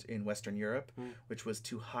and in Western Europe, which was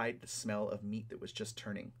to hide the smell of meat that was just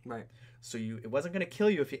turning. Right. So it wasn't going to kill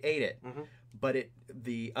you if you ate it, but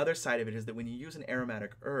the other side of it is that when you use an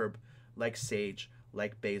aromatic herb like sage,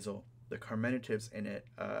 like basil, the carminatives in it,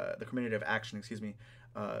 the carminative action,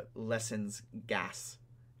 lessens gas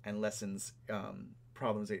and lessens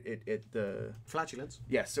problems. The flatulence.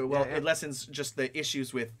 Yeah. So it lessens just the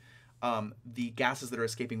issues with the gases that are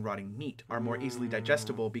escaping rotting meat are more easily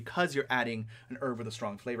digestible because you're adding an herb with a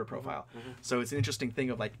strong flavor profile. So it's an interesting thing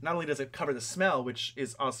of, like, not only does it cover the smell, which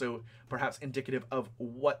is also perhaps indicative of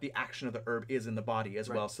what the action of the herb is in the body as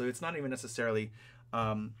well. So it's not even necessarily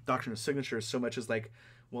doctrine of signature so much as, like,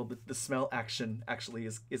 well, the smell action actually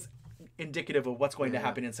is indicative of what's going to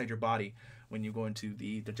happen inside your body when you go into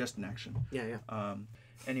the digestion action.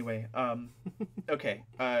 Anyway, okay.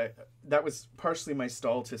 That was partially my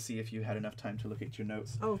stall to see if you had enough time to look at your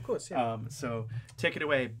notes. Oh, of course, yeah. So take it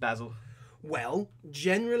away, Basil. Well,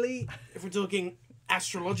 generally, if we're talking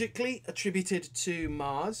astrologically, attributed to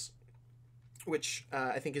Mars, which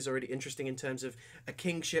I think is already interesting in terms of a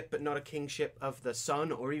kingship, but not a kingship of the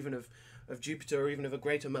sun, or even of Jupiter, or even of a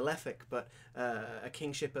greater malefic, but a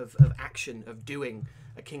kingship of action, of doing,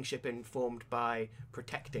 a kingship informed by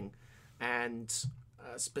protecting. And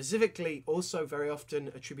specifically also very often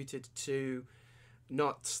attributed to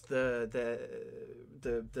not the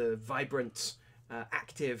vibrant,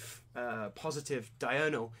 active, positive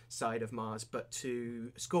diurnal side of Mars, but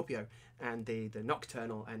to Scorpio and the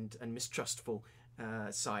nocturnal and mistrustful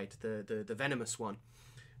side, the venomous one.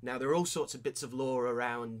 Now, there are all sorts of bits of lore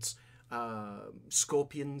around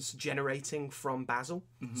scorpions generating from basil.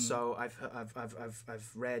 So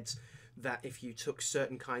I've read that if you took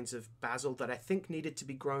certain kinds of basil that I think needed to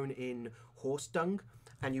be grown in horse dung,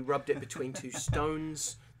 and you rubbed it between two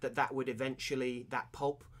stones, that would eventually, that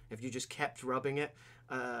pulp, if you just kept rubbing it,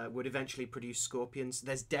 would eventually produce scorpions.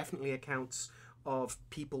 There's definitely accounts of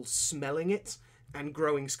people smelling it and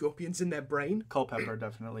growing scorpions in their brain. Culpeper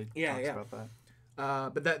definitely talks about that.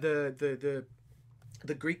 But that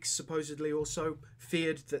the Greeks supposedly also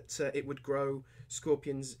feared that it would grow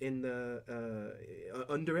scorpions in the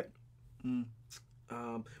under it.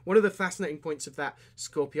 One of the fascinating points of that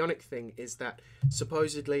scorpionic thing is that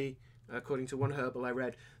supposedly, according to one herbal I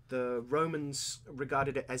read, the Romans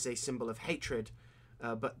regarded it as a symbol of hatred,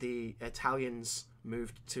 but the Italians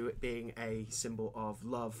moved to it being a symbol of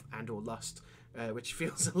love and or lust, which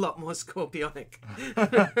feels a lot more scorpionic.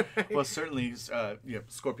 Well, certainly,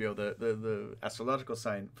 Scorpio, the astrological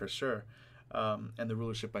sign for sure, and the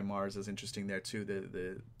rulership by Mars is interesting there too.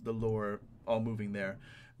 The lore all moving there,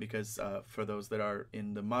 because for those that are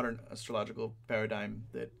in the modern astrological paradigm,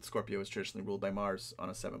 that Scorpio is traditionally ruled by Mars on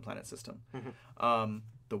a 7-planet system.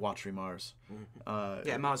 The watery Mars.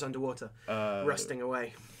 Mars underwater, rusting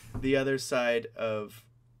away. The other side of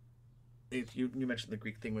you mentioned the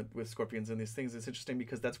Greek thing with scorpions and these things. It's interesting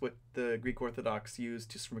because that's what the Greek Orthodox use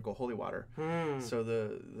to sprinkle holy water. So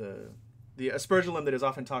the aspergillum that is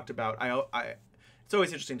often talked about, it's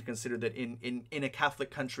always interesting to consider that in a Catholic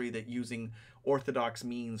country that using Orthodox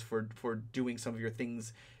means for doing some of your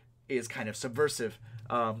things is kind of subversive.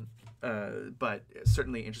 But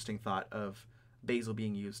certainly interesting thought of basil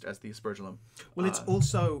being used as the aspergillum. Well, it's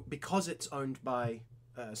also because it's owned by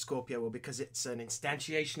Scorpio, or because it's an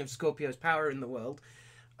instantiation of Scorpio's power in the world,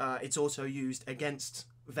 it's also used against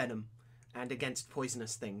venom and against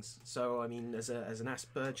poisonous things. So, I mean, as an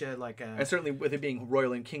asperger, and certainly with it being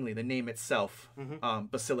royal and kingly, the name itself,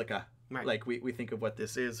 basilica, right. Like we think of what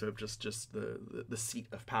this is, of just the seat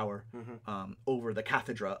of power over the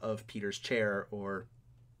cathedra of Peter's chair, or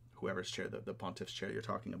whoever's chair, the pontiff's chair you're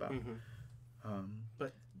talking about.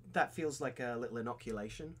 But that feels like a little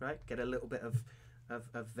inoculation, right? Get a little bit of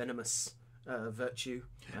venomous virtue.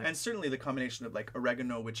 Right? And certainly the combination of like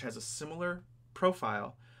oregano, which has a similar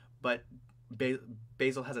profile, but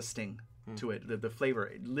basil has a sting to it. The flavor,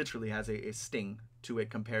 it literally has a sting to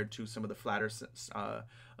it compared to some of the flatter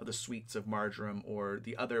of the sweets of marjoram or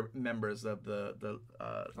the other members of the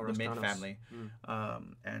mint family,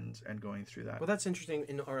 and going through that. Well, that's interesting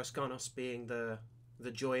in Oroscanos being the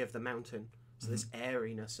joy of the mountain. So this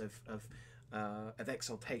airiness of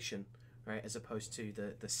exaltation, right, as opposed to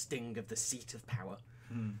the sting of the seat of power.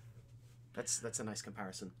 That's a nice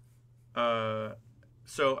comparison.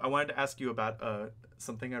 So I wanted to ask you about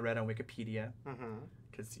something I read on Wikipedia,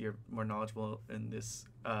 because you're more knowledgeable in this.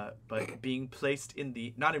 But being placed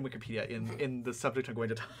not in Wikipedia, in the subject I'm going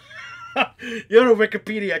to talk. You're a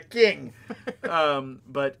Wikipedia king.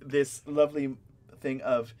 But this lovely thing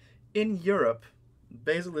of, in Europe,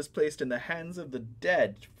 basil is placed in the hands of the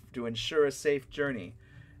dead to ensure a safe journey.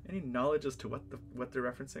 Any knowledge as to what they're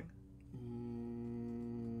referencing?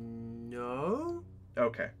 No.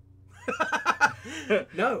 Okay.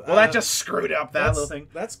 No. Well, that just screwed up that little thing.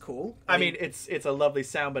 That's cool. I mean, it's a lovely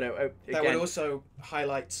sound, but again, that would also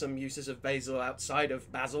highlight some uses of basil outside of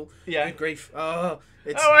basil. Yeah. Good grief. I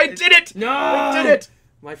did it! No! I did it!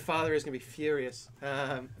 My father is going to be furious.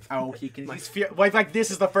 He can. Like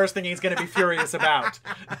this is the first thing he's going to be furious about.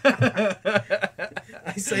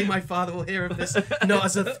 I say my father will hear of this not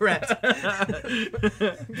as a threat,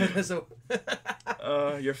 but as a.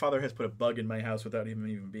 Your father has put a bug in my house without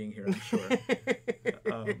even being here, I'm sure.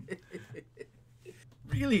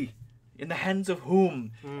 Really, in the hands of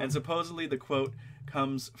whom? And supposedly the quote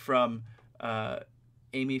comes from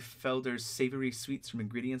Amy Felder's Savory Sweets from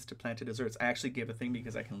Ingredients to Planted Desserts. I actually gave a thing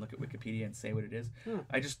because I can look at Wikipedia and say what it is.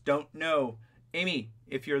 I just don't know. Amy,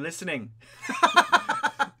 if you're listening.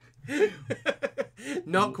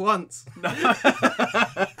 Knock once.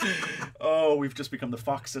 Oh, we've just become the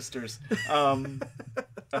Fox sisters.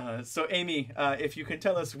 So Amy, if you can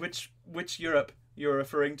tell us which Europe you're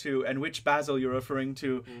referring to and which basil you're referring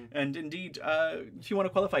to, and indeed if you want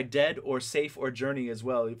to qualify dead or safe or journey as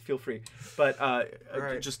well, feel free, but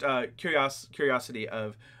right. Just curiosity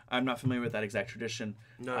of, I'm not familiar with that exact tradition.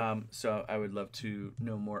 No. So I would love to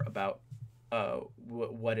know more about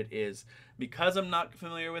what it is, because I'm not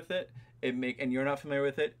familiar with it. And you're not familiar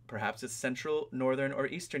with it, perhaps it's Central, Northern, or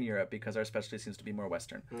Eastern Europe, because our specialty seems to be more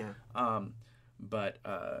Western. But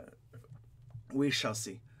we shall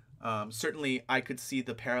see. Certainly, I could see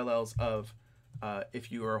the parallels of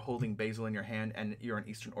if you are holding basil in your hand and you're an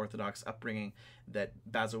Eastern Orthodox upbringing, that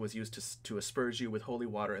basil was used to asperge you with holy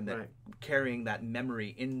water, and that carrying that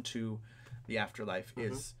memory into the afterlife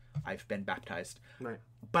is, I've been baptized. Right.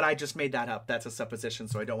 But I just made that up. That's a supposition,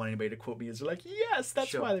 so I don't want anybody to quote me as like, yes,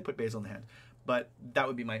 that's why they put basil in the hand. But that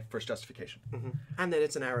would be my first justification. And then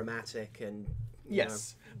it's an aromatic, and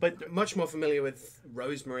yes, but much more familiar with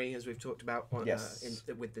rosemary, as we've talked about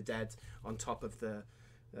with the dead on top of the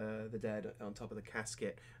dead on top of the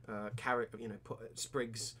casket. Carrot, put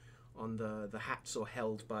sprigs on the hats, or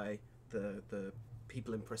held by the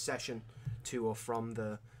people in procession to or from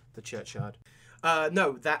the churchyard.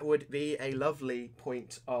 No, that would be a lovely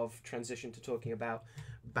point of transition to talking about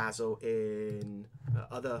basil in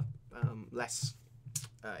other less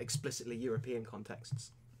explicitly European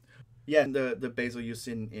contexts. Yeah, and the basil use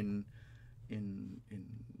in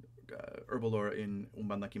herbal lore in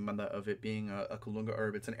Umbanda Kimbanda of it being a Kulunga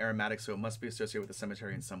herb. It's an aromatic, so it must be associated with the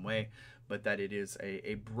cemetery in some way, but that it is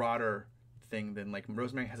a broader thing than, like,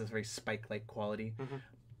 rosemary has this very spike-like quality.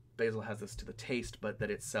 Basil has this to the taste, but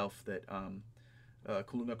that itself, that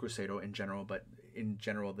Kulunga Cruzeiro in general, but in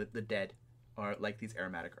general the dead are like these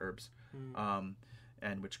aromatic herbs.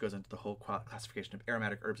 And which goes into the whole classification of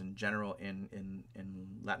aromatic herbs in general in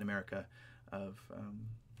Latin America of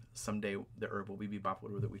someday the herb will be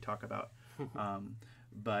Bapuru that we talk about.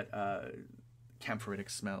 But camphoritic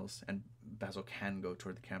smells, and basil can go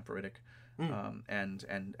toward the camphoritic.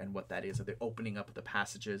 And what that is, the opening up of the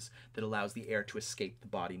passages that allows the air to escape the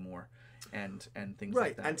body more, and things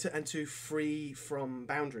like that. And to free from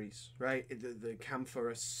boundaries, right? The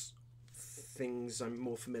camphorous things, I'm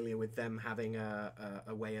more familiar with them having a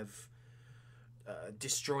way of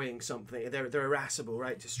destroying something. They're irascible,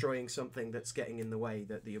 right? Destroying something that's getting in the way,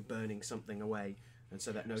 that you're burning something away. And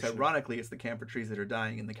so that notion. So ironically, it's the camphor trees that are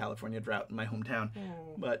dying in the California drought in my hometown.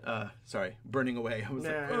 But sorry, burning away. I was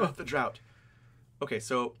like, the drought. Okay,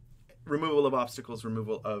 so removal of obstacles,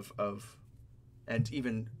 removal of and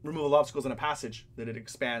even removal of obstacles in a passage, that it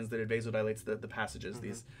expands, that it vasodilates the passages.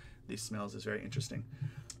 These smells is very interesting.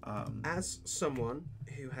 As someone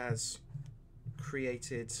who has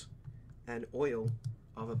created an oil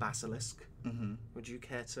of a basilisk, would you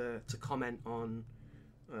care to comment on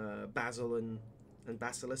basil and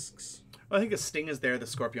basilisks? Well, I think the sting is there, the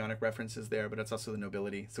scorpionic reference is there, but it's also the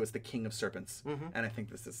nobility. So it's the king of serpents, and I think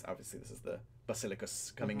this is the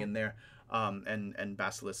basilicus coming in there, and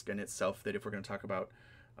basilisk in itself. That if we're going to talk about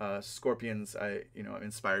scorpions, I'm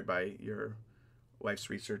inspired by your wife's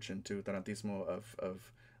research into tarantismo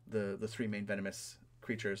of the three main venomous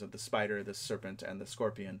creatures of the spider, the serpent, and the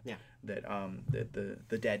scorpion. That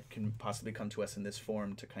the dead can possibly come to us in this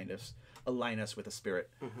form to kind of align us with a spirit.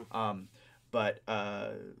 But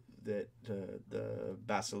that the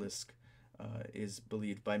basilisk is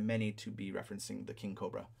believed by many to be referencing the king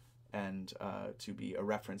cobra, and to be a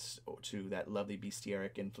reference to that lovely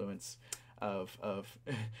bestiaric influence of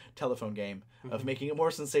telephone game, of making it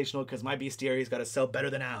more sensational because my bestiary's got to sell better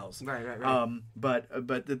than owls. Right.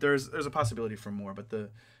 But there's a possibility for more. But the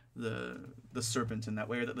serpent in that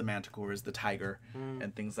way, or that the manticore is the tiger,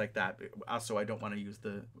 and things like that. Also, I don't want to use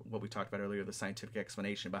what we talked about earlier, the scientific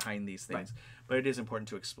explanation behind these things, but it is important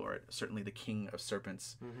to explore it. Certainly the king of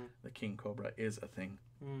serpents, the king cobra, is a thing,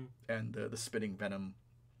 and the spitting venom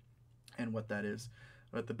and what that is.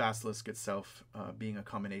 But the basilisk itself being a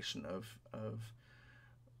combination of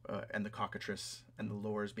and the cockatrice and the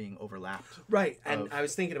lores being overlapped. Right, and I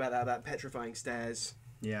was thinking about petrifying stairs.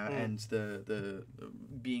 Yeah, and the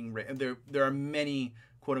being there are many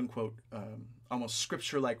quote unquote almost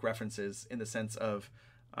scripture-like references in the sense of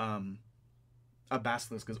a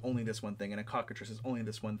basilisk is only this one thing and a cockatrice is only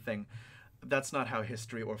this one thing. That's not how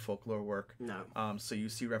history or folklore work. No. So you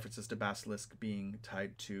see references to basilisk being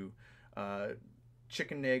tied to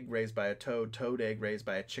chicken egg raised by a toad egg raised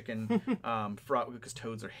by a chicken, because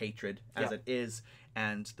toads are hatred as it is,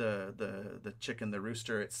 and the chicken, the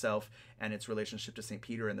rooster itself, and its relationship to St.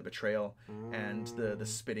 Peter and the betrayal, and the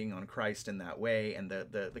spitting on Christ in that way, and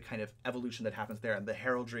the kind of evolution that happens there, and the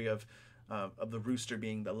heraldry of the rooster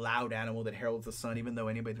being the loud animal that heralds the sun, even though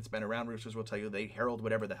anybody that's been around roosters will tell you they herald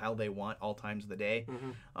whatever the hell they want all times of the day.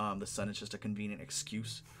 The sun is just a convenient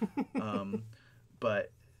excuse.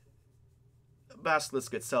 But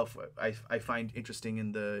basilisk itself, I find interesting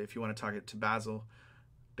in if you want to talk it to Basil,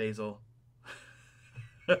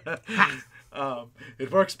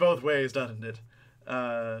 it works both ways, doesn't it?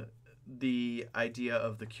 The idea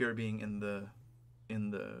of the cure being in the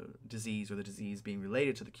disease, or the disease being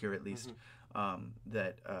related to the cure at least,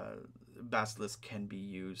 that basilisk can be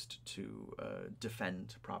used to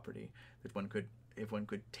defend property. That if one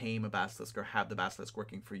could tame a basilisk or have the basilisk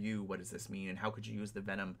working for you, what does this mean, and how could you use the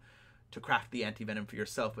venom to craft the anti-venom for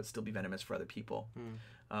yourself but still be venomous for other people,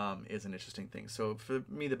 is an interesting thing. So for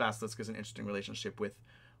me, the basilisk is an interesting relationship with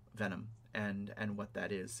venom and what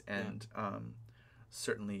that is, and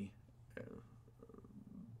certainly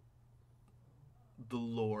the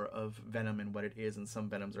lore of venom and what it is, and some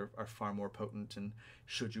venoms are far more potent, and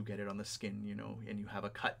should you get it on the skin, and you have a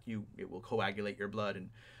cut, it will coagulate your blood, and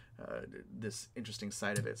this interesting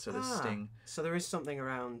side of it. So the sting. So there is something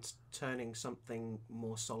around turning something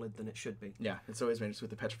more solid than it should be. Yeah, it's always been just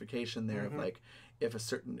with the petrification there of like if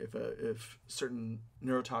certain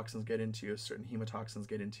neurotoxins get into you, certain hemotoxins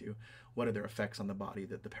get into you, what are their effects on the body?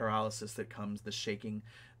 That the paralysis that comes, the shaking,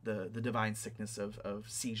 the divine sickness of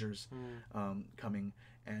seizures coming,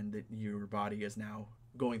 and that your body is now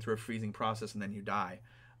going through a freezing process, and then you die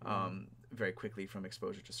very quickly from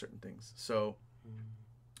exposure to certain things. So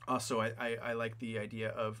Also, I like the idea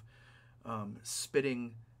of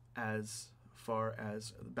spitting as far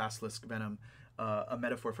as basilisk venom, a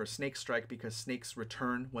metaphor for snake strike, because snakes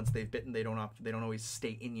return once they've bitten. They don't always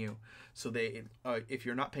stay in you. So if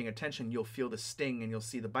you're not paying attention, you'll feel the sting and you'll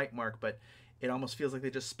see the bite mark, but it almost feels like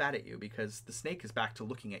they just spat at you because the snake is back to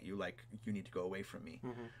looking at you like you need to go away from me.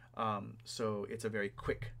 So it's a very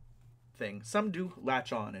quick thing. Some do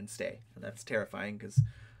latch on and stay, and that's terrifying because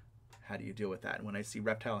how do you deal with that? And when I see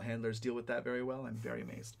reptile handlers deal with that very well, I'm very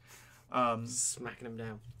amazed. Smacking them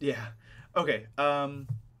down. Yeah. Okay.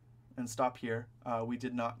 And stop here. We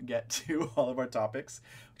did not get to all of our topics,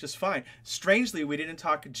 which is fine. Strangely, we didn't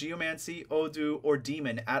talk geomancy, Odú, or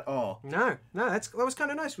demon at all. No, that was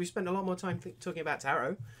kind of nice. We spent a lot more time talking about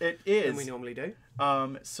tarot. It is than we normally do.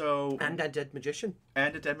 And a dead magician.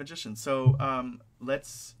 So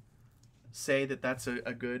let's say that that's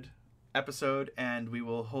a good episode, and we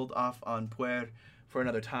will hold off on Puer for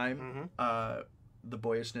another time. The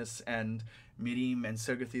boyishness and Mirim and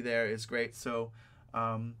Serguthy there is great. So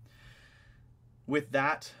with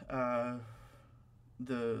that,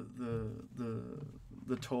 the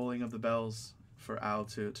tolling of the bells for Al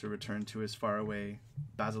to return to his faraway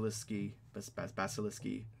basiliski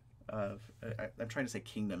of I'm trying to say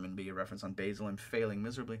kingdom and be a reference on Basil. I'm failing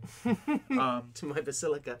miserably. To my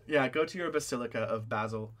basilica. Yeah, go to your basilica of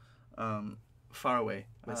Basil, far away.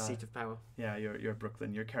 My seat of power. Yeah, your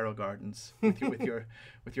Brooklyn, your Carroll Gardens, with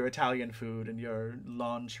your Italian food and your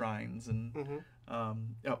lawn shrines and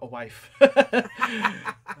a wife.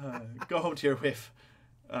 Go home to your whiff.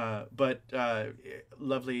 But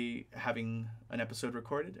lovely having an episode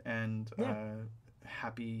recorded, and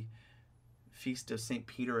happy feast of St.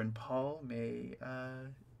 Peter and Paul. May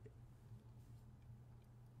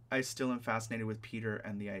I still am fascinated with Peter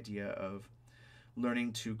and the idea of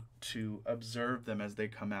learning to observe them as they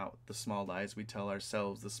come out, the small lies we tell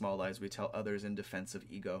ourselves, the small lies we tell others in defense of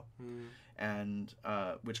ego, and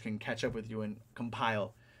which can catch up with you and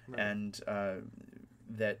compile. Right. And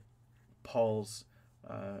that Paul's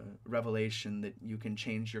revelation that you can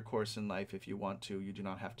change your course in life if you want to. You do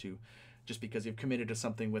not have to, just because you've committed to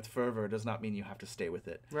something with fervor does not mean you have to stay with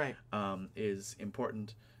it. Right. Is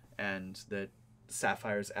important, and that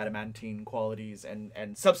Sapphire's adamantine qualities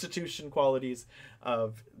and substitution qualities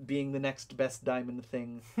of being the next best diamond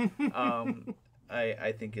thing,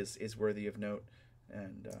 I think is worthy of note,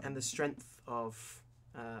 and the strength of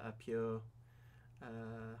a pure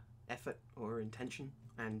effort or intention,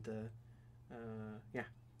 and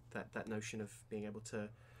that notion of being able to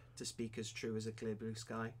speak as true as a clear blue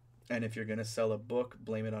sky. And if you're gonna sell a book,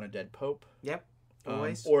 blame it on a dead pope. Yep.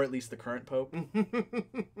 Always. Or at least the current pope.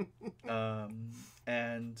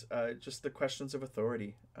 And just the questions of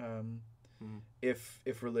authority.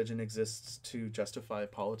 If religion exists to justify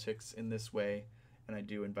politics in this way, and I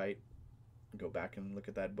do invite, go back and look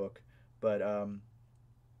at that book, but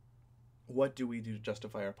what do we do to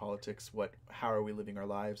justify our politics? How are we living our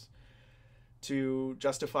lives to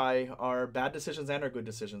justify our bad decisions and our good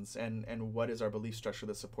decisions, and what is our belief structure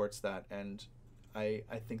that supports that? And I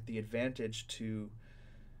think the advantage to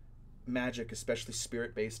magic, especially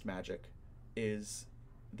spirit-based magic, is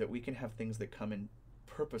that we can have things that come and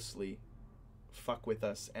purposely fuck with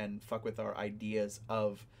us and fuck with our ideas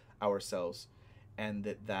of ourselves, and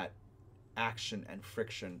that action and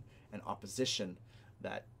friction and opposition,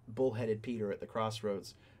 that bullheaded Peter at the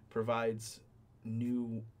crossroads, provides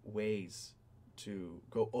new ways to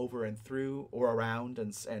go over and through or around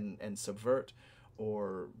and subvert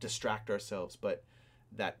or distract ourselves. But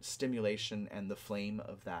that stimulation and the flame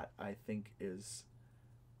of that, I think, is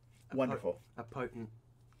wonderful. A potent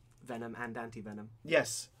venom and anti-venom.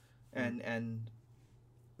 Yes, and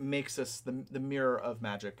makes us the mirror of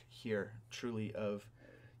magic here, truly, of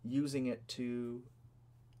using it to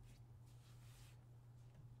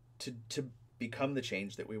become the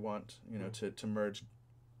change that we want, to merge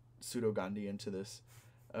pseudo Gandhi into this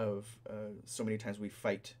of so many times we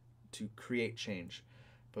fight to create change,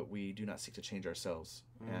 but we do not seek to change ourselves.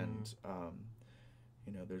 And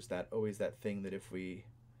there's always that thing that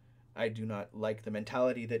I do not like the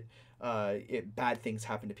mentality that bad things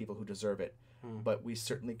happen to people who deserve it, but we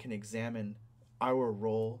certainly can examine our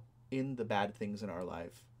role in the bad things in our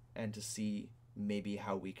life and to see maybe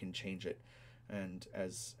how we can change it. And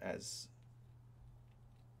as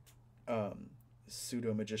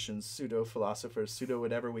pseudo magicians, pseudo philosophers, pseudo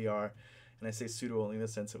whatever we are, and I say pseudo only in the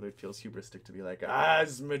sense of it feels hubristic to be like,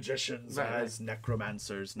 as magicians, as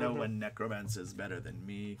necromancers, no one necromances better than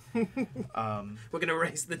me. We're gonna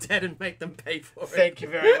raise the dead and make them pay for it. Thank you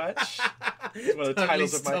very much. It's one of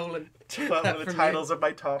the titles of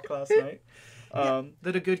my talk last night.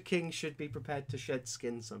 That a good king should be prepared to shed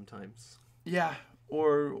skin sometimes. Yeah,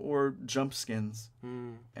 or jump skins.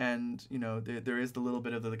 And, you know, there is the little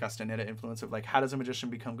bit of the Castaneda influence of, like, how does a magician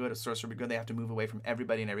become good, a sorcerer become good? They have to move away from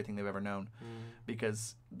everybody and everything they've ever known.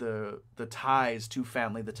 Because the ties to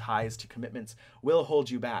family, the ties to commitments will hold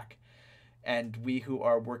you back. And we who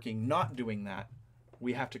are working not doing that,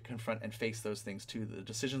 we have to confront and face those things too. The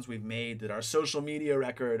decisions we've made, that our social media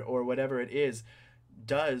record or whatever it is,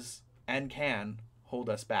 does and can hold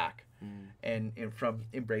us back. And from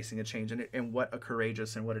embracing a change. And what a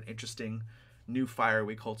courageous and what an interesting new fire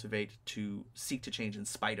we cultivate to seek to change in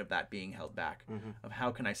spite of that being held back. Of how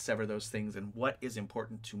can I sever those things and what is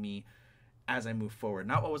important to me as I move forward.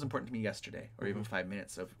 Not what was important to me yesterday or even 5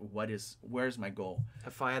 minutes of where's my goal. A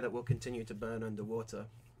fire that will continue to burn underwater.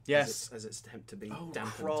 Yes. As it's attempt to be dampened.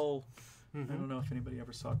 Krull. I don't know if anybody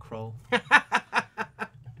ever saw Krull.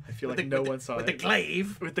 I feel like one saw with it.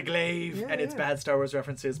 With the glaive. And it's bad Star Wars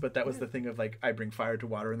references, but that was the thing of, like, I bring fire to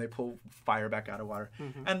water and they pull fire back out of water.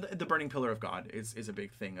 And the burning pillar of God is a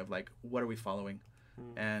big thing of, like, what are we following?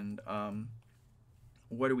 And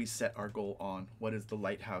what do we set our goal on? What is the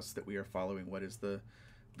lighthouse that we are following? What is the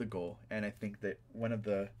goal? And I think that one of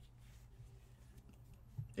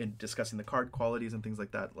in discussing the card qualities and things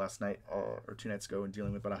like that last night or 2 nights ago in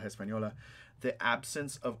dealing with Baraja Española, the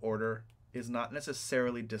absence of order is not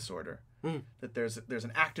necessarily disorder. That there's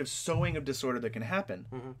an active sowing of disorder that can happen,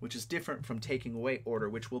 which is different from taking away order,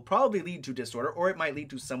 which will probably lead to disorder, or it might lead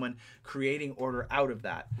to someone creating order out of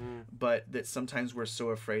that. But that sometimes we're so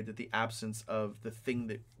afraid that the absence of the thing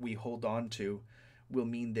that we hold on to will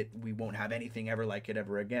mean that we won't have anything ever like it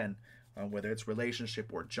ever again. Whether it's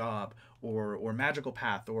relationship or job or magical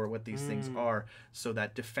path or what these things are. So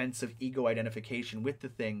that defensive ego identification with the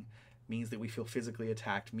thing means that we feel physically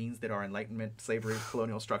attacked, means that our enlightenment, slavery,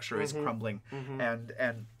 colonial structure is crumbling.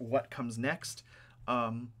 And what comes next?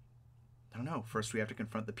 I don't know. First, we have to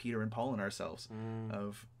confront the Peter and Paul in ourselves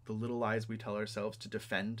of the little lies we tell ourselves to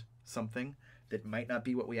defend something that might not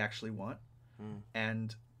be what we actually want.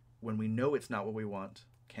 And when we know it's not what we want,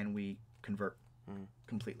 can we convert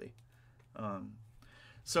completely?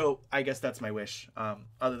 So I guess that's my wish,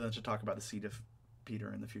 other than to talk about the seed of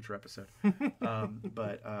Peter in the future episode.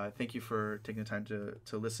 But thank you for taking the time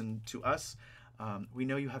to listen to us. We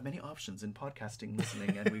know you have many options in podcasting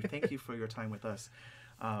listening, and we thank you for your time with us.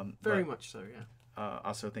 Very much so, yeah.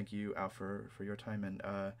 Also, thank you, Al, for your time, and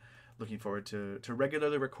looking forward to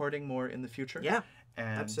regularly recording more in the future. Yeah,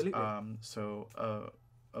 and, absolutely. So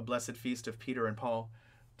a blessed feast of Peter and Paul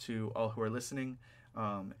to all who are listening.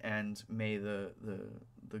 And may the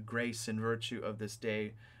grace and virtue of this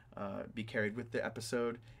day be carried with the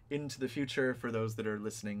episode into the future for those that are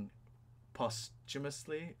listening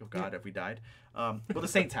posthumously. Oh God, have we died? Well, the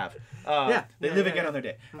saints have. They live again on their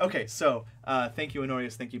day. Okay, so thank you,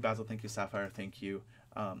 Honorius. Thank you, Basil. Thank you, Sapphire. Thank you,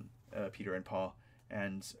 Peter and Paul,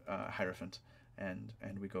 and Hierophant, and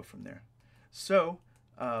we go from there. So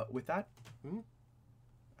with that.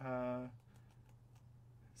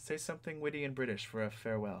 Say something witty and British for a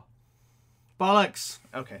farewell. Bollocks!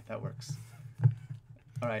 Okay, that works.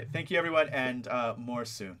 All right. Thank you, everyone, and more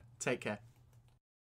soon. Take care.